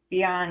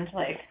beyond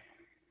like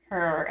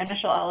her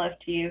initial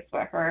LFTs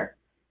what her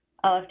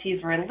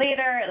LFTs were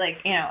later, like,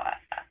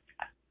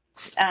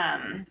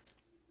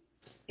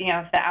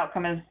 if the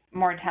outcome is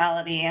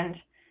mortality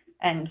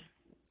and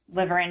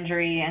liver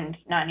injury and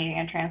not needing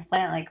a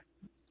transplant, like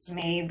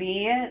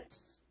maybe it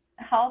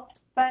helps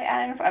by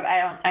adding.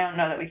 I don't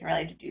know that we can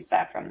really deduce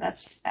that from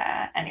this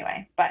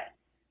anyway, but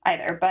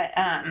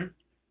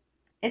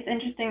it's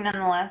interesting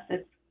nonetheless.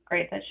 It's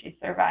great that she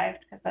survived,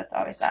 because that's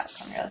always the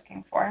outcome you're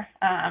looking for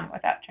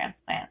without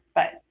transplant.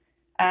 But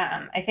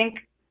I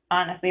think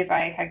honestly, if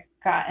I had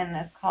gotten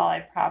this call, I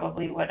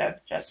probably would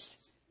have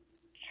just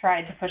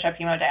tried to push up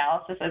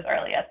hemodialysis as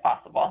early as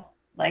possible.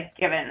 Like,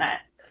 given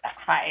that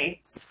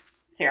high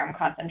serum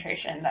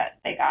concentration that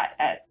they got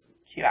at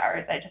 2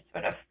 hours, I just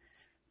would have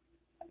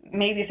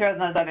maybe thrown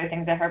those other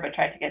things at her, but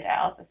tried to get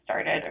dialysis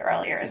started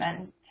earlier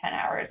than 10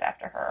 hours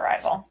after her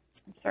arrival.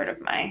 It's sort of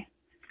my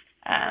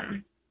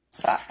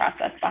thought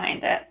process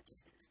behind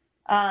it.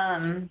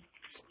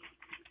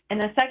 In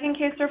the second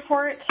case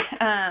report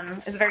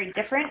is a very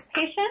different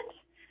patient.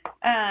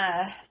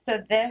 So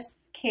this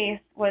case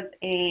was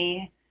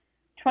a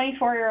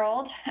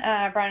 24-year-old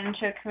brought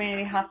into a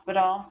community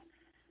hospital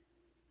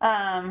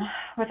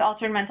with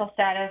altered mental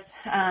status,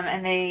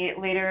 and they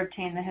later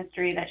obtained the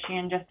history that she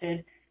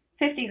ingested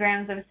 50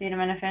 grams of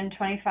acetaminophen,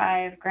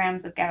 25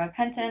 grams of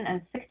gabapentin,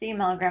 and 60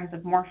 milligrams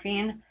of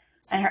morphine,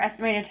 and her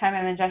estimated time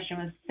of ingestion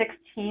was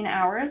 16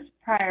 hours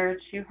prior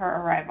to her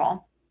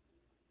arrival.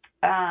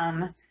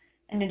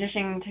 In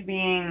addition to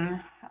being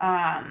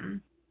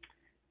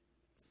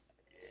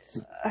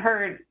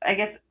her, I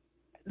guess,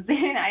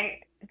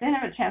 I didn't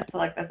have a chance to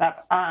look this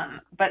up,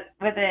 but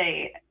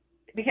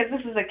because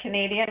this is a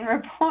Canadian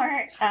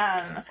report,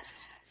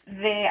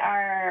 they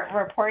are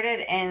reported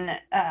in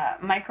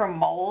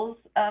micromoles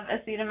of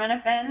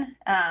acetaminophen.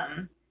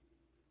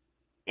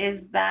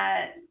 Is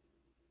that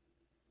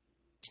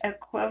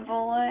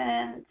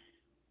equivalent?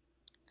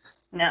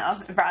 No,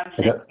 Rob's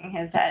shaking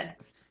his head.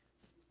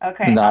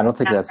 Okay. No, I don't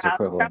think that's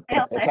equivalent.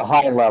 It's a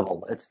high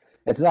level.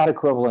 It's not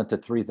equivalent to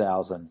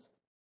 3,000,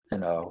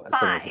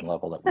 acetaminophen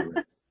level that we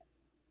were.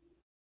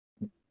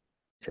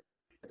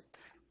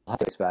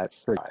 It's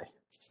pretty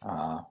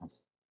high.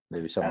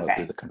 Maybe someone will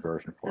do the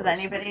conversion for us. Does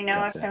anybody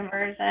know a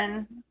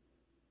conversion?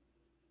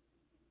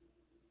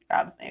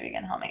 Rob, maybe you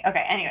can help me.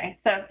 Okay, anyway,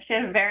 so she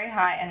had a very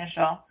high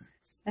initial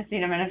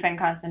acetaminophen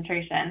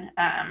concentration.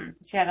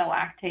 She had a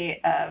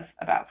lactate of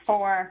about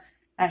 4.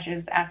 She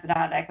was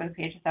acidotic with a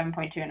pH of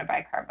 7.2 and a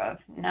bicarb of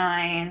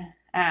 9.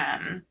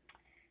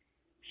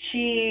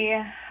 She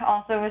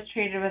also was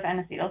treated with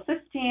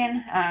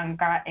N-acetylcysteine,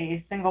 got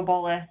a single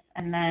bolus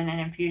and then an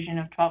infusion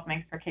of 12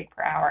 mg per kg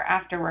per hour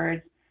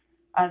afterwards,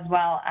 as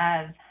well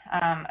as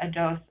a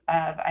dose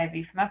of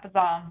IV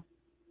fomepizole.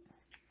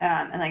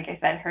 And like I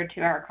said, her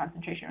 2-hour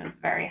concentration was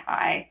very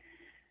high.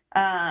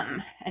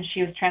 And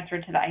she was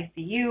transferred to the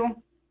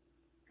ICU.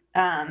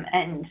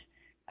 And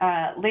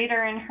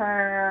later in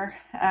her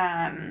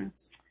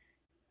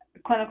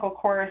clinical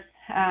course,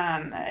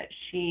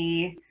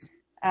 she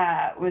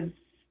was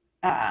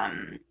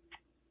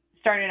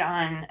started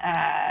on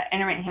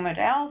intermittent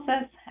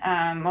hemodialysis,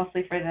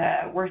 mostly for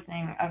the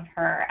worsening of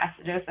her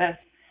acidosis.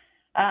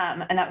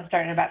 And that was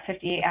started about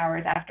 58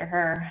 hours after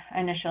her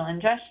initial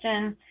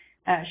ingestion.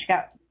 She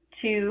got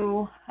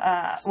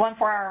one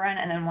 4-hour run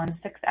and then one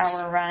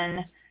 6-hour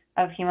run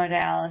of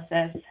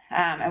hemodialysis,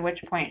 at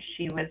which point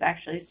she was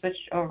actually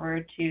switched over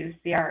to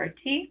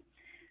CRRT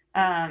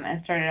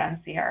and started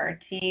on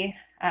CRRT,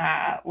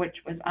 which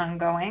was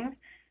ongoing.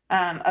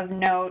 Of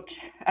note,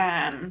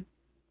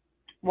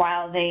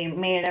 while they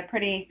made a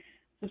pretty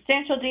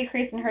substantial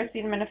decrease in her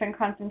acetaminophen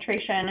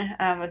concentration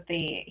with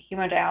the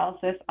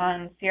hemodialysis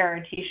on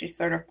CRRT, she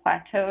sort of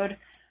plateaued.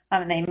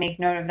 And they make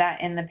note of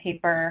that in the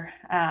paper,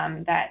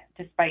 that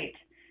despite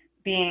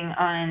being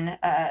on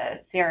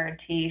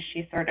CRRT,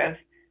 she sort of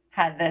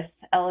had this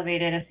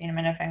elevated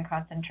acetaminophen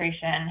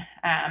concentration.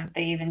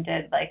 They even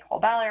did like whole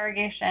bowel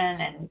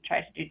irrigation and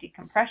tried to do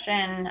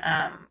decompression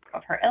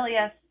of her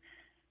ileus.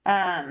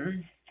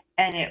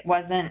 And it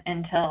wasn't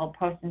until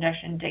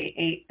post-ingestion day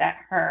 8 that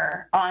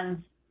her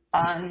on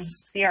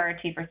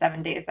CRRT for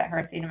 7 days that her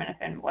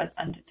acetaminophen was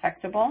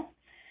undetectable.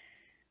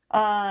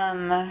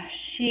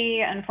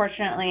 She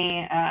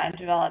unfortunately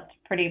developed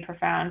pretty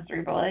profound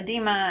cerebral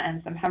edema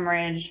and some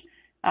hemorrhage,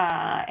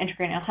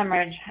 intracranial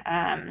hemorrhage,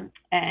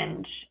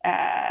 and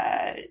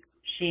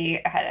she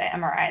had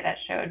an MRI that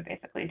showed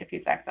basically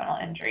diffuse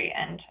axonal injury,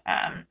 and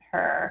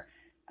her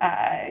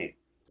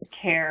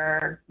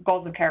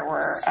goals of care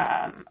were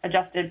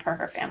adjusted per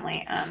her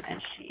family,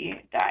 and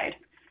she died.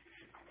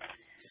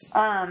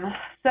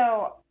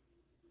 So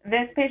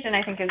this patient,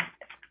 I think, is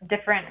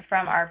different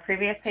from our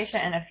previous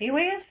patient in a few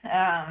ways.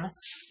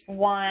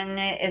 One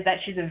is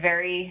that she's a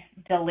very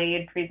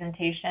delayed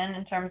presentation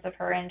in terms of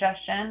her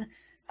ingestion.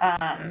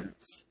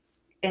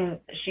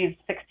 She's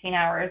 16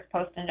 hours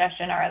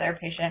post-ingestion. Our other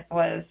patient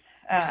was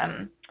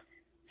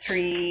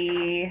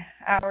 3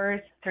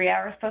 hours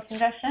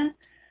post-ingestion.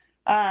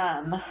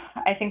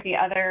 I think the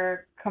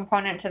other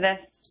component to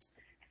this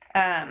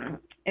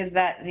is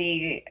that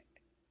the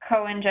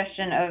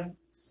co-ingestion of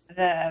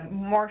the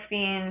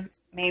morphine,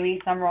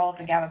 maybe some role of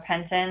the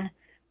gabapentin.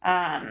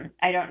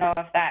 I don't know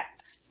if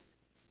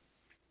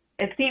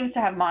it seems to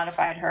have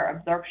modified her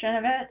absorption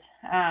of it,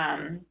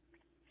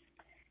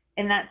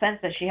 in that sense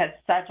that she had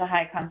such a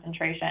high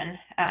concentration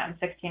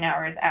 16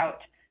 hours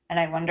out. And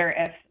I wonder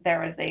if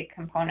there was a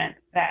component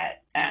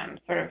that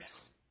sort of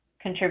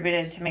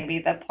contributed to maybe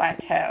the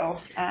plateau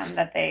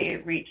that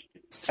they reached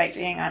by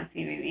being on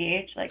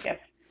CVVH, like if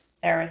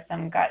there was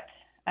some gut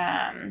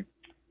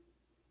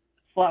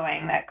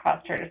slowing that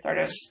caused her to sort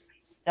of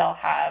still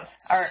have,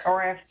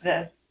 or if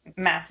the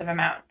massive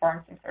amount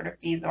formed some sort of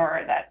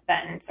Bezor that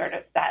then sort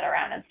of sat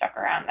around and stuck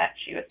around that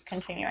she was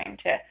continuing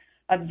to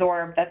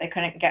absorb, that they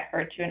couldn't get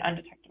her to an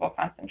undetectable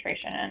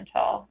concentration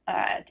until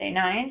day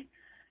 9.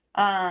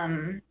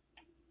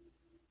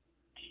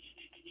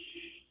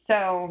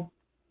 So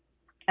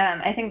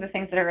I think the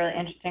things that are really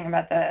interesting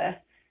about the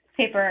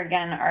paper,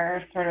 again,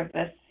 are sort of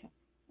this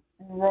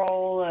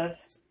role of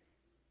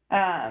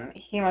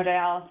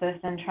hemodialysis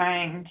and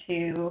trying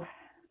to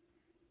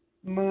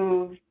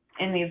move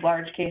in these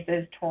large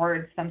cases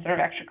towards some sort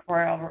of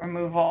extracorporeal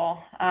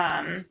removal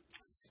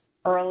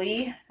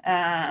early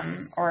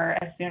or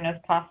as soon as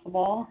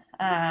possible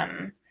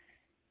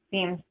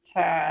seems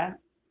to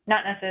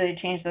not necessarily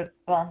change the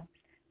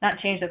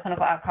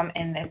clinical outcome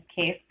in this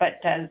case, but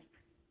does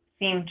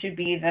seem to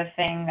be the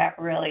thing that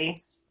really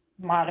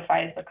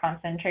modifies the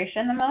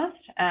concentration the most.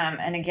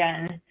 And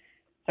again,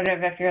 sort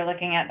of if you're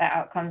looking at the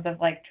outcomes of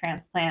like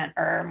transplant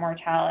or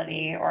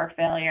mortality or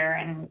failure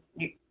and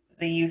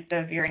the use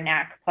of your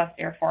NAC plus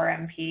your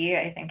 4-MP,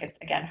 I think it's,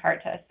 again,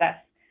 hard to assess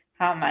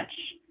how much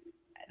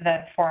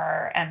the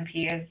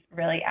 4-MP is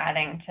really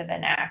adding to the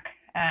NAC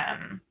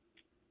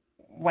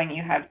when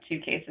you have two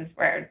cases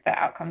where the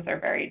outcomes are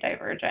very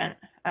divergent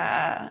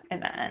in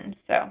the end.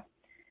 So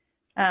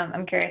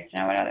I'm curious to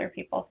know what other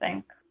people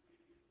think.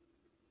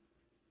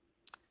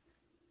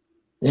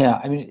 Yeah,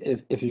 I mean,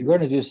 if you're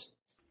going to do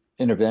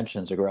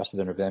interventions, aggressive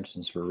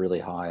interventions for really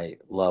high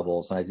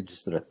levels, and I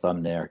just did a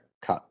thumbnail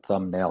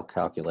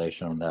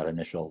calculation on that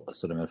initial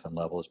acetaminophen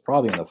level, is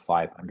probably in the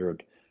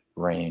 500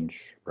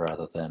 range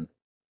rather than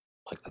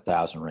like the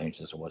 1,000 range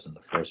as it was in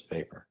the first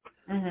paper.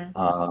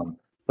 Mm-hmm.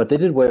 But they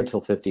did wait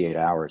until 58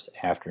 hours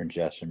after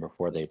ingestion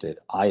before they did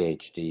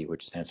IHD,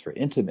 which stands for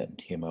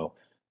intermittent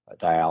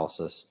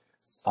hemodialysis.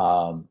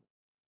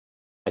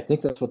 I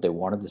think that's what they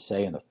wanted to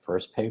say in the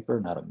first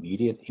paper, not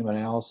immediate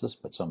hemodialysis,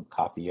 but some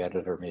copy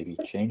editor maybe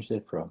changed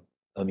it from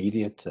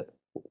immediate to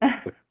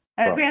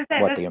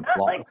what they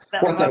implied.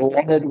 What they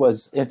wanted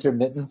was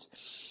intermittent.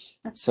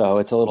 So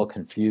it's a little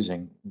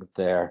confusing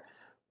there.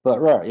 But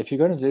right, if you're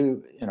going to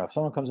do, if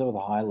someone comes in with a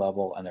high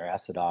level and they're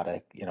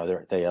acidotic,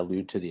 they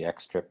allude to the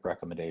XTRIP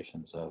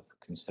recommendations of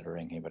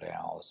considering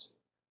hemodialysis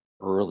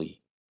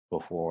early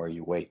before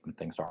you wait when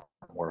things aren't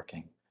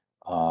working.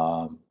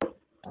 And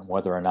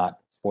whether or not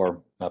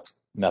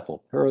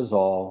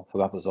 4-methylpyrazole,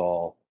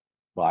 fomepizole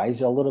buys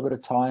you a little bit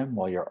of time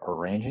while you're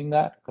arranging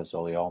that, because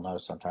we all know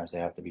sometimes they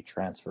have to be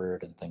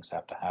transferred and things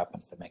have to happen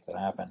to make that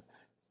happen.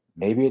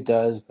 Maybe it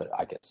does, but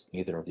I guess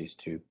neither of these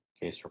two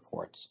case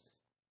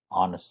reports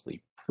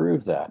honestly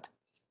prove that,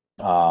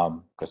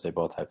 because they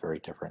both have very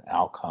different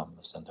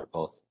outcomes and they're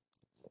both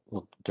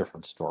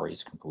different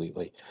stories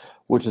completely,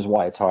 which is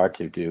why it's hard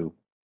to do,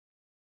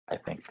 I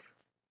think,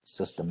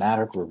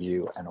 systematic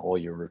review, and all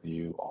your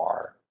review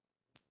are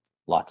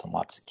lots and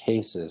lots of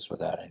cases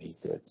without any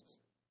good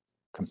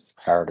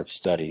comparative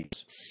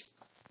studies.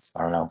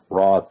 I don't know,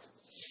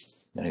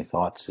 Roth, any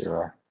thoughts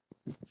here?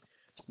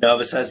 No,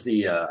 besides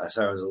sorry,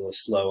 I was a little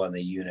slow on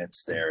the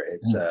units there.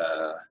 It's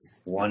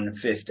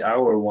 150,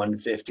 our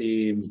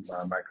 150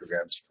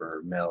 micrograms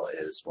per mil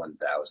is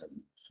 1,000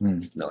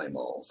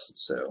 millimoles.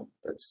 So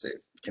that's the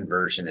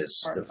conversion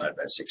is divided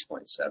by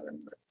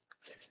 6.7.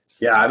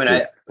 Yeah, I mean,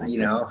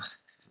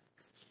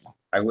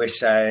 I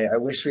wish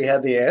we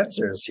had the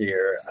answers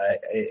here.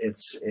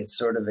 It's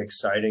sort of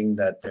exciting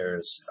that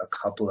there's a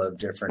couple of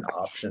different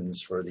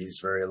options for these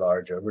very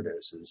large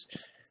overdoses.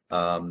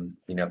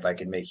 If I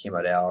could make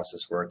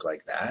hemodialysis work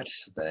like that,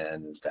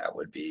 then that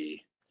would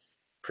be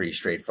pretty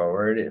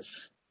straightforward.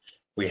 If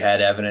we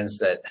had evidence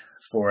that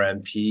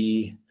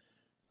 4-MP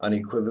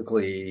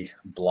unequivocally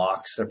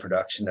blocks the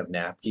production of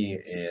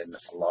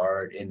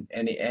NAPQI in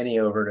any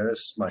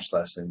overdose, much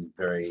less in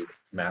very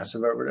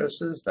massive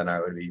overdoses, then I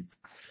would be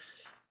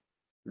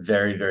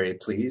very, very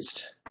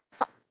pleased.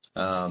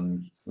 We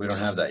don't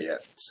have that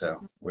yet,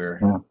 so we're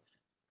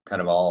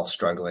kind of all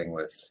struggling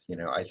with,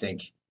 I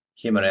think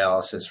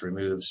hemodialysis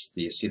removes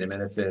the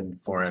acetaminophen,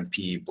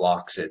 4MP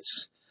blocks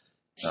its,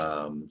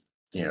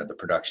 the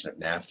production of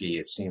NAPQI.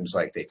 It seems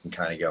like they can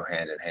kind of go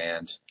hand in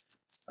hand.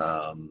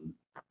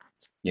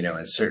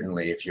 And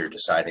certainly if you're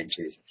deciding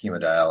to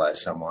hemodialyze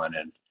someone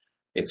and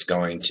it's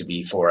going to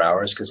be 4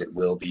 hours, because it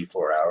will be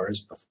 4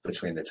 hours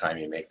between the time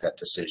you make that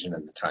decision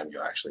and the time you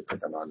actually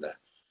put them on the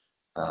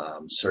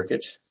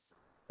circuit,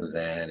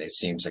 then it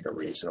seems like a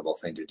reasonable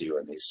thing to do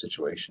in these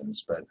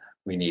situations. But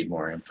we need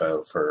more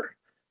info for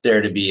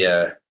there to be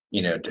a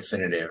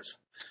definitive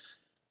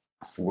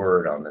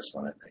word on this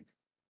one, I think.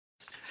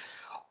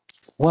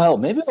 Well,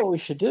 maybe what we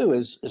should do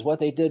is what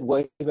they did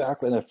way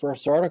back in the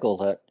first article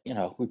that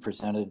we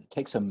presented.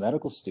 Take some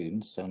medical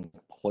students and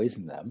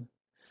poison them,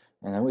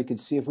 and then we can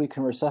see if we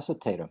can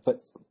resuscitate them. But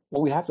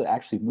we have to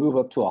actually move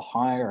up to a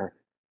higher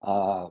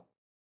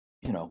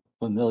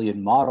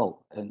mammalian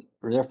model, and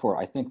therefore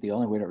I think the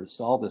only way to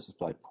resolve this is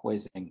by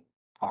poisoning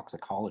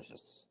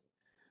toxicologists.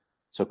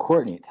 So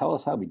Courtney, tell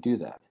us how we do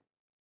that.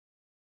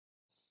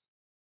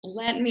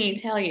 Let me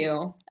tell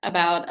you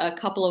about a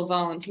couple of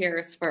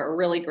volunteers for a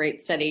really great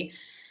study.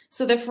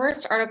 So the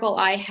first article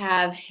I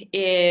have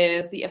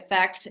is the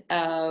effect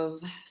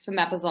of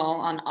fomepizole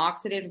on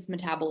oxidative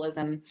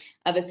metabolism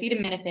of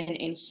acetaminophen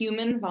in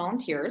human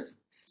volunteers.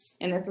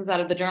 And this was out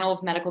of the Journal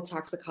of Medical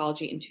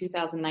Toxicology in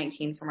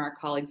 2019 from our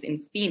colleagues in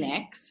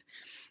Phoenix.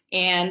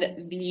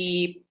 And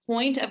the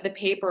point of the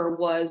paper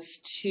was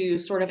to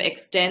sort of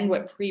extend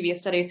what previous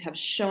studies have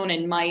shown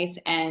in mice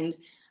and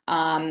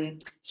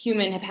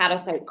human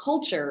hepatocyte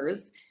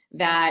cultures,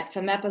 that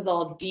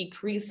fomepizole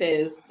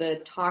decreases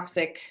the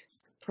toxic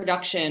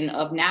production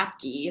of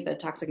NAPQI, the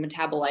toxic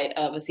metabolite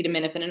of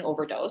acetaminophen in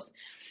overdose,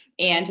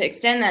 and to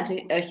extend that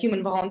to a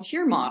human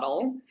volunteer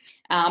model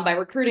by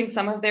recruiting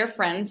some of their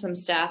friends, some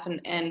staff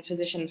and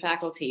physician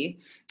faculty,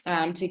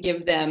 to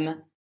give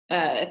them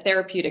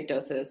therapeutic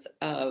doses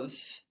of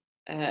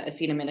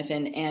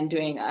acetaminophen and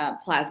doing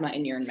plasma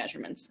and urine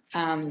measurements.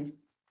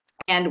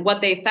 And what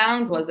they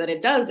found was that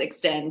it does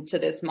extend to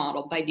this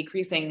model by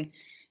decreasing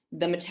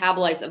the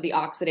metabolites of the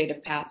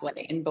oxidative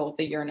pathway in both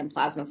the urine and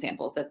plasma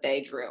samples that they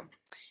drew.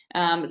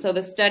 So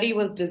the study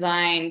was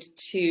designed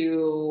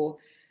to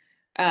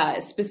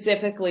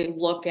specifically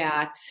look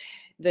at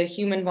the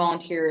human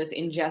volunteers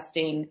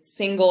ingesting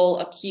single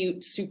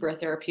acute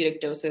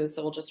supratherapeutic doses.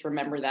 So we'll just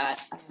remember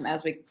that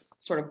as we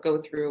sort of go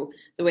through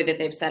the way that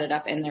they've set it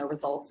up in their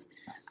results.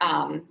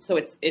 So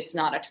it's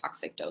not a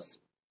toxic dose.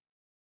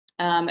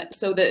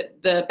 So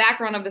the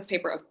background of this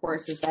paper, of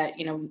course, is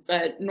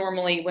that,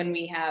 normally when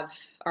we have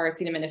our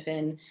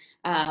acetaminophen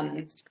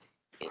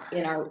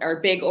in our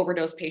big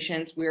overdose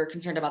patients, we're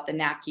concerned about the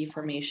NAPQI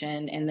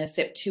formation and the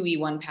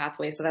CYP2E1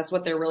 pathway. So that's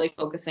what they're really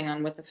focusing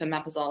on with the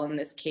fomepizole in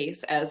this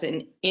case, as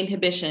an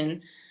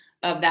inhibition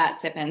of that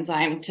CYP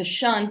enzyme to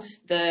shunt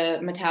the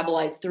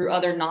metabolites through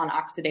other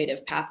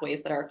non-oxidative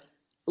pathways that are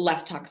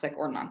less toxic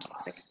or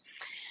non-toxic.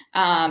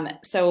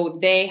 So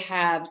they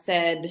have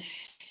said,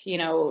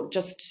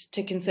 just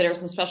to consider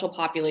some special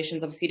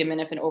populations of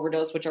acetaminophen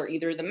overdose, which are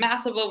either the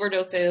massive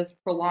overdoses,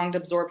 prolonged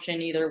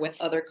absorption, either with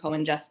other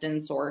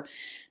co-ingestants, or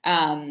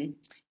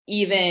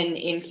even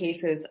in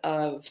cases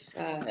of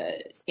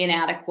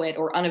inadequate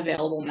or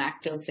unavailable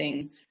MAC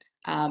dosing,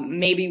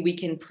 maybe we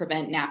can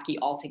prevent NAPQI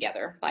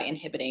altogether by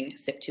inhibiting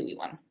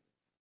CYP2E1.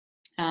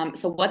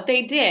 So what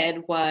they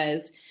did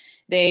was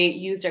they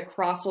used a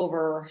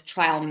crossover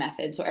trial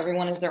method. So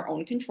everyone is their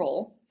own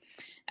control.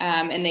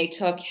 And they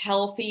took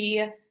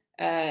healthy,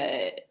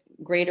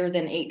 greater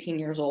than 18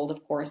 years old,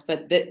 of course,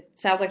 but it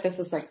sounds like this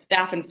is like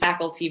staff and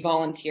faculty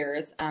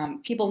volunteers,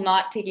 people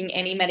not taking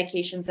any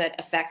medications that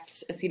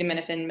affect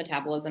acetaminophen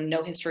metabolism,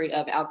 no history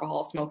of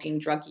alcohol, smoking,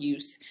 drug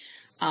use,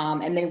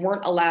 and they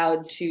weren't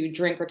allowed to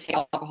drink or take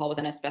alcohol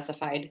within a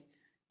specified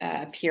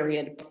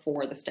period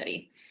before the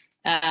study.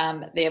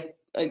 They have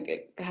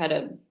had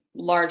a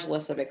large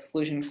list of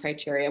exclusion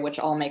criteria, which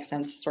all make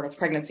sense, sort of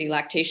pregnancy,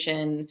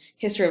 lactation,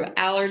 history of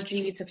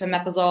allergy to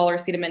fomepizole or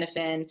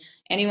acetaminophen,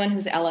 anyone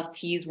whose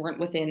LFTs weren't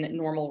within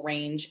normal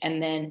range, and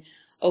then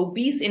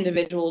obese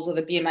individuals with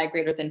a BMI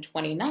greater than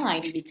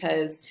 29,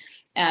 because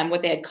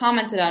what they had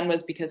commented on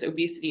was because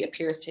obesity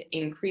appears to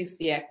increase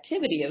the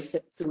activity of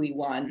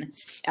CYP2E1,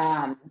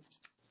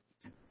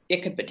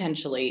 it could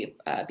potentially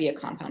be a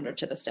confounder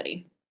to the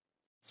study.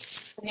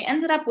 They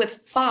ended up with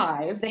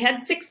 5. They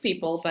had 6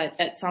 people, but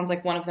it sounds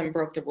like one of them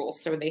broke the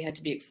rules, so they had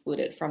to be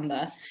excluded from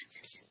the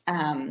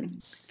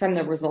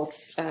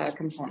results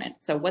component.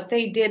 So what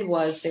they did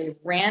was they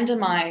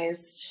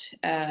randomized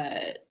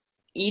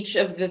each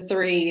of the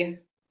 3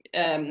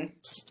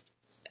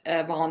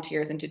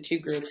 volunteers into 2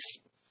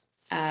 groups,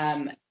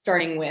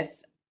 starting with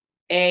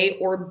A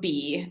or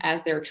B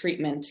as their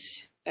treatment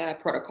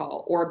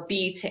protocol, or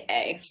B to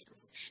A.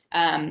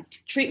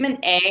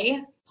 Treatment A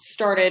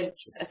started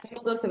a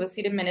single dose of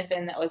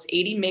acetaminophen that was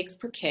 80 mg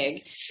per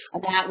kg,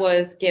 and that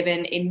was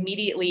given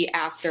immediately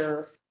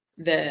after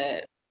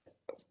the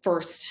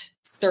first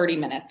 30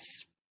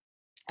 minutes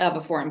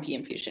before MP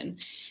infusion.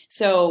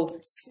 So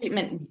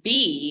treatment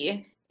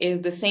B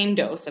is the same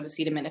dose of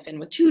acetaminophen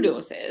with 2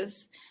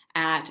 doses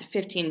at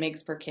 15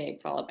 mg per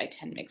kg followed by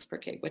 10 mg per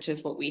kg, which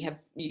is what we have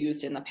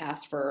used in the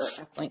past for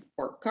ethylene,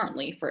 or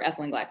currently for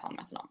ethylene glycol and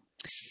methanol.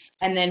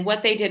 And then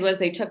what they did was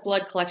they took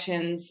blood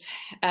collections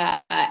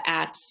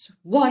at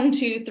 1,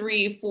 2,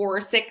 3,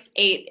 4, 6,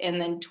 8, and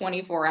then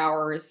 24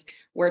 hours,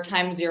 where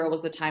time 0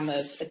 was the time of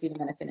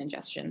acetaminophen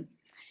ingestion.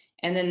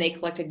 And then they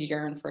collected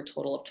urine for a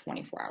total of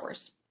 24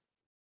 hours.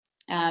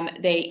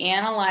 They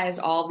analyzed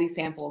all of these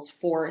samples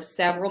for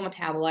several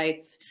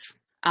metabolites,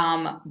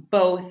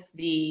 both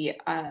the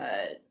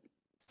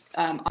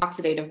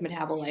oxidative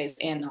metabolites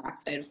and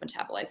non-oxidative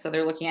metabolites. So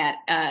they're looking at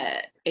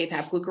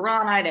APAP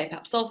glucuronide,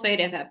 APAP sulfate,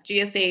 APAP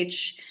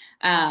GSH,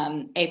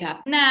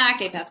 APAP NAC,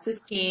 APAP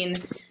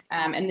cysteine,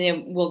 and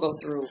then we'll go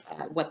through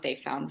what they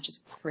found, which is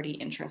pretty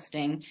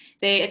interesting.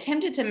 They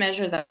attempted to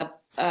measure the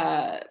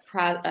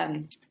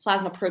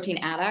plasma protein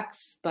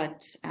adducts,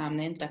 but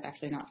they ended up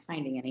actually not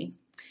finding any.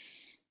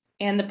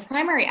 And the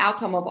primary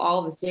outcome of all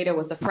of this data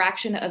was the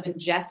fraction of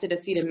ingested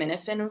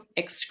acetaminophen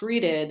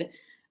excreted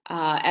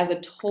as a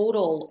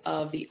total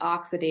of the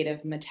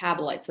oxidative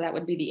metabolites. So that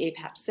would be the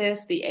APAP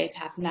cis, the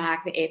APAP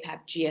NAC, the APAP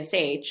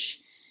GSH,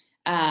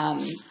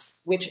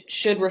 which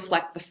should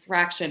reflect the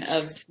fraction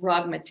of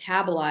drug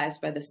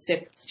metabolized by the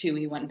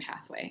CYP2E1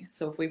 pathway.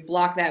 So if we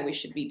block that, we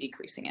should be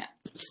decreasing it.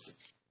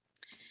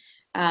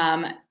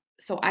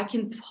 So I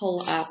can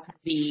pull up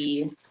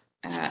the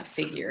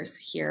figures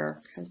here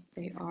because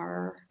they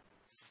are,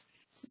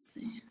 let's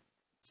see.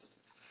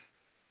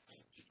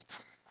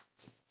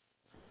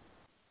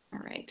 All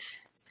right.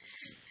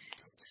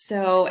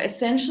 So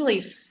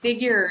essentially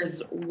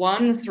figures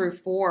 1 through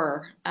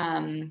 4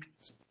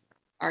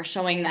 are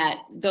showing that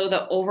though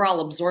the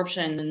overall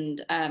absorption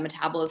and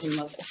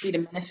metabolism of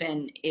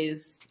acetaminophen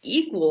is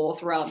equal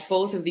throughout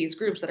both of these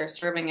groups that are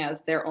serving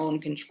as their own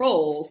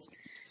controls,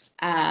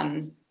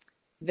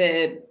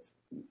 the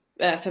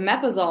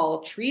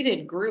fomepizole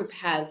treated group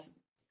has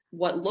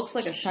what looks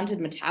like a shunted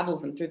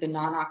metabolism through the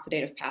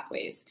non-oxidative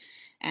pathways.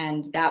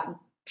 And that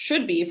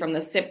should be from the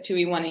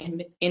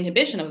CYP2E1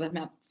 inhibition of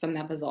the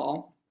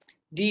fomepizole,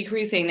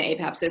 decreasing the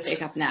APAP cis,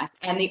 APAP NAC,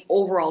 and the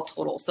overall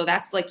total. So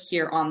that's like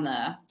here on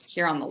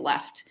the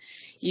left.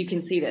 You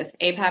can see this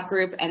APAP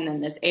group and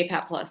then this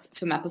APAP plus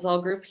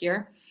fomepizole group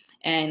here.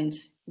 And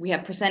we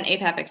have percent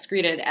APAP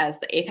excreted as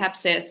the APAP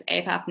cis,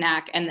 APAP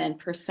NAC, and then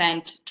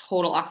percent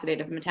total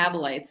oxidative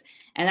metabolites.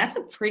 And that's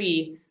a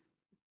pretty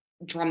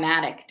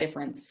dramatic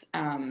difference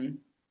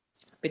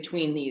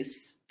between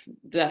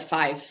the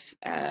 5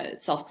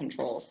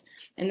 self-controls.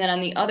 And then on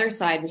the other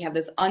side, we have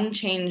this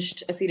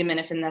unchanged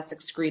acetaminophen that's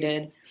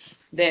excreted,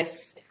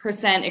 this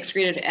percent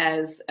excreted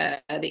as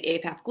the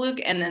APAP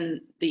gluc, and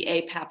then the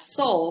APAP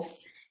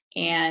sulf.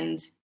 And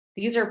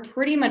these are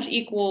pretty much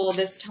equal.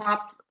 This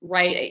top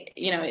right,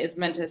 is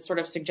meant to sort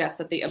of suggest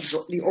that the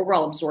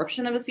overall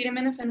absorption of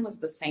acetaminophen was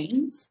the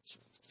same,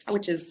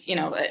 which is,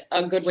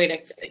 a good way to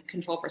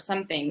control for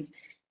some things.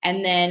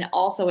 And then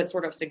also it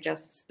sort of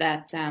suggests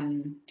that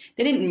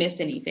they didn't miss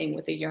anything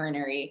with the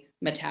urinary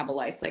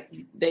metabolites. Like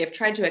they have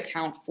tried to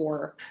account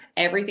for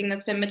everything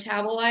that's been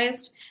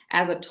metabolized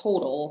as a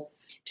total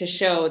to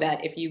show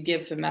that if you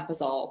give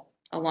fomepizole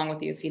along with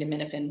the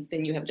acetaminophen,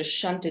 then you have just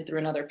shunted through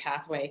another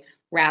pathway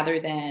rather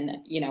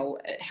than,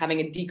 having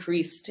a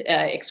decreased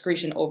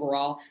excretion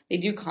overall. They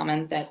do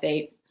comment that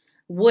they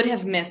would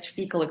have missed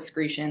fecal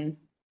excretion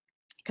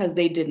because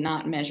they did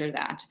not measure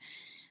that.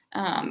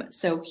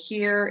 So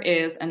here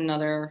is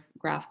another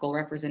graphical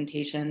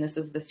representation. This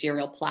is the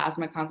serial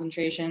plasma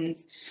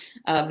concentrations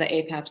of the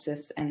APAP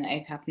cis and the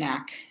APAP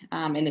NAC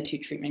in the 2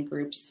 treatment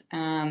groups.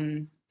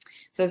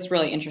 So it's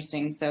really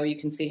interesting. So you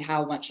can see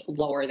how much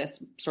lower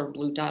this sort of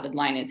blue dotted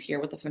line is here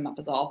with the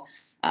fomepizole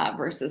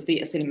versus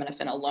the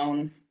acetaminophen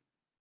alone.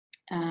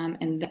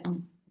 And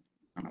then,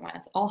 I don't know why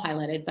it's all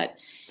highlighted, but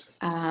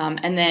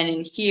and then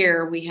in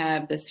here we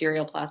have the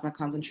serial plasma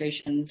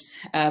concentrations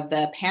of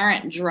the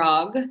parent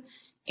drug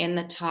in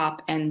the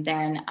top, and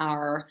then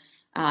our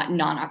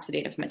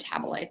non-oxidative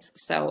metabolites.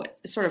 So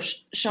sort of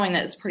showing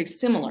that it's pretty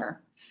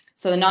similar.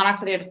 So the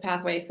non-oxidative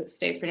pathway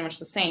stays pretty much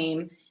the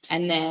same,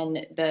 and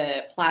then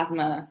the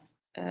plasma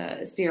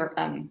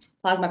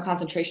plasma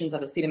concentrations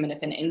of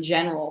acetaminophen in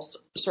general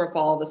sort of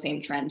follow the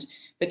same trend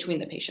between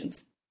the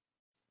patients.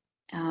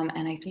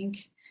 And I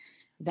think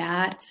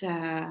that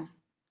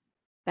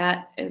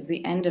that is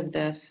the end of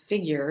the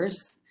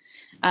figures.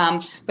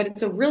 But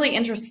it's a really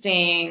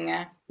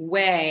interesting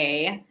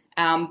way,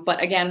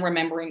 but again,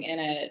 remembering in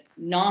a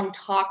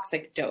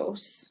non-toxic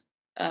dose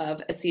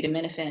of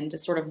acetaminophen to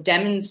sort of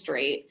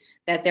demonstrate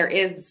that there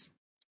is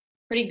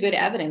pretty good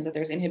evidence that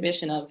there's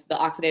inhibition of the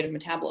oxidative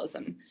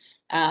metabolism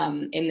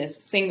in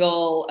this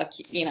single,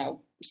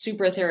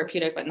 super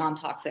therapeutic but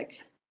non-toxic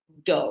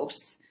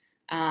dose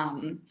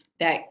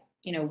that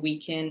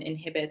we can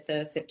inhibit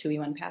the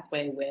CYP2E1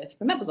 pathway with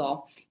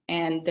fomepizole,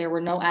 and there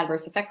were no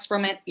adverse effects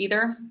from it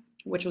either,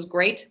 which was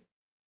great.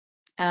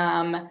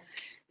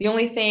 The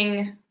only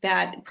thing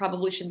that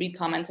probably should be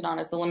commented on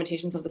is the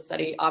limitations of the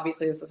study.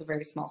 Obviously, this is a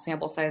very small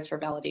sample size for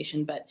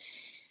validation, but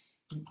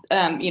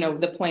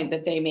the point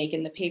that they make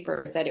in the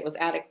paper is that it was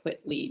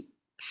adequately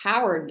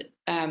powered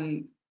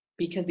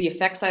because the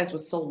effect size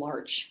was so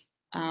large.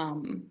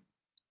 And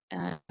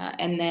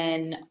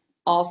then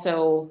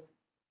also,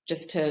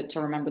 just to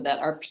remember that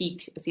our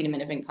peak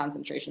acetaminophen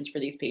concentrations for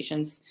these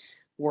patients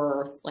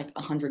were like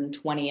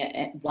 120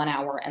 at 1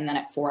 hour, and then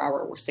at 4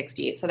 hour were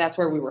 68. So that's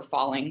where we were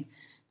falling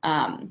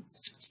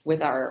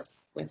with our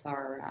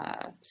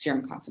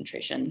serum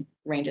concentration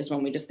ranges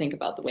when we just think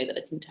about the way that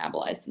it's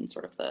metabolized and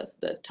sort of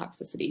the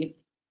toxicity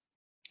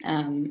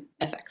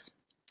effects.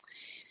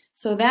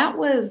 So that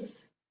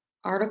was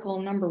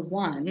article number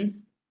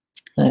 1.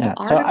 Yeah.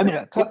 So I mean,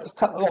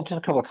 just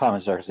a couple of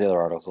comments there because the other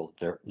article's a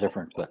little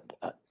different, but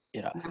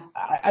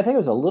I think it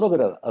was a little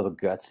bit of a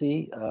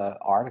gutsy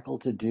article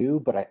to do,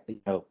 but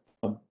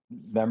some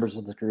members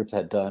of the group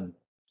had done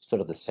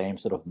sort of the same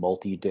sort of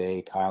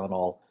multi-day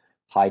Tylenol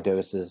high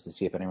doses to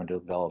see if anyone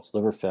develops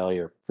liver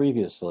failure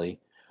previously.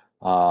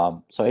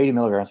 So 80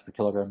 milligrams per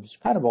kilogram is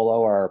kind of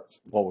below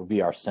what would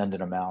be our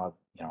send-in amount of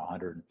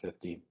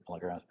 150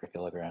 milligrams per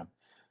kilogram.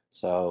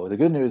 So the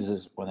good news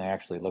is when they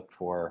actually looked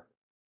for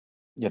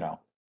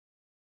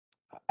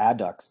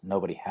adducts,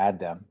 nobody had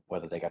them,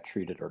 whether they got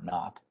treated or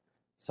not.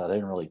 So they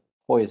didn't really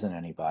poison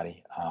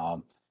anybody.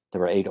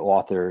 There were 8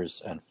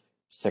 authors and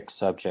 6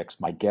 subjects.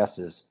 My guess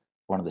is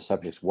one of the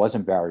subjects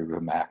wasn't Barry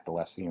Rumack. The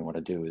last thing you want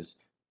to do is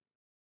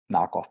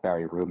knock off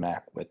Barry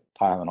Rumack with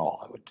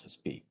Tylenol. It would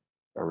just be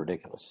a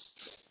ridiculous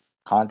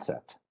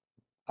concept.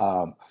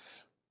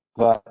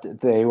 But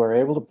they were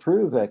able to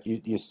prove that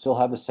you still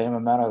have the same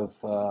amount of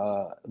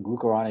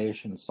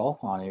glucuronation and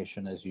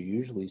sulfonation as you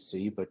usually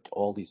see, but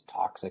all these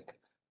toxic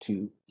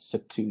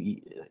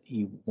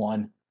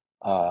CYP2E1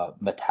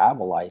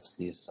 metabolites,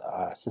 these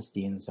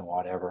cysteines and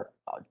whatever,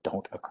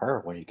 don't occur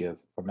when you give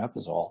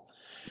fomepizole.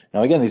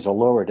 Now, again, these are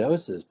lower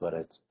doses, but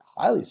it's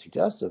highly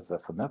suggestive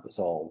that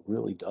fomepizole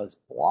really does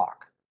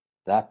block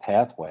that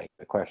pathway.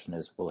 The question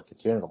is, will it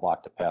continue to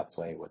block the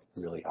pathway with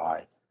really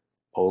high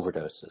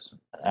overdoses?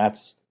 And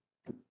that's,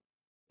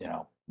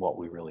 what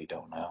we really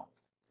don't know,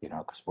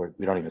 because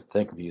we don't even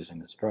think of using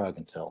this drug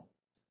until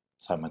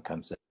someone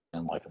comes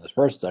in, like in this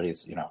first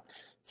studies,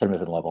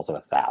 acetaminophen levels of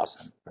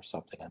 1,000 or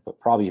something, but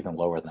probably even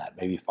lower than that,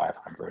 maybe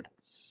 500.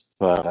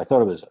 But I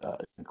thought it was an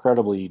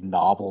incredibly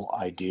novel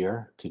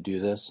idea to do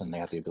this, and they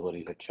had the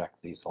ability to check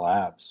these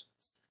labs.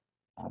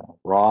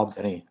 Rob,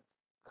 any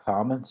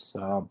comments?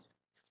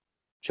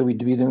 Should we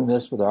be doing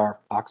this with our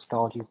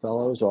toxicology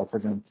fellows,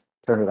 offering them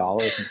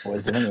 $200 and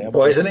poisoning them?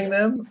 Poisoning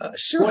them?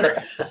 Sure.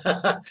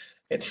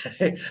 It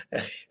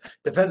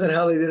depends on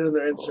how they did in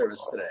their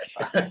in-service today.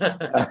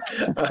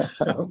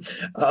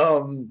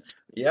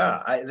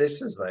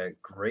 This is a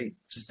great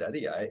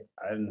study. I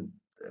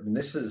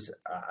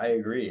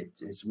agree.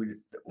 It's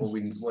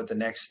what the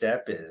next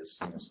step is.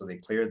 So they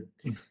cleared.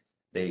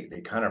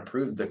 They kind of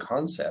proved the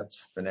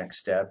concept. The next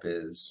step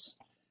is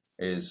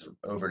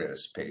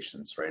overdose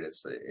patients, right?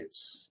 It's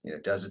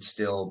does it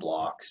still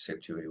block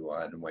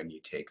CYP2E1 when you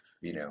take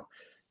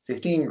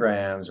 15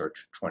 grams or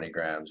 20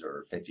 grams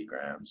or 50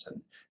 grams,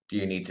 and do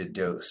you need to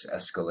dose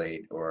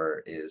escalate,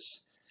 or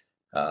is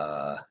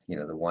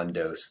the one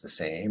dose the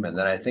same? And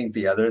then I think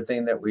the other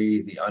thing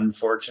the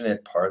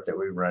unfortunate part that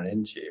we run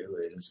into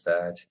is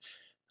that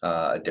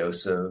a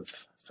dose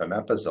of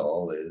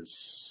fomepizole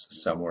is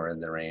somewhere in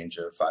the range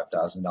of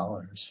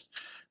 $5,000.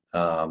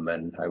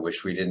 And I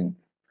wish we didn't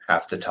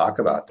have to talk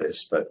about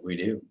this, but we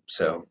do.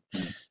 So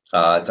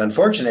it's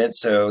unfortunate.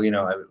 So,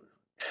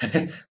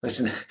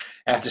 listen,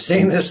 after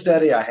seeing this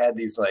study, I had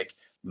these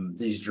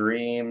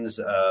dreams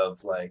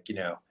of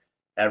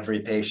every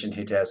patient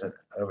who does an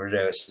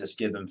overdose, just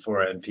give them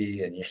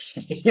 4-MP and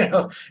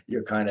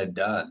you're kind of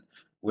done.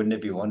 Wouldn't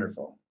it be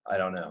wonderful? I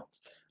don't know.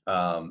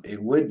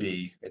 It would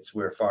be.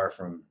 We're far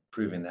from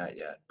proving that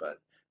yet,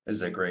 but this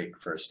is a great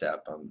first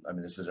step.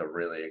 This is a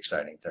really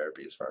exciting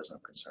therapy as far as I'm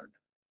concerned.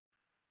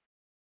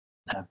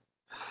 Yeah.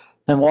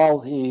 And while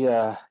he,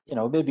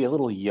 may be a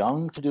little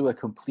young to do a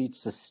complete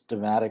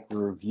systematic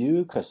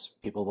review because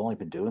people have only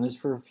been doing this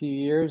for a few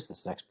years,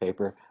 this next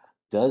paper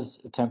does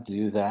attempt to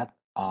do that.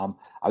 I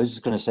was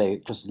just going to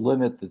say, just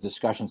limit the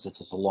discussion,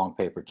 since it's a long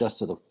paper, just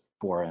to the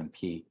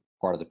 4-MP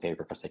part of the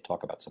paper, because they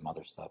talk about some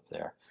other stuff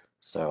there.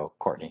 So,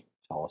 Courtney,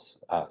 tell us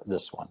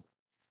this one.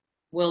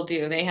 Will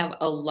do. They have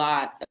a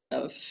lot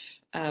of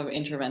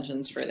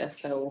interventions for this,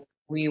 so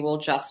we will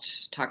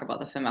just talk about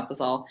the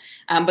fomepizole.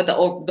 But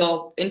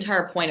the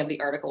entire point of the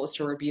article was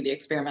to review the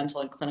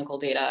experimental and clinical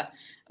data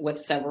with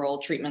several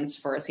treatments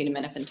for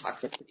acetaminophen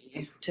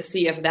toxicity to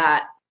see if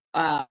that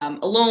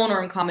alone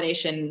or in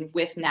combination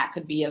with NAC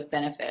could be of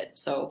benefit.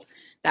 So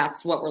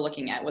that's what we're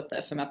looking at with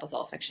the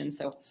fomepizole section.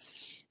 So,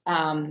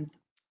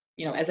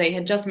 as I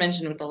had just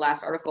mentioned with the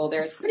last article,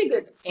 there's pretty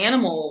good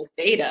animal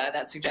data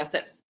that suggests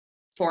that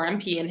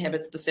 4-MP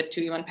inhibits the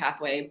CYP2E1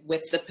 pathway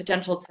with the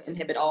potential to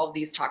inhibit all of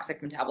these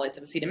toxic metabolites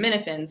of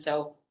acetaminophen.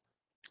 So,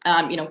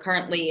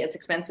 currently it's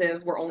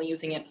expensive. We're only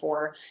using it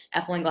for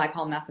ethylene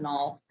glycol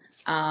methanol,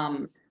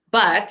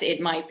 but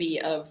it might be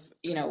of,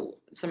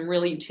 some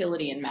real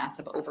utility in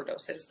massive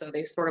overdoses. So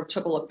they sort of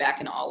took a look back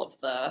in all of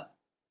the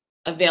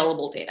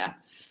available data.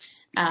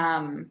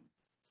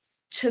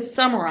 To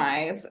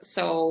summarize,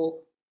 so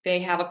they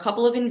have a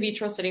couple of in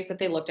vitro studies that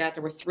they looked at.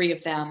 There were 3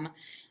 of them.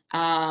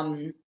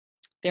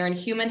 They're in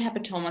human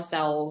hepatoma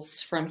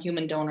cells from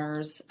human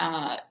donors.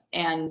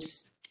 And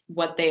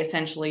what they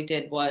essentially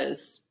did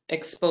was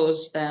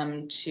expose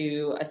them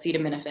to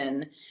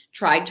acetaminophen,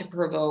 tried to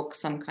provoke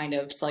some kind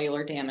of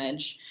cellular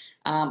damage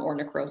or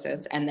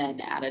necrosis, and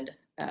then added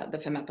the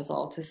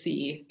fomepizole to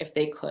see if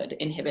they could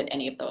inhibit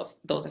any of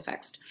those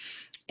effects.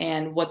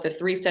 And what the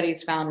 3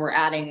 studies found were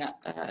adding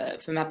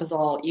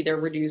fomepizole either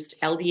reduced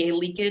LDH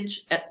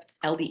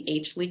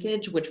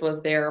leakage, which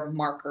was their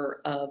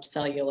marker of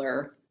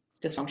cellular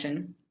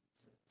dysfunction,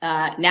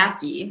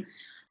 NACI,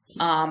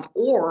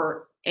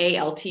 or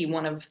ALT.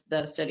 One of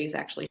the studies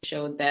actually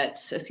showed that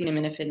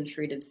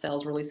acetaminophen-treated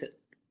cells release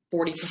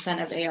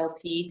 40% of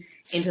ALT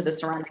into the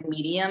surrounding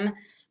medium,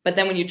 but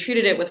then when you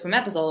treated it with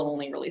fomepizole, it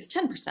only released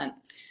 10%.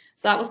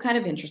 So that was kind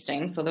of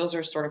interesting. So those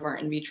are sort of our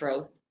in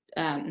vitro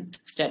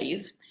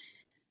studies.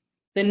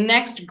 The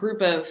next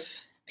group of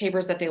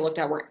papers that they looked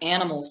at were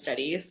animal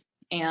studies,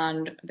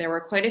 and there were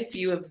quite a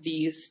few of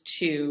these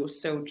too.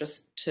 So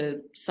just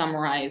to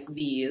summarize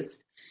these,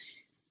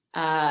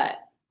 the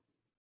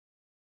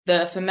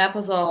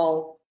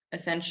fomepizole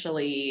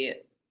essentially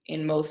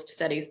in most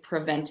studies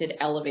prevented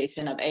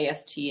elevation of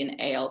AST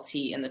and ALT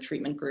in the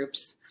treatment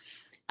groups.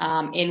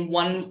 In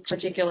one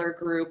particular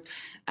group,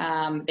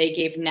 they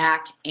gave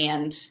NAC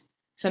and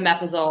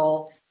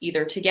fomepizole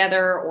either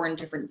together or in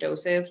different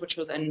doses, which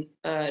was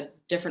a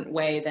different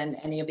way than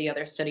any of the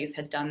other studies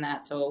had done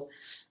that. So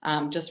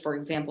just for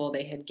example,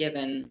 they had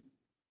given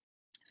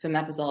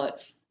fomepizole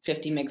at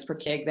 50 mg per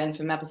kg, then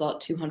fomepizole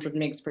at 200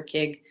 mg per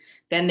kg.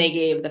 Then they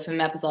gave the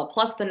fomepizole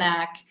plus the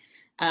NAC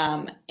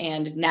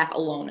and NAC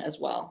alone as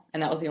well.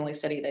 And that was the only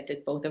study that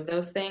did both of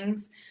those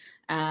things.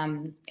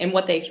 And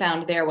what they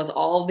found there was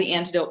all of the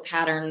antidote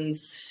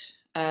patterns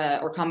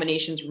or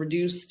combinations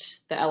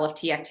reduced the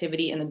LFT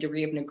activity and the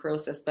degree of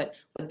necrosis. But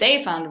what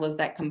they found was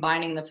that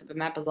combining the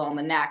fomepizole and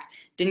the NAC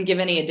didn't give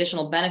any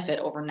additional benefit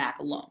over NAC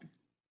alone.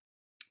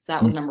 So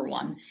that was number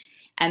 1.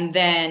 And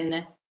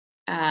then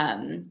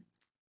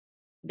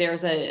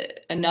there's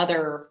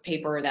another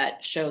paper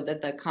that showed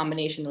that the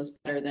combination was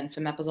better than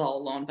fomepizole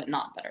alone, but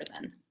not better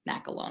than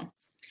NAC alone.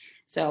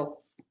 So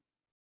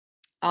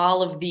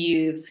all of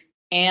these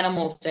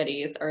animal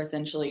studies are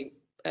essentially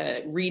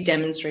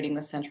re-demonstrating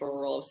the central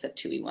role of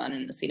CYP2E1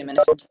 and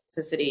acetaminophen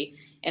toxicity,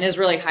 and is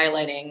really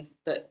highlighting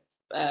the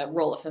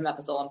role of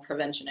fomepizole in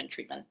prevention and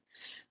treatment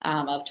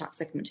of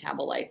toxic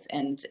metabolites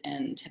and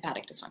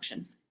hepatic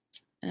dysfunction.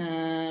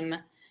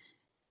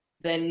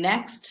 The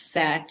next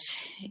set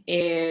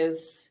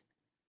is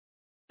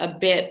a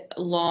bit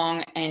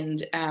long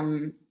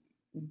and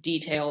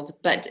detailed,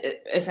 but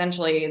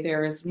essentially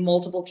there's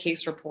multiple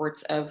case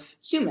reports of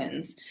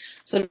humans.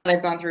 So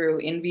they've gone through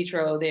in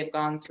vitro, they've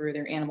gone through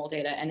their animal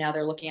data, and now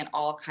they're looking at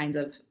all kinds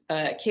of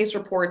case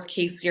reports,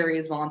 case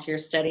series, volunteer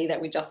study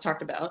that we just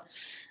talked about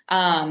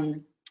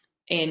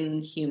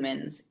in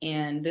humans.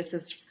 And this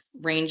is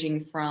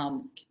ranging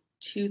from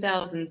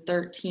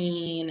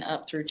 2013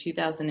 up through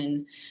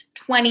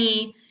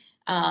 2020.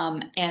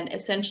 And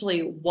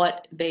essentially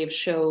what they've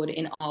showed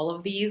in all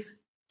of these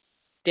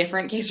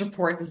different case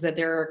reports is that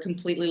there are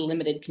completely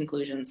limited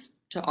conclusions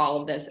to all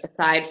of this,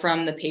 aside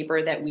from the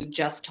paper that we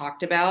just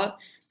talked about.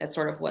 That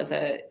sort of was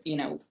this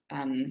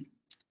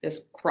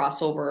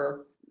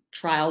crossover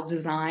trial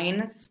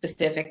design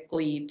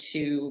specifically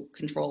to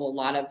control a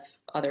lot of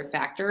other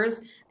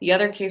factors. The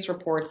other case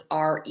reports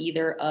are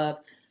either of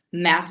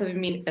massive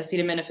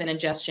acetaminophen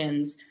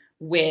ingestions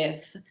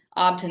with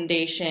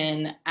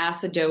obtundation,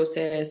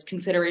 acidosis,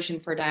 consideration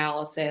for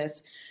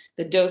dialysis.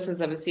 The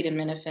doses of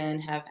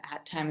acetaminophen have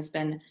at times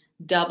been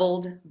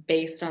doubled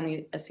based on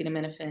the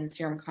acetaminophen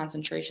serum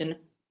concentration,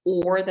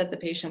 or that the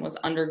patient was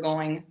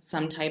undergoing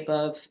some type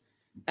of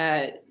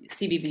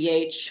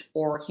CVVH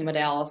or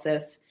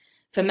hemodialysis.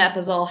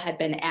 Fomepizole had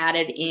been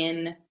added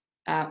in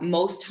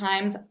most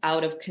times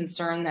out of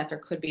concern that there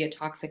could be a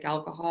toxic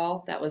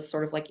alcohol that was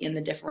sort of like in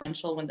the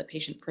differential when the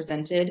patient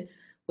presented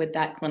with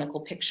that clinical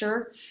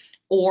picture.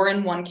 Or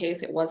in one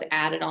case, it was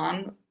added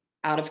on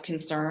out of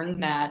concern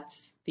that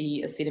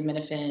the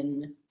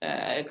acetaminophen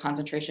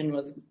concentration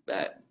was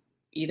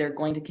either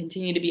going to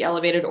continue to be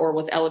elevated or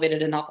was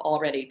elevated enough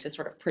already to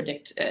sort of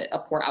predict a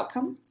poor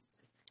outcome.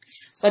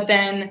 But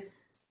then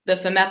the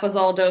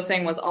fomepizole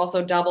dosing was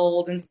also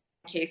doubled in some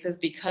cases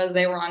because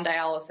they were on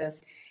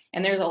dialysis.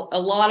 And there's a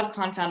lot of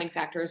confounding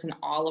factors in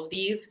all of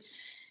these.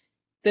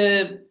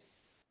 There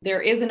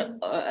is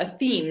a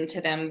theme to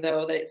them,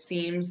 though, that it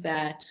seems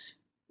that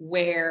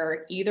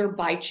where either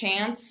by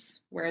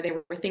chance where they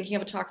were thinking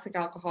of a toxic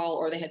alcohol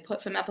or they had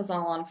put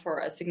fomepizole on for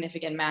a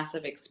significant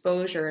massive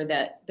exposure,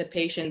 that the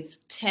patients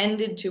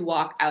tended to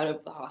walk out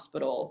of the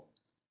hospital,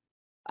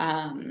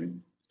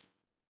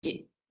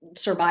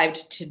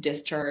 survived to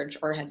discharge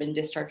or had been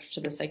discharged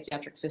to the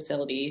psychiatric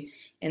facility,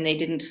 and they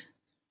didn't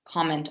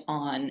comment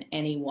on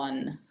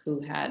anyone who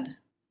had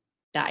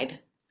died.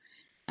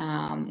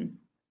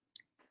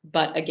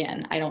 But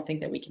again, I don't think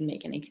that we can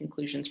make any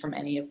conclusions from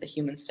any of the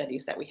human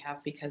studies that we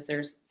have, because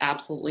there's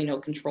absolutely no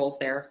controls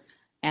there.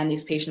 And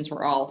these patients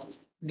were all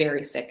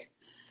very sick.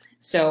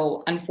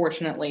 So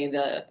unfortunately,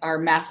 our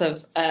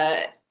massive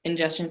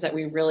ingestions that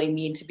we really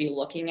need to be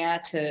looking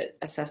at to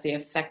assess the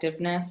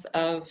effectiveness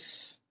of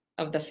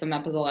the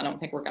fomepizole, I don't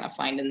think we're going to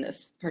find in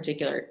this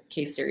particular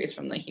case series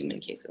from the human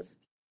cases.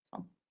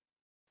 So.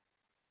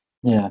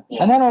 Yeah,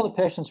 and not all the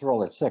patients were all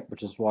that sick,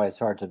 which is why it's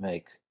hard to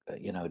make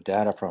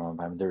data from them.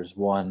 I mean, there's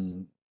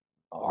one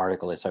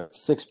article they said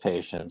 6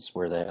 patients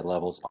where they had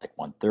levels like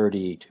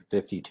 130,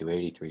 250,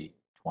 283,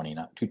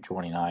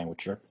 229,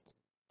 which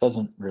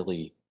doesn't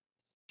really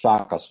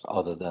shock us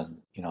other than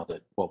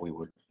that what we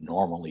would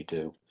normally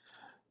do.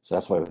 So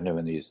that's why we're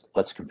doing these.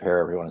 Let's compare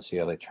everyone and see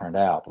how they turned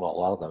out. Well, a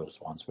lot of those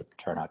ones would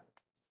turn out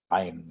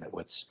fine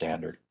with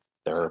standard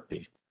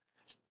therapy,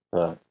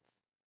 but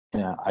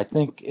yeah, I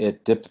think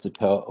it dips the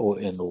toe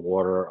in the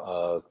water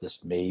of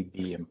this may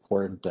be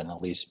important, and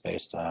at least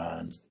based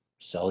on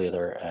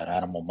cellular and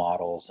animal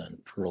models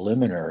and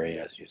preliminary,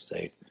 as you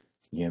say,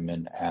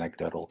 human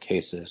anecdotal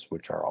cases,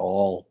 which are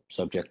all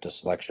subject to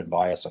selection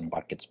bias and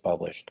what gets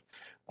published,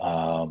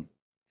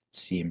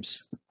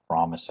 seems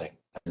promising.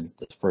 And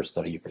this first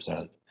study you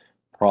presented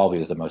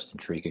probably is the most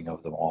intriguing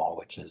of them all,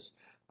 which is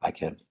I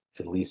can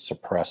at least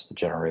suppress the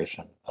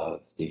generation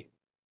of the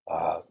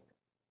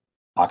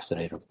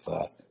oxidative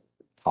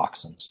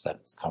toxins that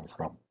come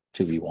from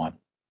 2B1.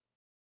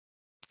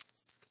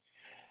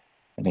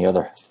 Any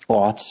other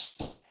thoughts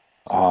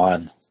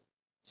on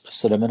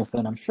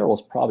acetaminophen? I'm sure we'll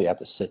probably have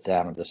to sit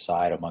down and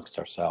decide amongst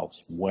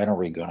ourselves, when are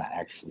we going to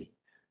actually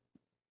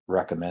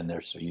recommend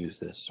this or use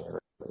this or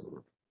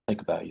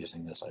think about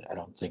using this. I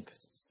don't think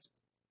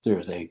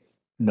there's a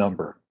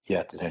number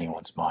yet in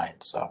anyone's mind.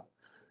 So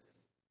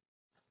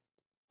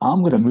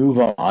I'm going to move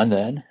on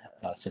then.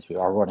 Since we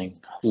are running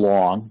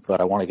long,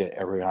 but I want to get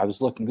everyone. I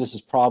was looking, this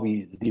is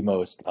probably the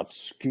most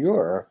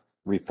obscure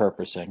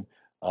repurposing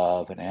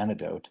of an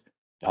antidote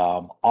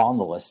on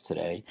the list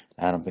today.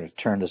 And I'm going to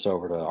turn this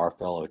over to our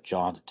fellow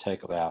John to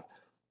talk about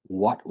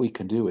what we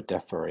can do with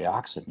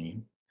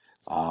deferoxamine.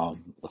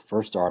 The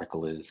first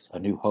article is A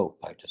New Hope.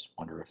 I just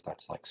wonder if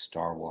that's like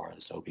Star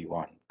Wars,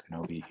 Obi-Wan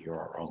Kenobi, you're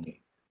our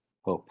only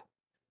hope.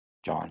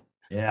 John.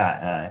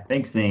 Yeah,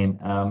 thanks, Zane.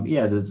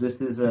 Yeah,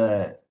 this is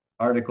an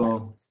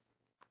article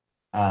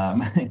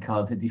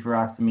called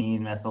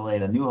Deferoxamine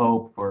Mesylate, A New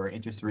Hope for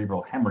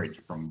Intracerebral Hemorrhage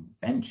from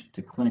Bench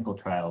to Clinical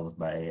Trials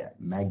by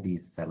Magdi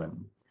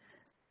Selim.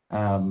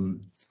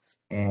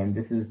 And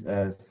this is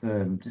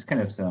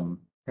some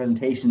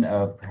presentation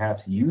of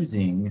perhaps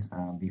using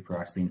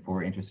deferoxamine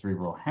for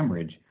intracerebral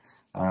hemorrhage.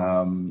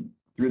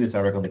 Through this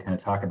article, they kind of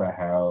talk about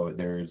how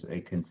there's a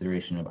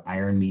consideration of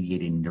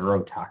iron-mediated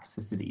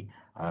neurotoxicity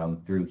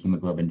through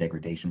hemoglobin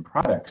degradation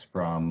products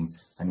from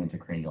an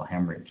intracranial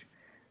hemorrhage.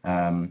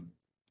 And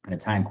the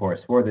time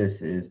course for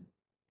this is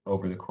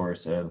over the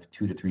course of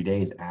 2 to 3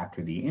 days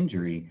after the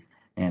injury.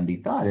 And the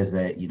thought is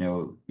that,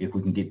 if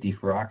we can get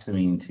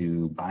deferoxamine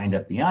to bind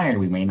up the iron,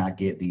 we may not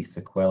get the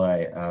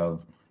sequelae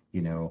of,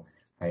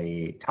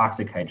 a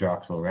toxic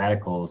hydroxyl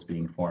radicals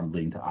being formed,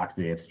 leading to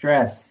oxidative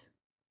stress,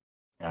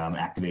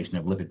 activation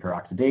of lipid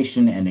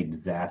peroxidation, and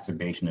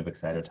exacerbation of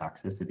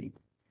excitotoxicity.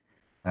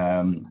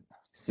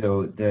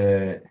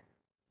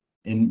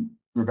 In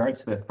regards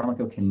to the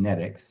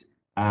pharmacokinetics,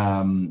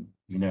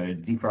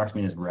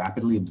 deferoxamine is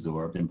rapidly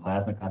absorbed and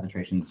plasma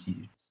concentrations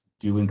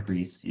do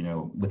increase,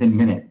 within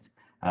minutes.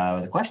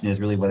 The question is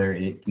really whether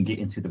it can get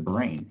into the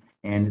brain.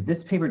 And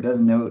this paper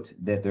does note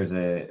that there's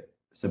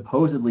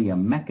supposedly a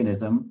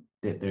mechanism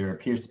that there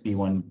appears to be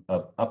one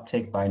of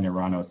uptake by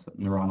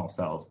neuronal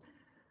cells.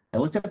 I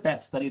looked up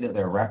that study that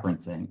they're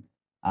referencing,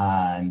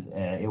 and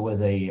it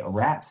was a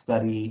rat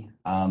study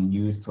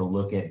used to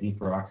look at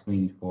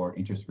deferoxamine for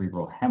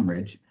intracerebral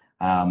hemorrhage.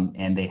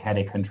 And they had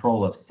a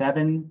control of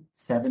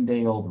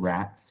 7-day-old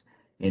rats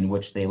in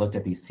which they looked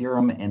at the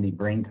serum and the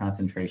brain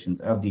concentrations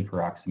of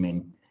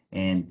deferoxamine,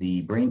 and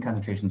the brain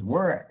concentrations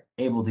were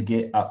able to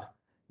get up,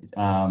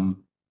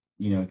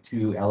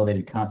 to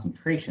elevated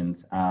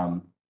concentrations.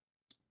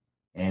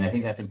 And I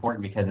think that's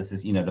important because this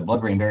is, the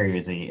blood-brain barrier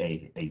is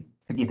a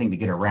tricky thing to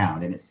get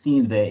around, and it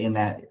seemed that in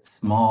that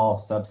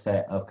small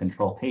subset of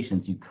control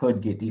patients, you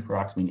could get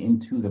deferoxamine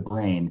into the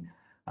brain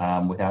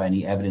without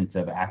any evidence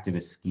of active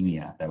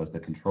ischemia. That was the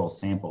control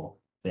sample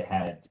that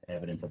had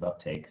evidence of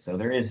uptake. So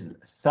there is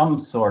some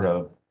sort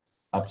of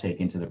uptake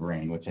into the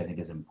brain, which I think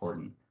is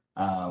important.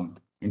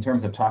 In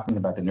terms of talking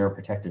about the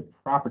neuroprotective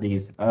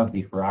properties of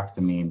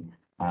deferoxamine,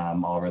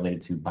 all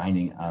related to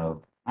binding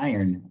of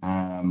iron,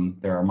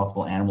 there are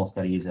multiple animal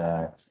studies,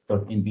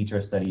 both in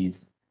vitro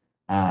studies,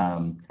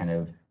 kind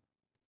of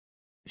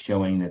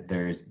showing that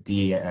there's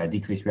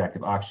decreased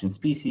reactive oxygen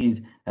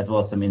species, as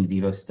well as some in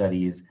vivo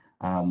studies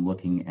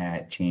looking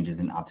at changes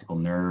in optical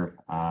nerve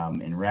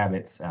in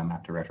rabbits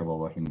after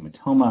retrobulbar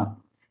hematoma,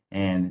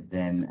 and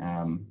then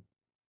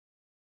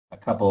a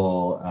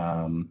couple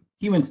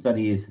human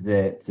studies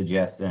that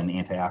suggest an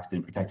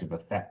antioxidant protective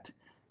effect,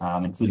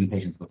 including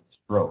patients with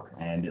stroke.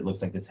 And it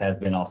looks like this has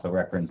been also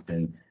referenced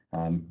in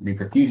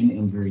reperfusion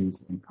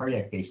injuries in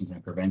cardiac patients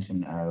and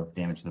prevention of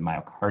damage to the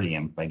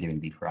myocardium by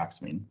giving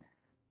deferoxamine.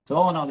 So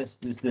all in all, this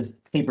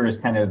paper is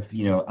kind of,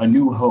 a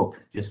new hope,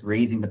 just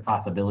raising the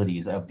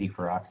possibilities of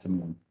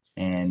deferoxamine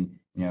and,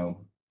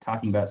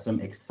 talking about some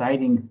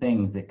exciting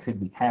things that could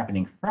be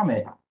happening from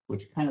it,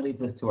 which kind of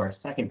leads us to our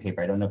second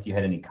paper. I don't know if you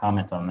had any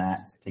comments on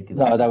that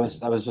particular. No, that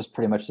was just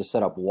pretty much to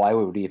set up why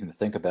we would even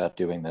think about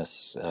doing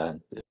this.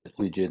 It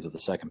leads you into the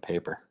second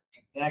paper.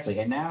 Exactly.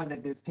 And now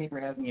that this paper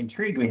has me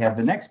intrigued, we have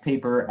the next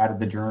paper out of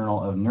the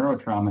Journal of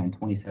Neurotrauma in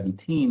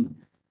 2017.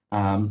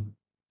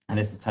 And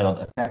this is titled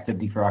Effects of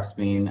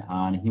Deferoxamine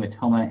on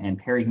Hematoma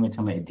and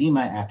Perihematoma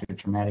Edema After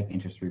Traumatic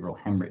Intracerebral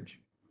Hemorrhage.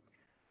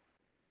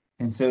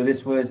 And so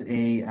this was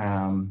a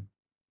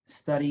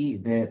study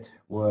that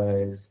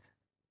was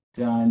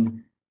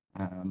done,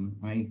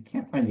 I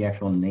can't find the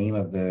actual name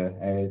of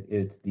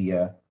it's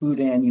the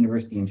Fudan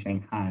University in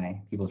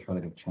Shanghai, People's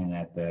Relative China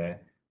at the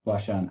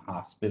Huashan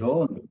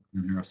Hospital in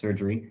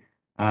neurosurgery.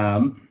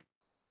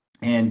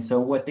 And so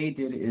what they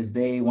did is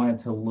they wanted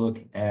to look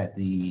at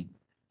the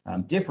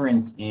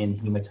difference in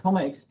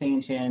hematoma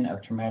expansion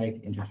of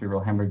traumatic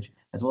intracerebral hemorrhage,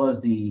 as well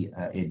as the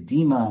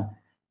edema,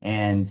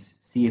 and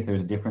see if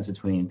there's a difference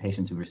between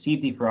patients who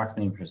received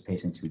deferoxamine versus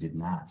patients who did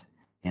not.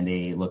 And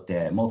they looked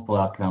at multiple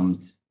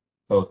outcomes,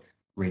 both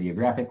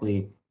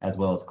radiographically as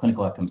well as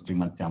clinical outcomes 3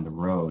 months down the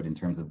road in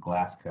terms of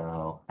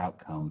Glasgow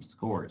outcome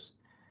scores.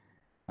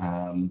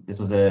 This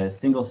was a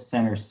single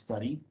center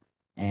study,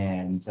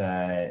 and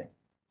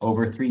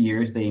over 3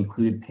 years, they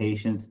included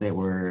patients that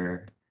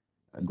were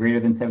greater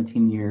than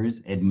 17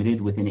 years,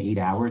 admitted within 8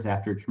 hours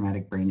after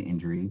traumatic brain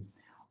injury,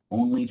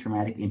 only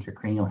traumatic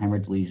intracranial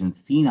hemorrhage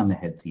lesions seen on the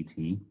head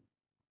CT,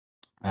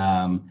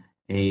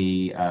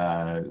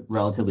 a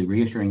relatively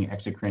reassuring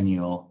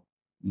extracranial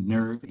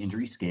nerve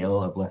injury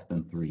scale of less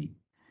than 3.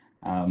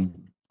 And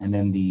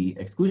then the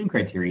exclusion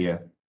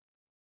criteria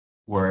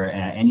were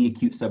any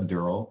acute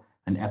subdural,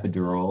 an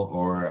epidural,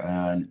 or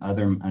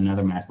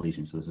another mass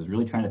lesion. So this is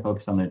really trying to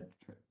focus on the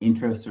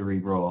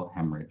intracerebral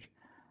hemorrhage.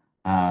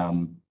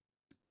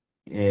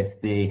 If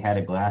they had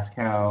a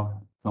Glasgow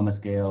coma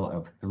scale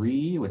of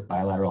 3 with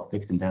bilateral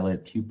fixed and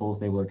dilated pupils,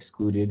 they were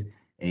excluded.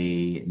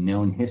 A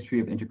known history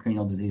of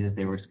intracranial diseases,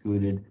 they were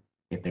excluded.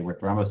 If they were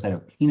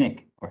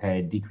thrombocytopenic or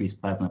had decreased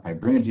plasma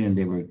fibrinogen,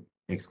 they were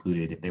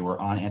excluded. If they were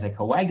on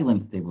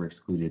anticoagulants, they were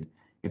excluded.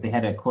 If they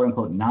had a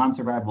quote-unquote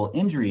non-survivable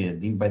injury as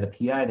deemed by the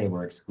PI, they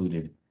were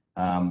excluded.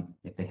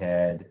 If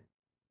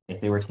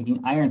they were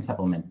taking iron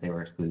supplements, they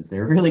were excluded. They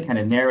really kind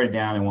of narrowed it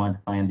down and wanted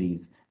to find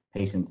these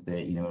patients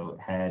that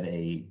had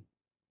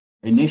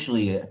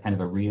initially a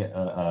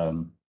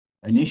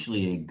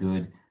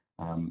good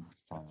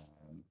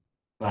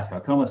Glasgow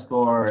coma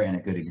score and a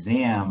good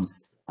exam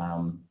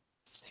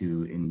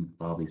to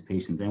involve these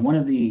patients. And one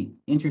of the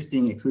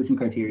interesting exclusion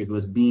criteria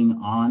was being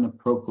on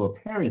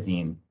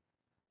prochlorperazine,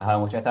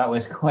 which I thought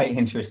was quite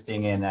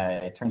interesting. And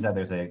it turns out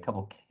there's a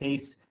couple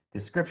case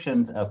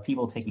descriptions of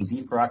people taking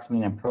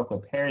deferoxamine and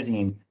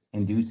prochlorperazine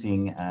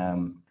inducing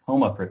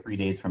coma for 3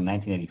 days from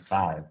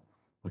 1985,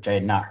 which I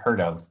had not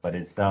heard of, but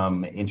is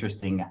some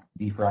interesting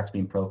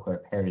deferoxamine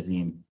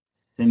prochlorperazine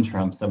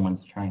syndrome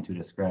someone's trying to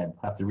describe.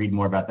 I'll have to read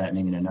more about that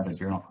maybe in another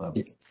journal club.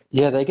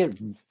 Yeah, they get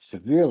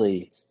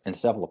severely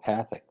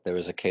encephalopathic. There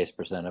was a case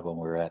presented when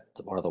we were at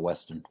one of the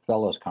Western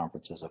Fellows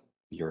conferences a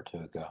year or 2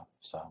 ago.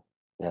 So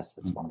yes,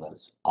 it's one of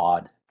those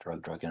odd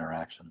drug-drug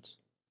interactions.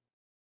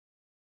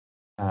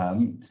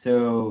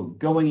 So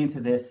going into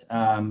this,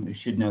 we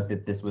should note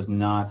that this was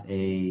not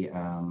a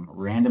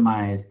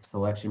randomized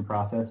selection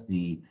process.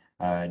 The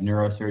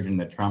neurosurgeon,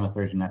 the trauma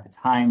surgeon at the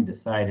time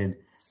decided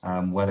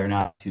whether or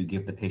not to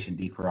give the patient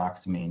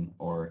deferoxamine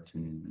or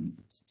to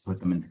put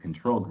them in the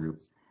control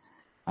group.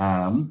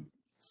 And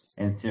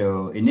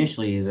so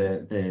initially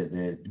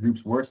the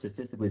groups were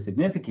statistically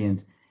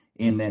significant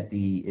in that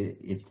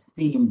it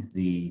seemed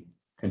the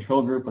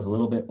control group was a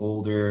little bit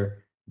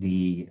older.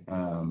 The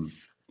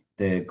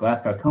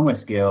Glasgow coma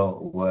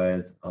scale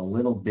was a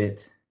little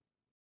bit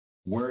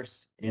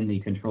worse in the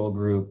control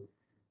group,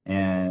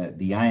 and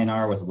the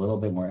INR was a little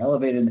bit more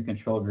elevated in the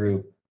control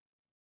group,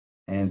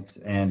 and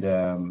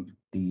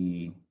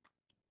the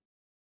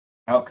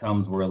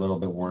outcomes were a little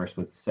bit worse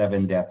with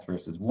 7 deaths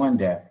versus 1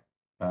 death.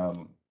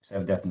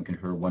 7 deaths in the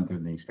control, 1/3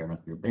 in the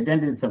experiment group. They then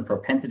did some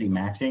propensity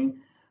matching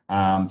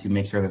to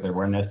make sure that there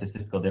were no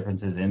statistical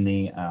differences in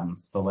the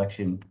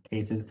selection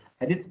cases.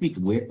 I did speak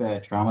with a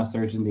trauma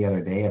surgeon the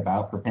other day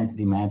about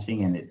propensity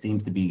matching, and it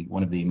seems to be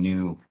one of the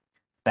new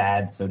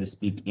fads, so to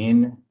speak,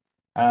 in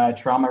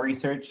trauma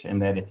research,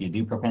 and that if you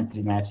do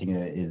propensity matching,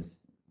 it is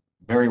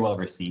very well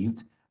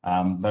received.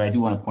 But I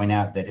do want to point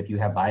out that if you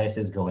have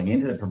biases going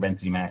into the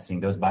propensity matching,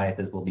 those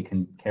biases will be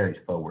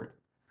carried forward.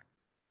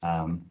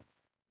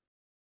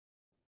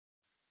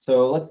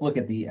 So let's look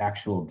at the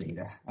actual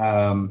data.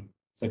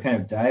 So kind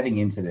of diving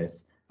into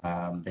this,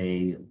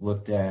 they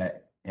looked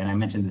at, and I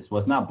mentioned this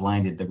was not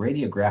blinded. The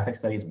radiographic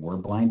studies were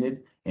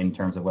blinded in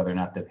terms of whether or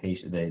not the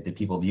patient, the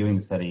people viewing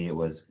the study, it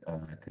was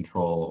a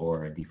control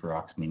or a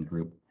deferoxamine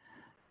group.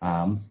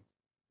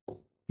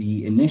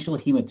 The initial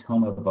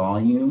hematoma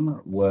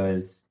volume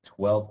was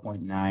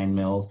 12.9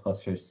 mils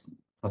plus or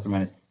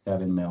minus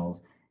 7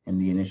 mils,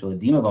 and the initial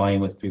edema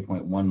volume was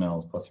 3.1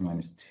 mils plus or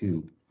minus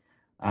 2.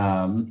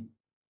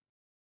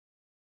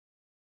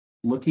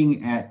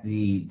 Looking at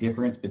the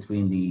difference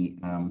between the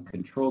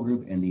control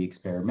group and the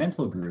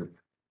experimental group,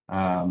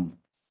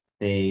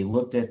 they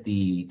looked at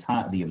the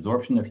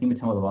absorption of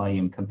hematoma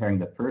volume comparing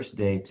the first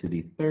day to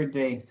the 3rd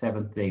day,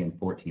 7th day, and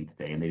 14th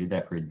day, and they did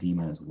that for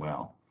edema as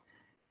well.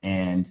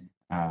 And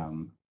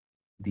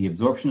the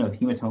absorption of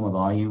hematoma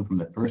volume from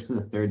the 1st to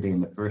the 3rd day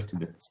and the 1st to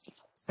the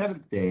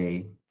 7th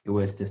day, it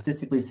was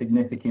statistically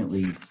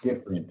significantly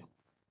different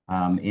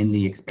in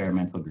the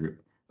experimental group.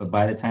 But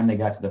by the time they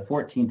got to the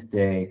 14th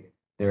day,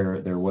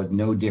 there was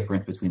no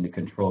difference between the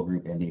control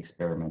group and the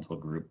experimental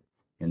group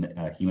in the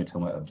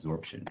hematoma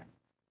absorption.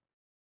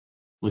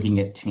 Looking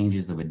at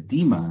changes of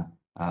edema,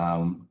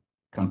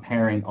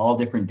 comparing all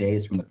different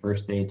days from the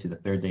 1st day to the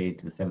 3rd day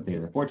to the 7th day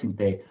to the 14th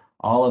day,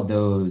 all of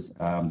those,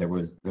 there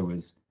was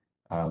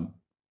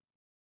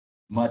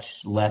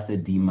much less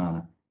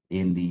edema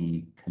in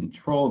the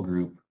control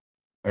group,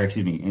 or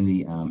excuse me, in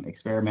the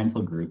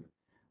experimental group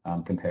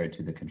compared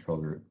to the control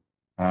group.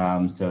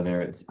 So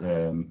there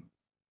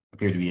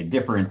appears to be a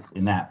difference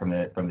in that from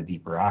the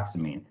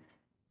deferoxamine.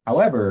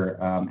 However,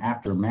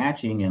 after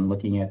matching and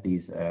looking at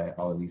these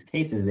all of these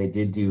cases, they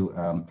did do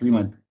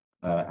 3-month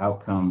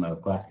outcome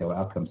of Glasgow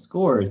outcome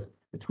scores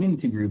between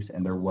the two groups,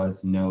 and there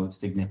was no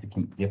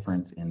significant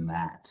difference in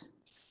that.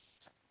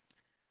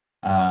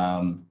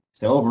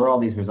 So overall,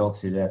 these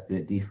results suggest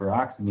that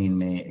deferoxamine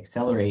may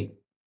accelerate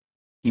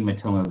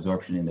hematoma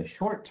absorption in the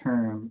short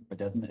term, but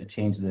doesn't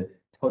change the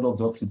total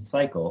absorption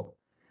cycle.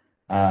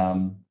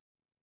 And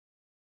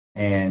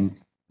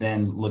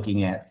then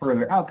looking at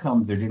further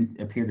outcomes, there didn't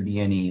appear to be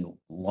any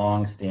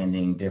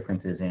long-standing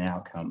differences in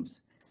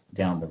outcomes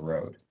down the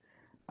road.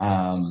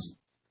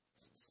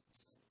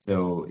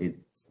 So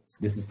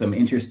this is some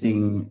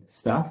interesting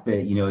stuff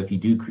that, you know, if you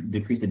do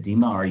decrease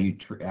edema, are you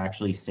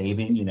actually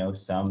saving, you know,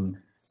 some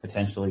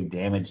potentially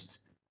damaged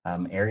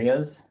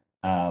areas,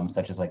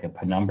 such as like a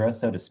penumbra,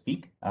 so to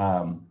speak.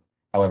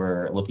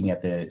 However, looking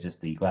at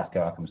just the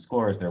Glasgow outcome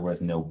scores, there was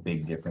no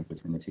big difference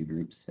between the two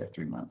groups at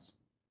 3 months.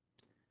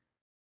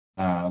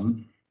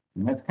 And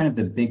that's kind of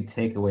the big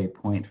takeaway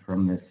point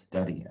from this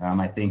study.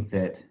 I think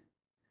that,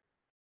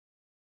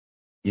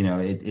 you know,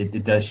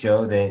 it does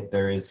show that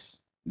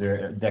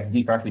that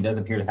deferoxamine does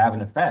appear to have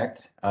an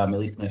effect, at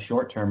least in the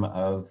short term,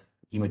 of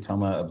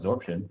hematoma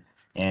absorption,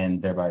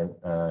 and thereby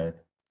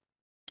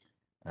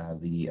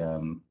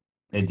the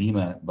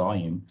edema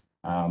volume.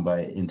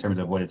 But in terms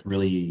of what it's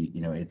really, you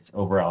know, its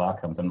overall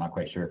outcomes, I'm not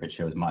quite sure if it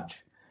shows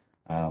much.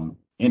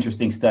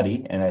 Interesting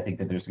study, and I think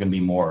that there's going to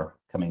be more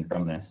coming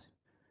from this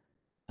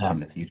in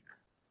the future.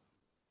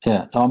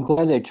 Yeah, no, I'm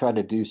glad they tried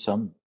to do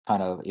some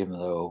kind of, even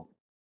though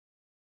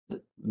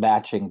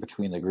matching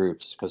between the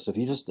groups, because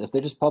if they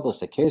just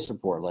published a case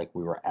report like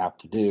we were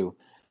apt to do,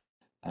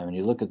 and when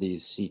you look at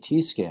these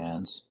CT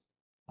scans,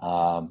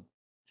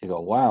 you go,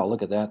 wow,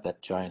 look at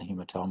that giant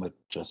hematoma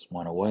just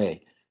went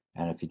away.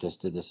 And if you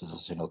just did this as a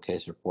single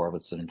case report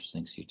with some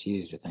interesting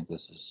CTs, you think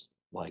this is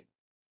like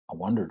a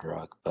wonder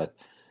drug. But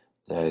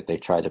they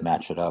tried to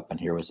match it up,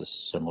 and here was a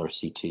similar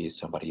CT,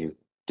 somebody who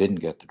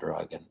didn't get the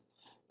drug, and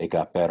it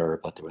got better,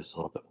 but there was a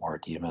little bit more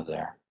edema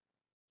there.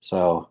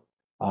 So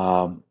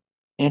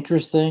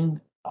interesting.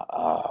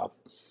 Not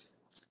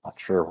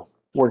sure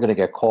we're going to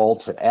get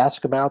called to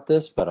ask about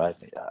this, but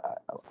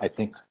I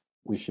think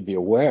we should be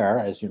aware,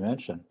 as you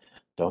mentioned,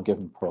 don't give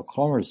them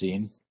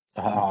prochloromazine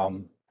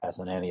as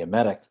an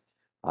antiemetic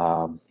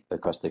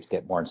because they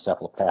get more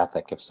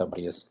encephalopathic if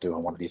somebody is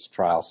doing one of these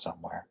trials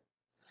somewhere.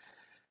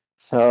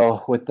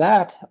 So with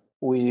that,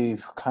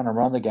 we've kind of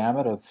run the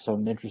gamut of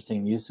some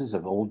interesting uses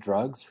of old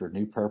drugs for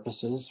new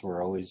purposes.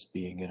 We're always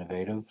being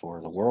innovative,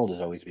 or the world is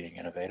always being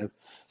innovative.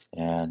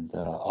 And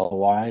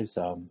otherwise,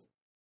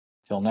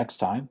 till next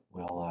time,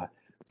 we'll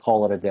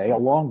call it a day, a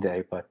long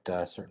day, but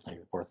certainly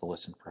worth a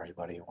listen for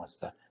anybody who wants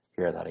to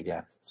hear that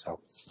again. So,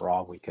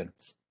 Rob, we can